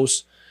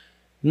channels.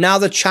 Now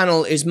the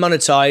channel is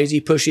monetized. He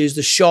pushes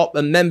the shop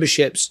and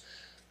memberships.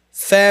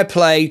 Fair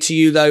play to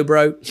you though,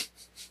 bro.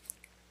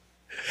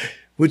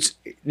 Would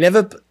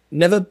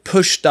never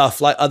push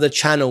stuff like other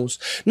channels.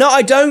 No,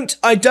 I don't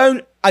try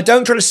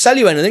to sell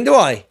you anything, do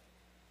I?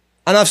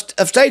 And I've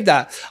stated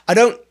that.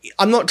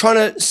 I'm not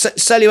trying to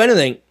sell you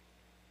anything.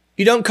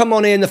 You don't come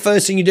on here and the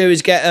first thing you do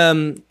is get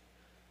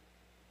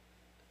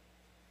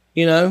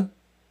you know,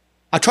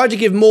 I tried to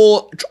give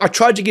more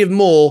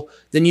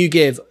than you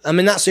give. I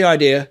mean, that's the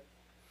idea.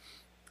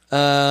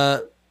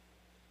 The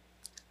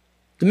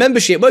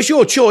membership, well, it's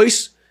your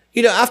choice.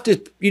 You don't have to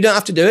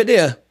do it, do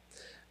you?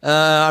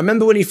 I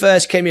remember when he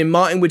first came in,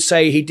 Martin would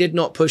say he did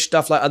not push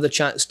stuff like other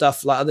channels.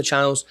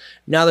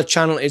 Now the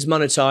channel is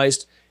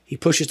monetized. He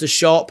pushes the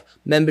shop,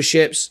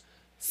 memberships.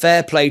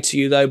 Fair play to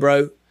you though,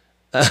 bro.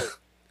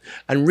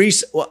 And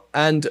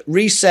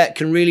reset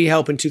can really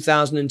help in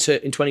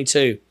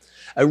 2022.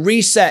 A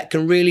reset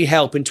can really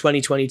help in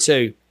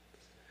 2022.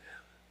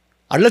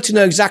 I'd love to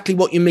know exactly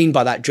what you mean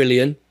by that,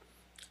 Drillian.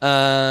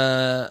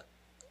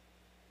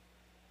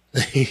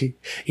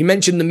 He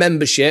mentioned the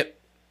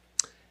membership.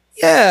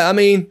 Yeah, I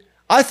mean,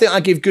 I think I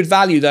give good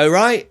value though,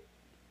 right?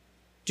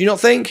 Do you not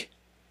think?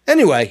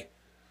 Anyway,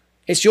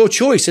 it's your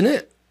choice, isn't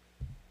it?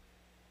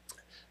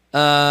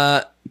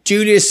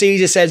 Julius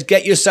Caesar says,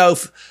 get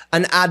yourself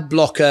an ad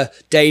blocker,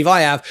 Dave.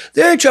 I have.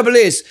 The only trouble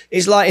is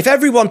like if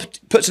everyone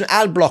puts an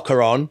ad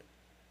blocker on,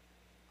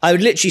 I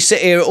would literally sit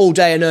here all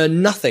day and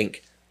earn nothing.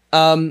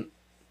 I'm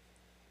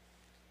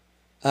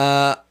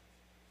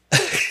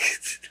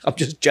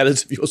just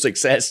jealous of your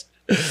success.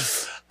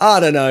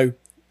 I don't know.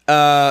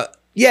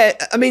 Yeah,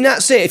 I mean,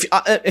 that's it.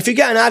 If you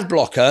get an ad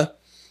blocker,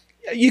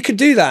 you could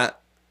do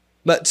that.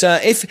 But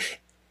if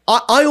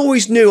I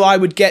always knew I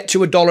would get to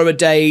 $1 a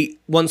day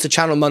once the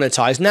channel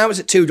monetized. Now it's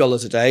at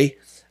 $2 a day.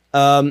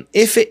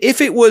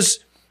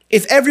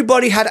 If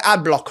everybody had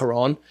ad blocker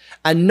on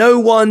and no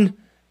one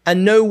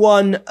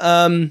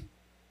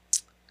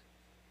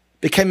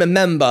became a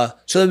member,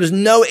 so there was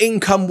no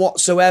income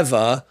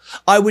whatsoever,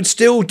 I would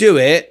still do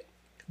it,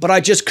 but I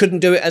just couldn't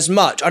do it as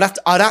much.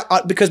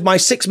 Because my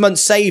 6 month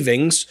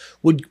savings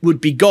would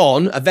be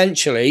gone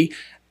eventually,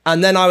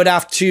 and then I would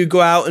have to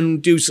go out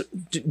and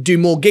do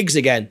more gigs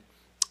again.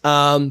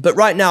 But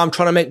right now I'm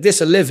trying to make this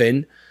a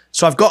living,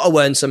 so I've got to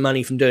earn some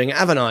money from doing it,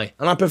 haven't I?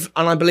 And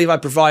I believe I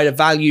provide a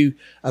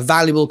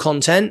valuable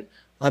content.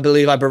 I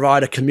believe I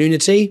provide a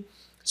community.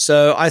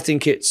 So I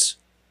think it's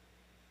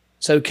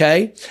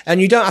okay. And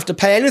you don't have to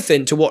pay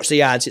anything to watch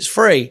the ads. It's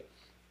free.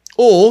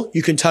 Or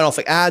you can turn off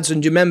the ads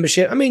and do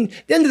membership. I mean,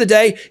 at the end of the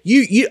day,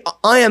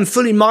 I am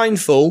fully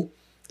mindful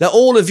that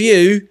all of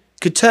you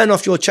could turn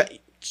off your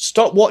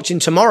stop watching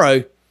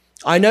tomorrow.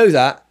 I know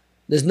that.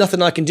 There's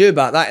nothing I can do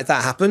about that if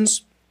that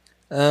happens.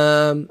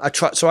 I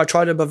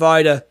try to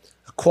provide a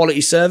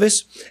quality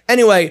service.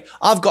 Anyway,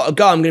 I've got to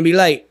go. I'm going to be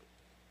late.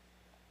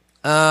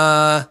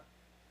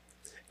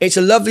 It's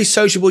a lovely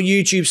sociable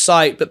YouTube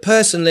site, but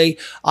personally,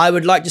 I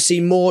would like to see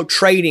more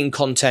trading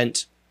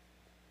content.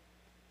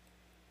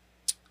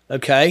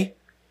 Okay.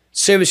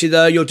 Seriously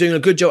though, you're doing a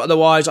good job.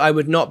 Otherwise, I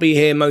would not be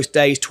here most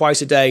days,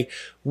 twice a day.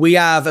 We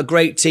have a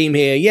great team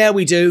here. Yeah,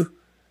 we do.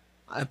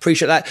 I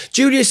appreciate that.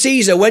 Julius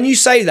Caesar, when you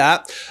say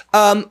that,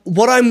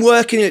 what I'm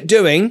working at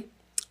doing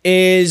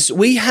is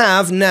we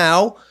have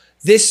now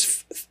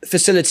this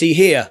facility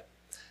here.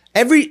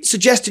 Every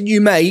suggestion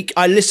you make,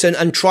 I listen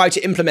and try to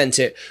implement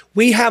it.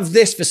 We have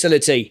this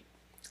facility.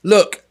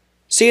 Look,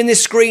 see in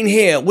this screen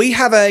here, we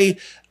have a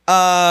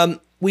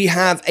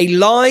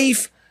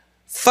live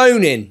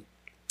phone-in,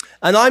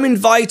 and I'm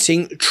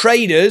inviting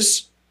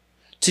traders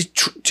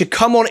to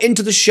come on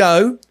into the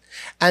show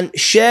and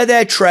share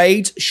their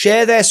trades,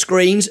 share their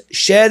screens,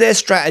 share their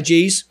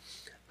strategies.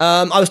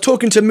 I was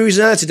talking to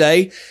Muzanella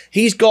today.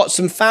 He's got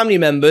some family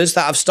members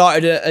that have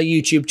started a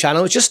YouTube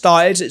channel. It's just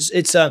started.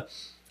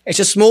 It's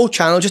a small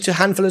channel, just a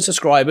handful of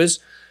subscribers,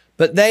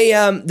 but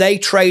they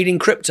trade in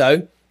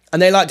crypto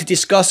and they like to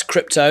discuss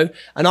crypto.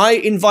 And I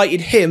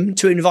invited him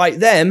to invite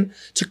them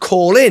to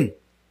call in.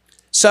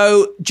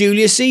 So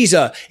Julius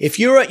Caesar, if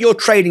you're at your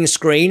trading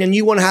screen and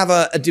you want to have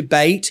a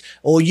debate,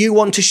 or you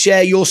want to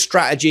share your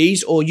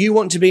strategies, or you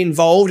want to be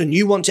involved and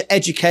you want to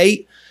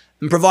educate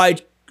and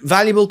provide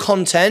valuable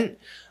content,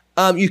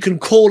 you can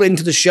call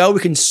into the show.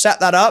 We can set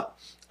that up.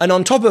 And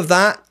on top of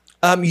that,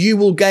 you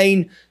will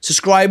gain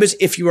subscribers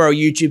if you are a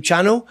YouTube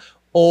channel,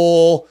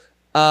 or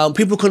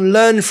people can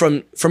learn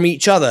from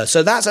each other.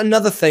 So that's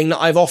another thing that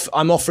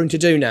I'm offering to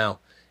do now,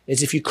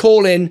 is if you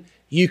call in,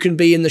 you can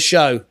be in the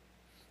show.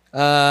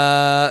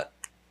 Muzanella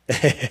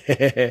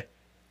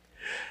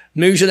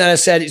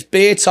said, it's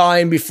beer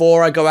time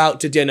before I go out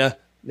to dinner.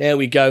 There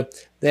we go.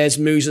 There's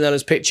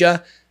Muzanella's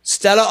picture.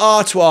 Stella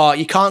Artois,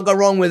 you can't go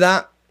wrong with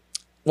that.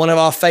 One of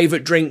our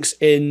favourite drinks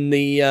in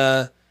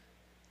the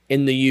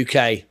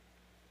UK.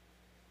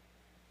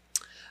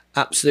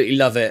 Absolutely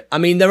love it. I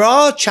mean, there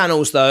are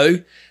channels,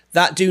 though,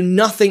 that do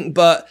nothing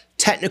but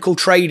technical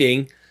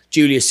trading,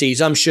 Julius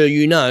Caesar, I'm sure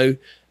you know,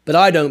 but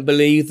I don't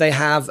believe they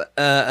have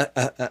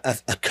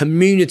a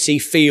community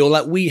feel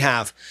like we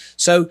have.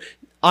 So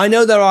I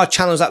know there are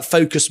channels that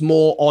focus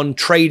more on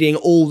trading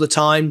all the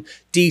time,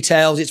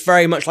 details. It's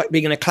very much like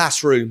being in a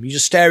classroom. You're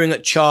just staring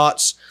at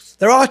charts.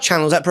 There are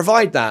channels that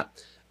provide that.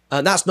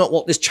 That's not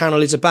what this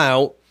channel is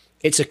about.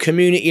 It's a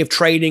community of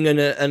trading and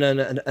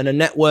a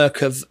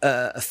network of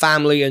a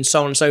family and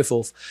so on and so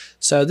forth.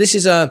 So this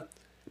is a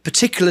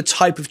particular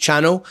type of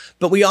channel,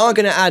 but we are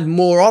going to add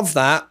more of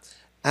that.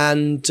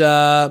 And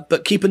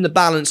but keeping the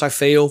balance, I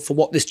feel, for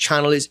what this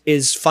channel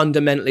is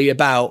fundamentally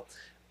about,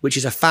 which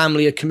is a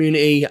family, a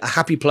community, a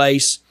happy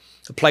place,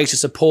 a place to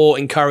support,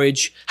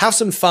 encourage, have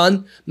some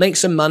fun, make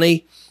some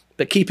money,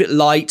 but keep it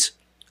light.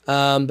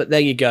 But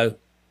there you go.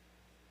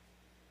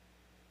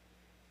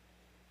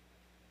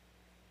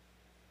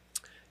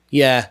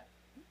 Yeah,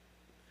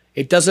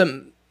 it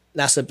doesn't.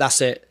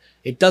 That's it.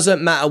 It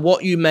doesn't matter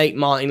what you make,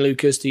 Martin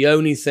Lucas. The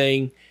only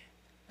thing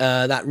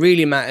that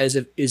really matters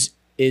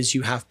is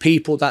you have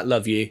people that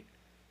love you.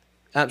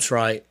 That's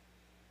right.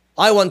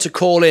 I want to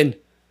call in.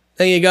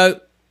 There you go.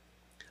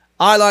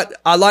 I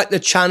like the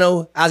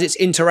channel as it's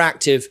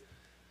interactive.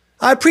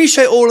 I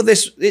appreciate all of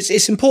this.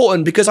 It's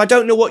important because I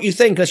don't know what you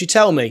think unless you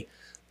tell me.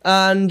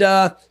 And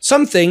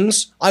some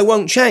things I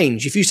won't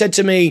change. If you said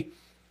to me,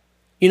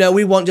 you know,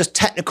 we want just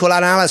technical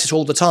analysis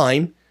all the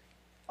time,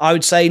 I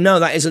would say, no,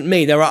 that isn't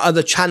me. There are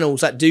other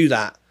channels that do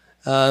that.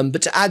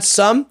 But to add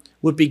some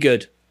would be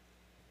good.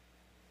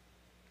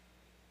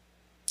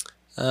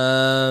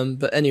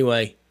 But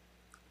anyway.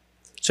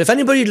 So if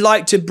anybody'd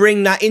like to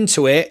bring that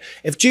into it,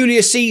 if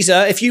Julius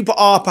Caesar, if you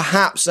are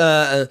perhaps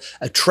an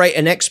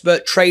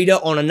expert trader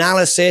on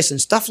analysis and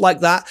stuff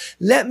like that,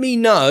 let me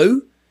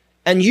know.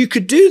 And you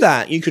could do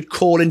that. You could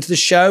call into the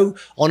show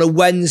on a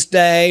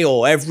Wednesday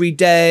or every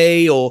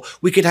day, or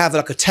we could have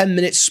like a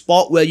 10-minute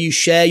spot where you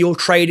share your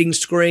trading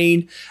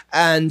screen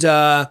and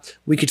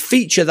we could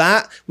feature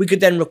that. We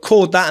could then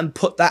record that and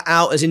put that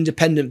out as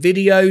independent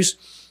videos.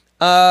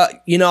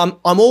 You know,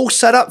 I'm all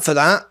set up for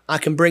that. I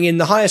can bring in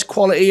the highest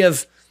quality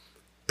of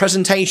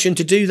presentation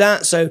to do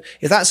that. So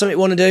if that's something you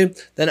want to do,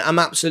 then I'm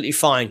absolutely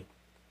fine.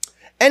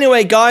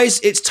 Anyway, guys,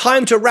 it's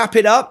time to wrap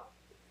it up.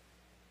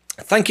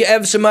 Thank you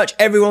ever so much,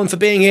 everyone, for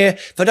being here.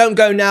 If I don't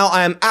go now,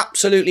 I am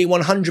absolutely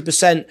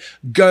 100%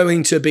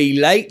 going to be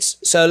late.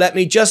 So let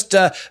me just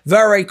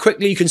very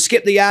quickly, you can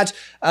skip the ad,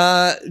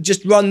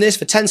 just run this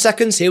for 10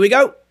 seconds. Here we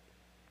go.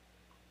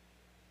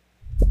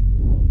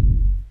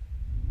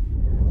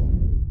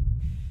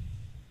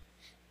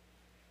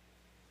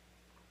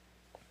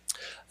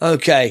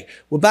 Okay,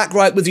 we're back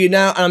right with you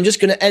now, and I'm just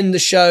going to end the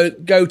show,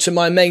 go to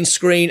my main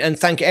screen, and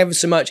thank you ever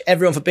so much,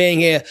 everyone, for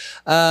being here.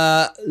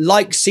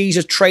 Like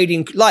Caesar's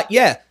Trading,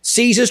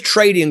 Caesar's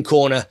Trading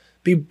Corner,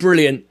 be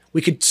brilliant.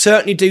 We could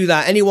certainly do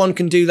that. Anyone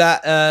can do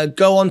that.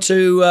 Go on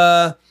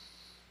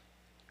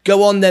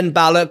then,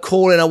 Bala,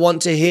 call in. I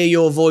want to hear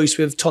your voice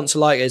with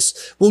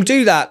tonsillitis. We'll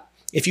do that.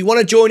 If you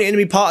want to join in and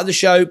be part of the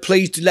show,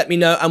 please do let me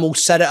know, and we'll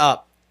set it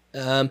up.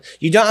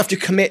 You don't have to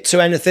commit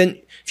to anything.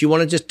 If you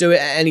want to just do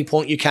it at any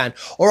point, you can.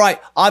 All right,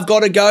 I've got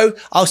to go.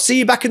 I'll see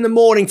you back in the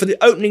morning for the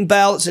opening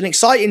bell. It's an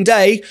exciting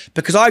day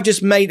because I've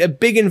just made a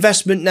big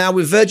investment now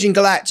with Virgin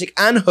Galactic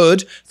and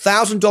Hood,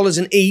 $1,000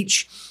 in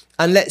each.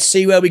 And let's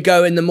see where we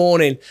go in the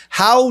morning.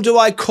 How do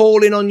I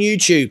call in on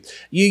YouTube?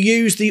 You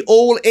use the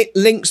All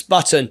Links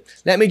button.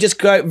 Let me just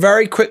go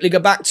very quickly, go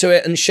back to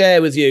it and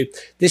share with you.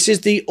 This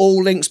is the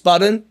All Links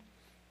button.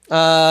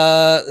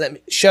 Let me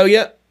show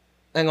you.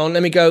 Hang on,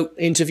 let me go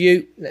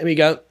interview. Let me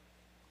go.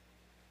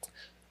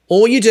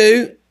 All you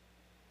do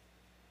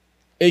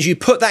is you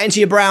put that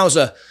into your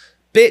browser,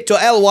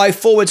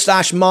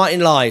 bit.ly/Martin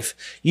Live.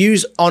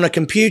 Use on a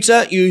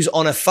computer, use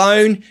on a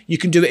phone. You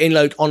can do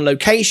it on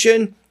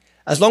location.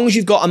 As long as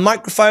you've got a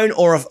microphone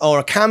or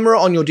a camera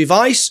on your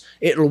device,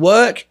 it'll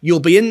work. You'll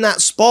be in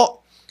that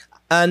spot.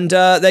 And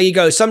there you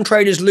go. Some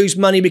traders lose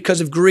money because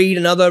of greed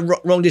and other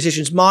wrong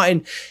decisions.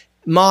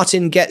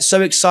 Martin gets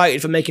so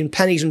excited for making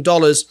pennies and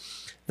dollars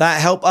that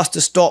help us to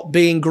stop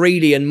being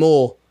greedy and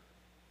more.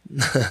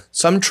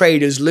 Some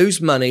traders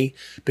lose money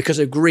because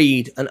of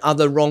greed and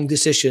other wrong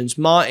decisions.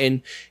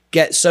 Martin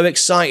gets so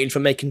excited for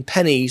making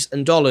pennies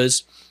and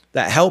dollars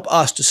that help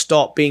us to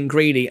stop being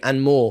greedy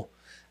and more.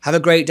 Have a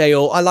great day,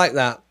 all. I like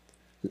that.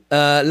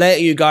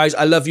 Later, you guys.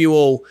 I love you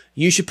all.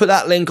 You should put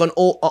that link on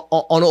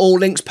all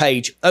links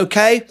page.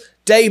 Okay?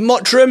 Dave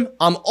Mottram,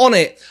 I'm on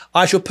it.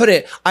 I shall put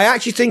it. I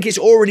actually think it's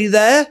already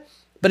there,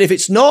 but if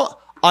it's not,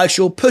 I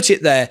shall put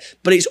it there.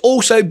 But it's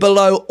also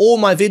below all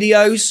my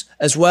videos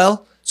as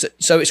well.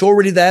 So it's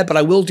already there, but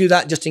I will do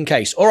that just in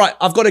case. All right,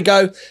 I've got to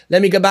go.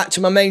 Let me go back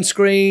to my main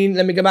screen.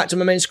 Let me go back to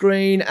my main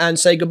screen and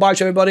say goodbye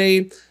to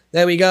everybody.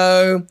 There we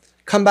go.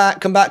 Come back,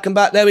 come back, come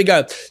back. There we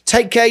go.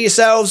 Take care of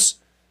yourselves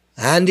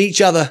and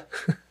each other.